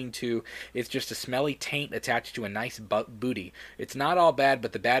Halloween 2 is just a smelly taint attached to a nice booty. It's not all bad,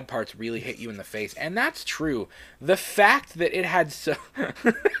 but the bad parts really hit you in the face, and that's true. The fact that it had so.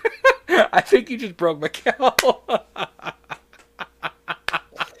 I think you just broke Miguel.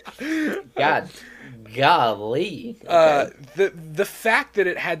 God, golly. Okay. The fact that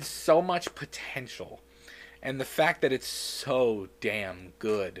it had so much potential, and the fact that it's so damn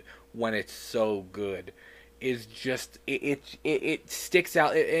good when it's so good, is just it sticks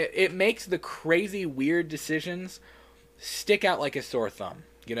out. It makes the crazy weird decisions stick out like a sore thumb.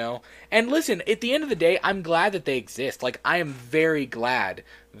 You know. And listen, at the end of the day, I'm glad that they exist. Like, I am very glad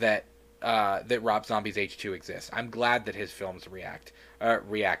that that Rob Zombie's H2 exists. I'm glad that his films react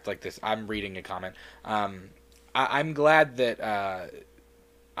like this. I'm reading a comment. I'm glad that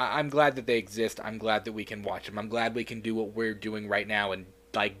I'm glad that they exist. I'm glad that we can watch them. I'm glad we can do what we're doing right now and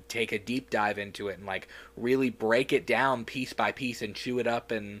like take a deep dive into it and like really break it down piece by piece and chew it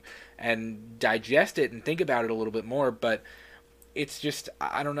up and digest it and think about it a little bit more. But it's just,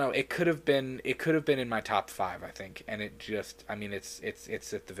 I don't know. It could have been in my top 5, I think, and it just, I mean, it's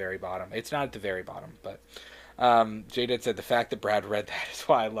at the very bottom. It's not at the very bottom, but J-Dad said the fact that Brad read that is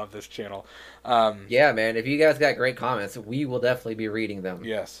why I love this channel. Yeah, man. If you guys got great comments, we will definitely be reading them.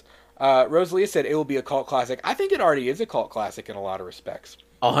 Yes. Rosalia said it will be a cult classic. I think it already is a cult classic in a lot of respects.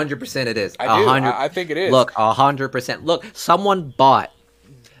 100% it is. I do. I think it is. Look, 100%. Look, someone bought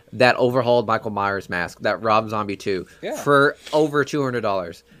that overhauled Michael Myers mask, that Rob Zombie 2, for over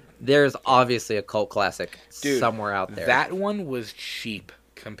 $200. There's obviously a cult classic somewhere out there. That one was cheap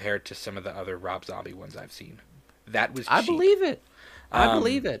compared to some of the other Rob Zombie ones I've seen. That was cheap. I believe it. I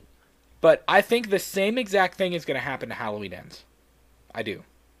believe it. But I think the same exact thing is going to happen to Halloween Ends. I do.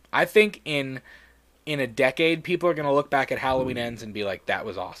 I think in a decade, people are going to look back at Halloween Ends and be like, that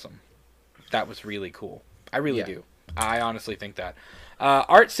was awesome. That was really cool. I really do. I honestly think that.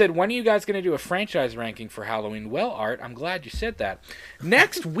 Art said, when are you guys going to do a franchise ranking for Halloween? Well, Art, I'm glad you said that.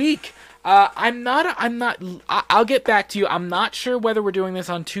 Next week, I'll get back to you. I'm not sure whether we're doing this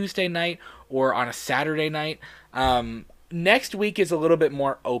on Tuesday night or on a Saturday night. Next week is a little bit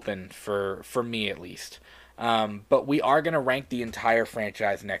more open for me, at least. But we are going to rank the entire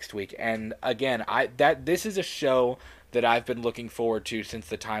franchise next week. And again, this is a show that I've been looking forward to since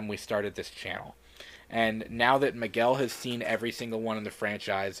the time we started this channel. And now that Miguel has seen every single one in the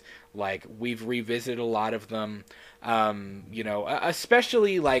franchise, like, we've revisited a lot of them, you know,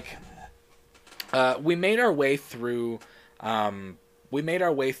 especially, like, we made our way through,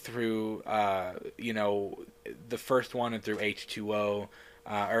 you know, the first one and through H2O,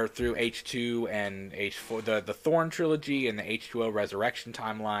 or through H2 and H4, the Thorn trilogy and the H2O Resurrection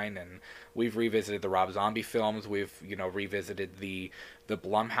timeline, and we've revisited the Rob Zombie films. We've, you know, revisited the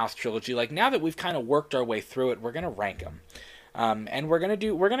Blumhouse trilogy. Like, now that we've kind of worked our way through it, we're gonna rank them, and we're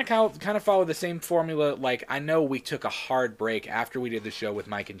gonna kind of follow the same formula. Like, I know we took a hard break after we did the show with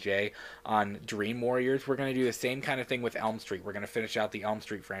Mike and Jay on Dream Warriors. We're gonna do the same kind of thing with Elm Street. We're gonna finish out the Elm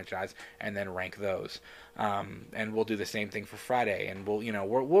Street franchise and then rank those. And we'll do the same thing for Friday, and we'll, you know,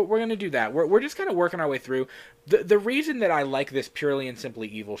 we're gonna do that. We're just kind of working our way through. The reason that I like this Purely and Simply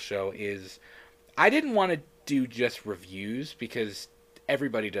Evil show is I didn't want to do just reviews because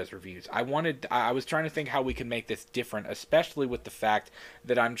everybody does reviews. I was trying to think how we can make this different, especially with the fact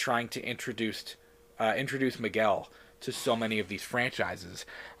that I'm trying to introduce Miguel to so many of these franchises.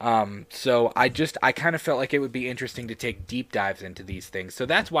 So I kind of felt like it would be interesting to take deep dives into these things. So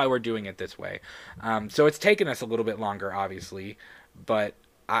that's why we're doing it this way. So it's taken us a little bit longer, obviously, but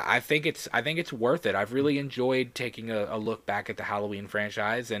I think it's worth it. I've really enjoyed taking a look back at the Halloween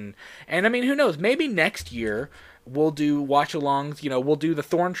franchise, and I mean, who knows? Maybe next year we'll do watch-alongs. You know, we'll do the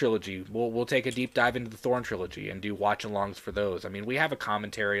Thorn trilogy. We'll take a deep dive into the Thorn trilogy and do watch-alongs for those. I mean, we have a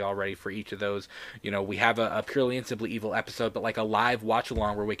commentary already for each of those. You know, we have a Purely and Simply Evil episode, but like a live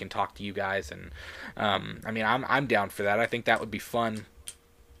watch-along where we can talk to you guys. And I mean, I'm down for that. I think that would be fun.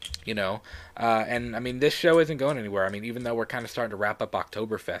 You know, and I mean, this show isn't going anywhere. I mean, even though we're kind of starting to wrap up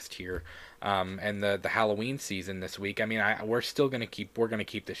Oktoberfest here, and the Halloween season this week. I mean, we're gonna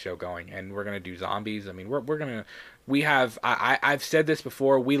keep the show going, and we're gonna do zombies. I mean, we're gonna we have I've said this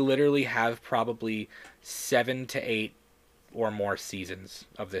before. We literally have probably 7 to 8 or more seasons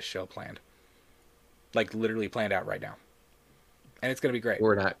of this show planned, like literally planned out right now, and it's gonna be great.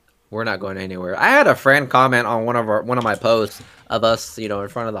 We're not going anywhere. I had a friend comment on one of my posts of us, in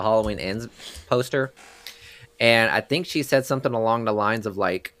front of the Halloween Ends poster, and I think she said something along the lines of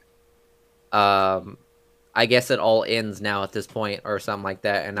like, I guess it all ends now at this point or something like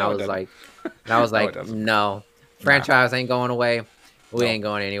that. And No, I it was doesn't. like, and I was No, it like, doesn't. no, Nah. franchise ain't going away. We No. ain't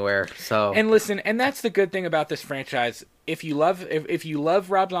going anywhere. So And listen, and that's the good thing about this franchise. If you love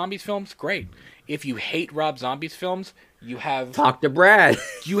Rob Zombie's films, great. If you hate Rob Zombie's films, talk to Brad.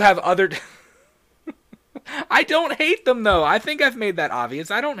 you have other. I don't hate them though. I think I've made that obvious.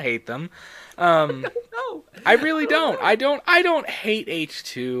 I don't hate them. No, I really don't. I don't hate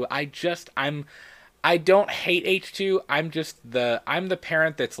H2. I don't hate H2. I'm the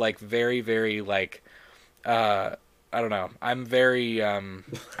parent that's like very very like I don't know. I'm very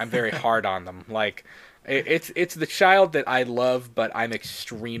hard on them. Like it's the child that I love, but I'm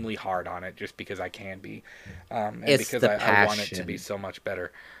extremely hard on it just because I can be, and It's because the I want it to be passion. so much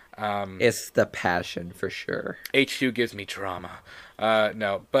better. It's the passion for sure. H2 gives me trauma.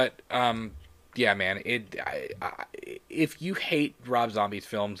 No, but yeah, man. If you hate Rob Zombie's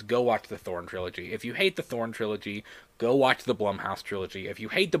films, go watch the Thorn trilogy. If you hate the Thorn trilogy, go watch the Blumhouse trilogy. If you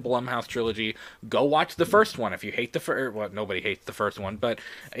hate the Blumhouse trilogy, go watch the first one. If you hate the first, well, nobody hates the first one, but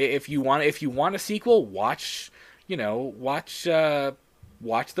if you want a sequel, watch the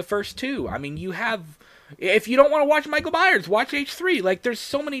first two. I mean, you have. If you don't want to watch Michael Myers, watch H3. Like, there's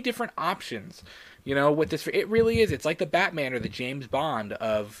so many different options. With this, it really is. It's like the Batman or the James Bond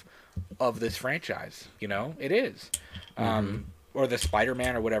of this franchise. It is. Or the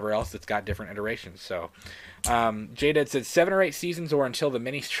Spider-Man or whatever else that's got different iterations. So, J-Dead said 7 or 8 seasons or until the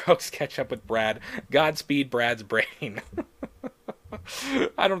mini strokes catch up with Brad. Godspeed, Brad's brain.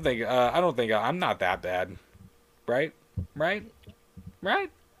 I don't think. I'm not that bad. Right? Right? Right?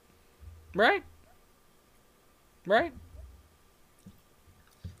 Right? Right?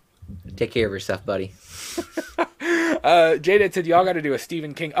 Take care of yourself, buddy. J-Dad said y'all got to do a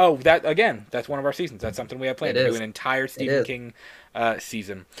Stephen King. Oh, that's one of our seasons. That's something we have planned It to do is. an entire It Stephen is. King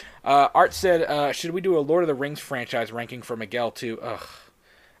season. Art said, should we do a Lord of the Rings franchise ranking for Miguel too? Ugh.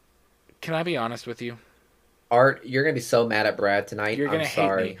 Can I be honest with you? Art, you're gonna be so mad at Brad tonight. You're I'm gonna hate me.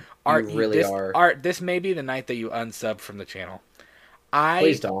 sorry. Art, You really are. Art, this may be the night that you unsub from the channel. I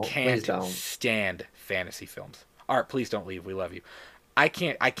Please don't. can't Please don't. stand fantasy films. Art, please don't leave. We love you. I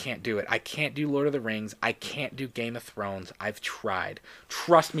can't do it. I can't do Lord of the Rings. I can't do Game of Thrones. I've tried.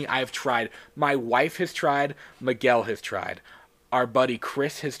 Trust me, I've tried. My wife has tried. Miguel has tried. Our buddy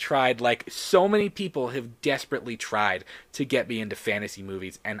Chris has tried. Like, so many people have desperately tried to get me into fantasy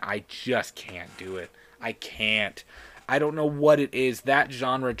movies, and I just can't do it. I can't. I don't know what it is. That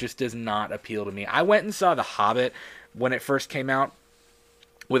genre just does not appeal to me. I went and saw The Hobbit when it first came out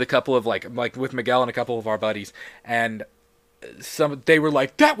with a couple of like with Miguel and a couple of our buddies, and they were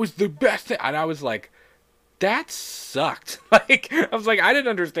like, that was the best thing, and I was like, that sucked. Like, I was like, I didn't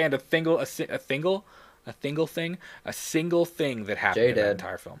understand a single thing that happened in that J-Dad.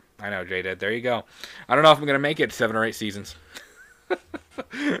 entire film. I know, Jay did. There you go. I don't know if I'm gonna make it 7 or 8 seasons.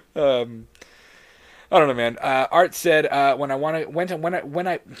 I don't know, man. Art said when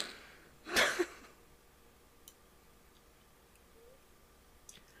I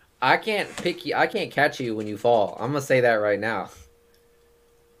I can't pick you. I can't catch you when you fall. I'm gonna say that right now.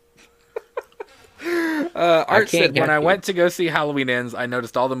 Art can't said, when catch I you. went to go see Halloween Ends, I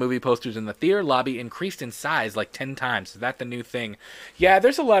noticed all the movie posters in the theater lobby increased in size like 10 times. Is that the new thing? Yeah,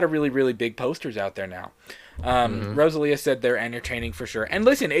 there's a lot of really, really big posters out there now. Rosalia said they're entertaining for sure. And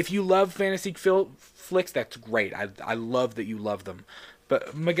listen, if you love fantasy flicks, that's great. I love that you love them.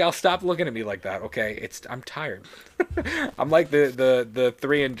 But Miguel, stop looking at me like that, okay? I'm tired. I'm like the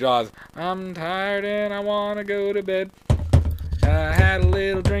three in Jaws. I'm tired and I want to go to bed. I had a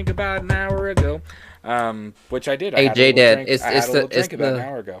little drink about an hour ago. Which I did. Hey, J-Dad, I had a little drink about an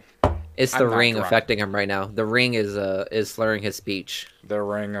hour ago. It's I'm the not ring drunk. affecting him right now. The ring is slurring his speech. The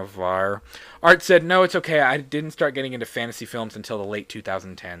Ring of Fire. Art said, no, it's okay. I didn't start getting into fantasy films until the late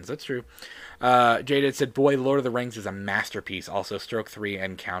 2010s. That's true. Jaded said, boy, Lord of the Rings is a masterpiece. Also, Stroke 3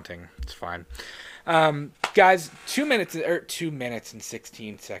 and counting. It's fine. Guys, 2 minutes and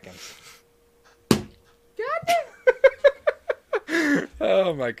 16 seconds.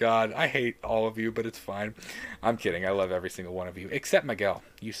 Oh my god. I hate all of you, but it's fine. I'm kidding. I love every single one of you. Except Miguel.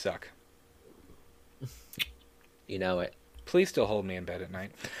 You suck. You know it. Please still hold me in bed at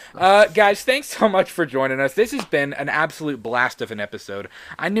night. Guys, thanks so much for joining us. This has been an absolute blast of an episode.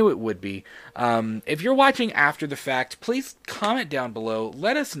 I knew it would be. If you're watching after the fact, please comment down below.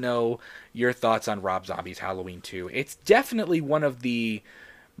 Let us know your thoughts on Rob Zombie's Halloween 2. It's definitely one of the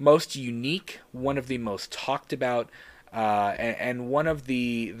most unique, one of the most talked about, and one of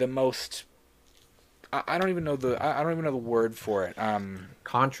the most... I don't even know the word for it.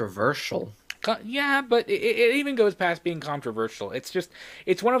 Controversial. Yeah, but it even goes past being controversial.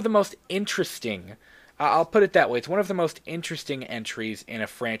 It's one of the most interesting, I'll put it that way, it's one of the most interesting entries in a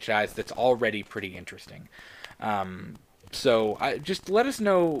franchise that's already pretty interesting. So just let us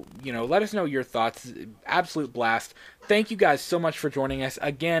know, let us know your thoughts. Absolute blast. Thank you guys so much for joining us.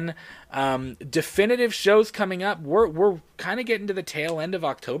 Again, definitive shows coming up. We're kind of getting to the tail end of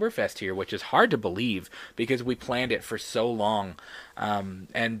Oktoberfest here, which is hard to believe because we planned it for so long.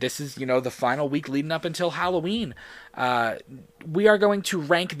 And this is, the final week leading up until Halloween. We are going to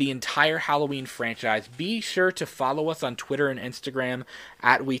rank the entire Halloween franchise. Be sure to follow us on Twitter and Instagram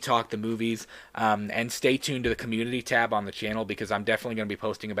at We Talk the Movies, and stay tuned to the community tab on the channel because I'm definitely going to be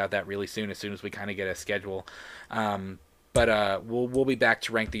posting about that really soon as we kind of get a schedule. But we'll be back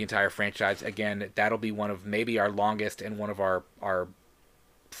to rank the entire franchise again. That'll be one of maybe our longest and one of our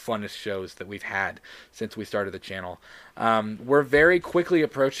funnest shows that we've had since we started the channel. We're very quickly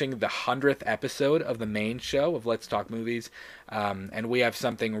approaching the 100th episode of the main show of Let's Talk Movies, and we have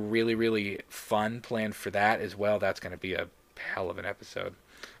something really, really fun planned for that as well. That's going to be a hell of an episode.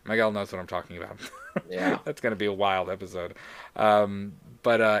 Miguel knows what I'm talking about. Yeah. That's going to be a wild episode.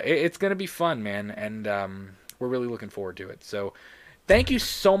 But it's going to be fun, man, and we're really looking forward to it. So thank you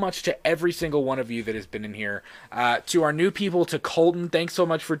so much to every single one of you that has been in here. To our new people, to Colton, thanks so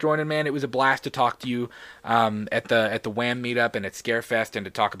much for joining, man. It was a blast to talk to you at the Wham meetup and at Scarefest and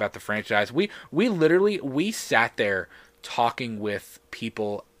to talk about the franchise. We literally sat there talking with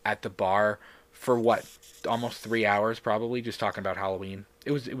people at the bar for almost 3 hours probably, just talking about Halloween.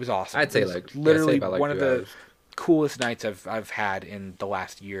 It was awesome. I'd say literally one of 2 the hours. Coolest nights I've had in the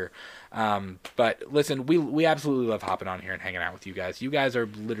last year. But listen, we absolutely love hopping on here and hanging out with you guys. You guys are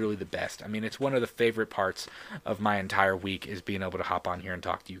literally the best. I mean, it's one of the favorite parts of my entire week is being able to hop on here and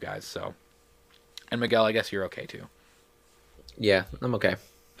talk to you guys. So, and Miguel, I guess you're okay too. Yeah, I'm okay.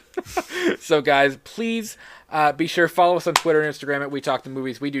 So guys, please be sure to follow us on Twitter and Instagram at We Talk the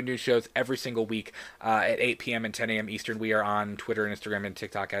Movies. We do new shows every single week at 8 p.m. and 10 a.m. Eastern. We are on Twitter and Instagram and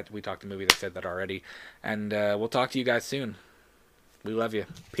TikTok at We Talk the Movies. I said that already. And we'll talk to you guys soon. We love you.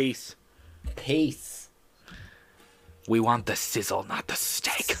 Peace. Peace. We want the sizzle, not the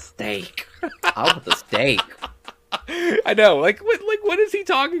steak. Steak. I want the steak. I know. Like what is he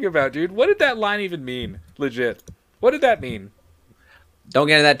talking about, dude? What did that line even mean? Legit. What did that mean? Don't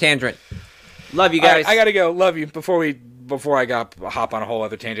get into that tangent. Love you guys. I gotta go. Love you. Before I hop on a whole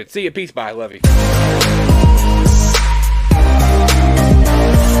other tangent. See you. Peace. Bye. Love you.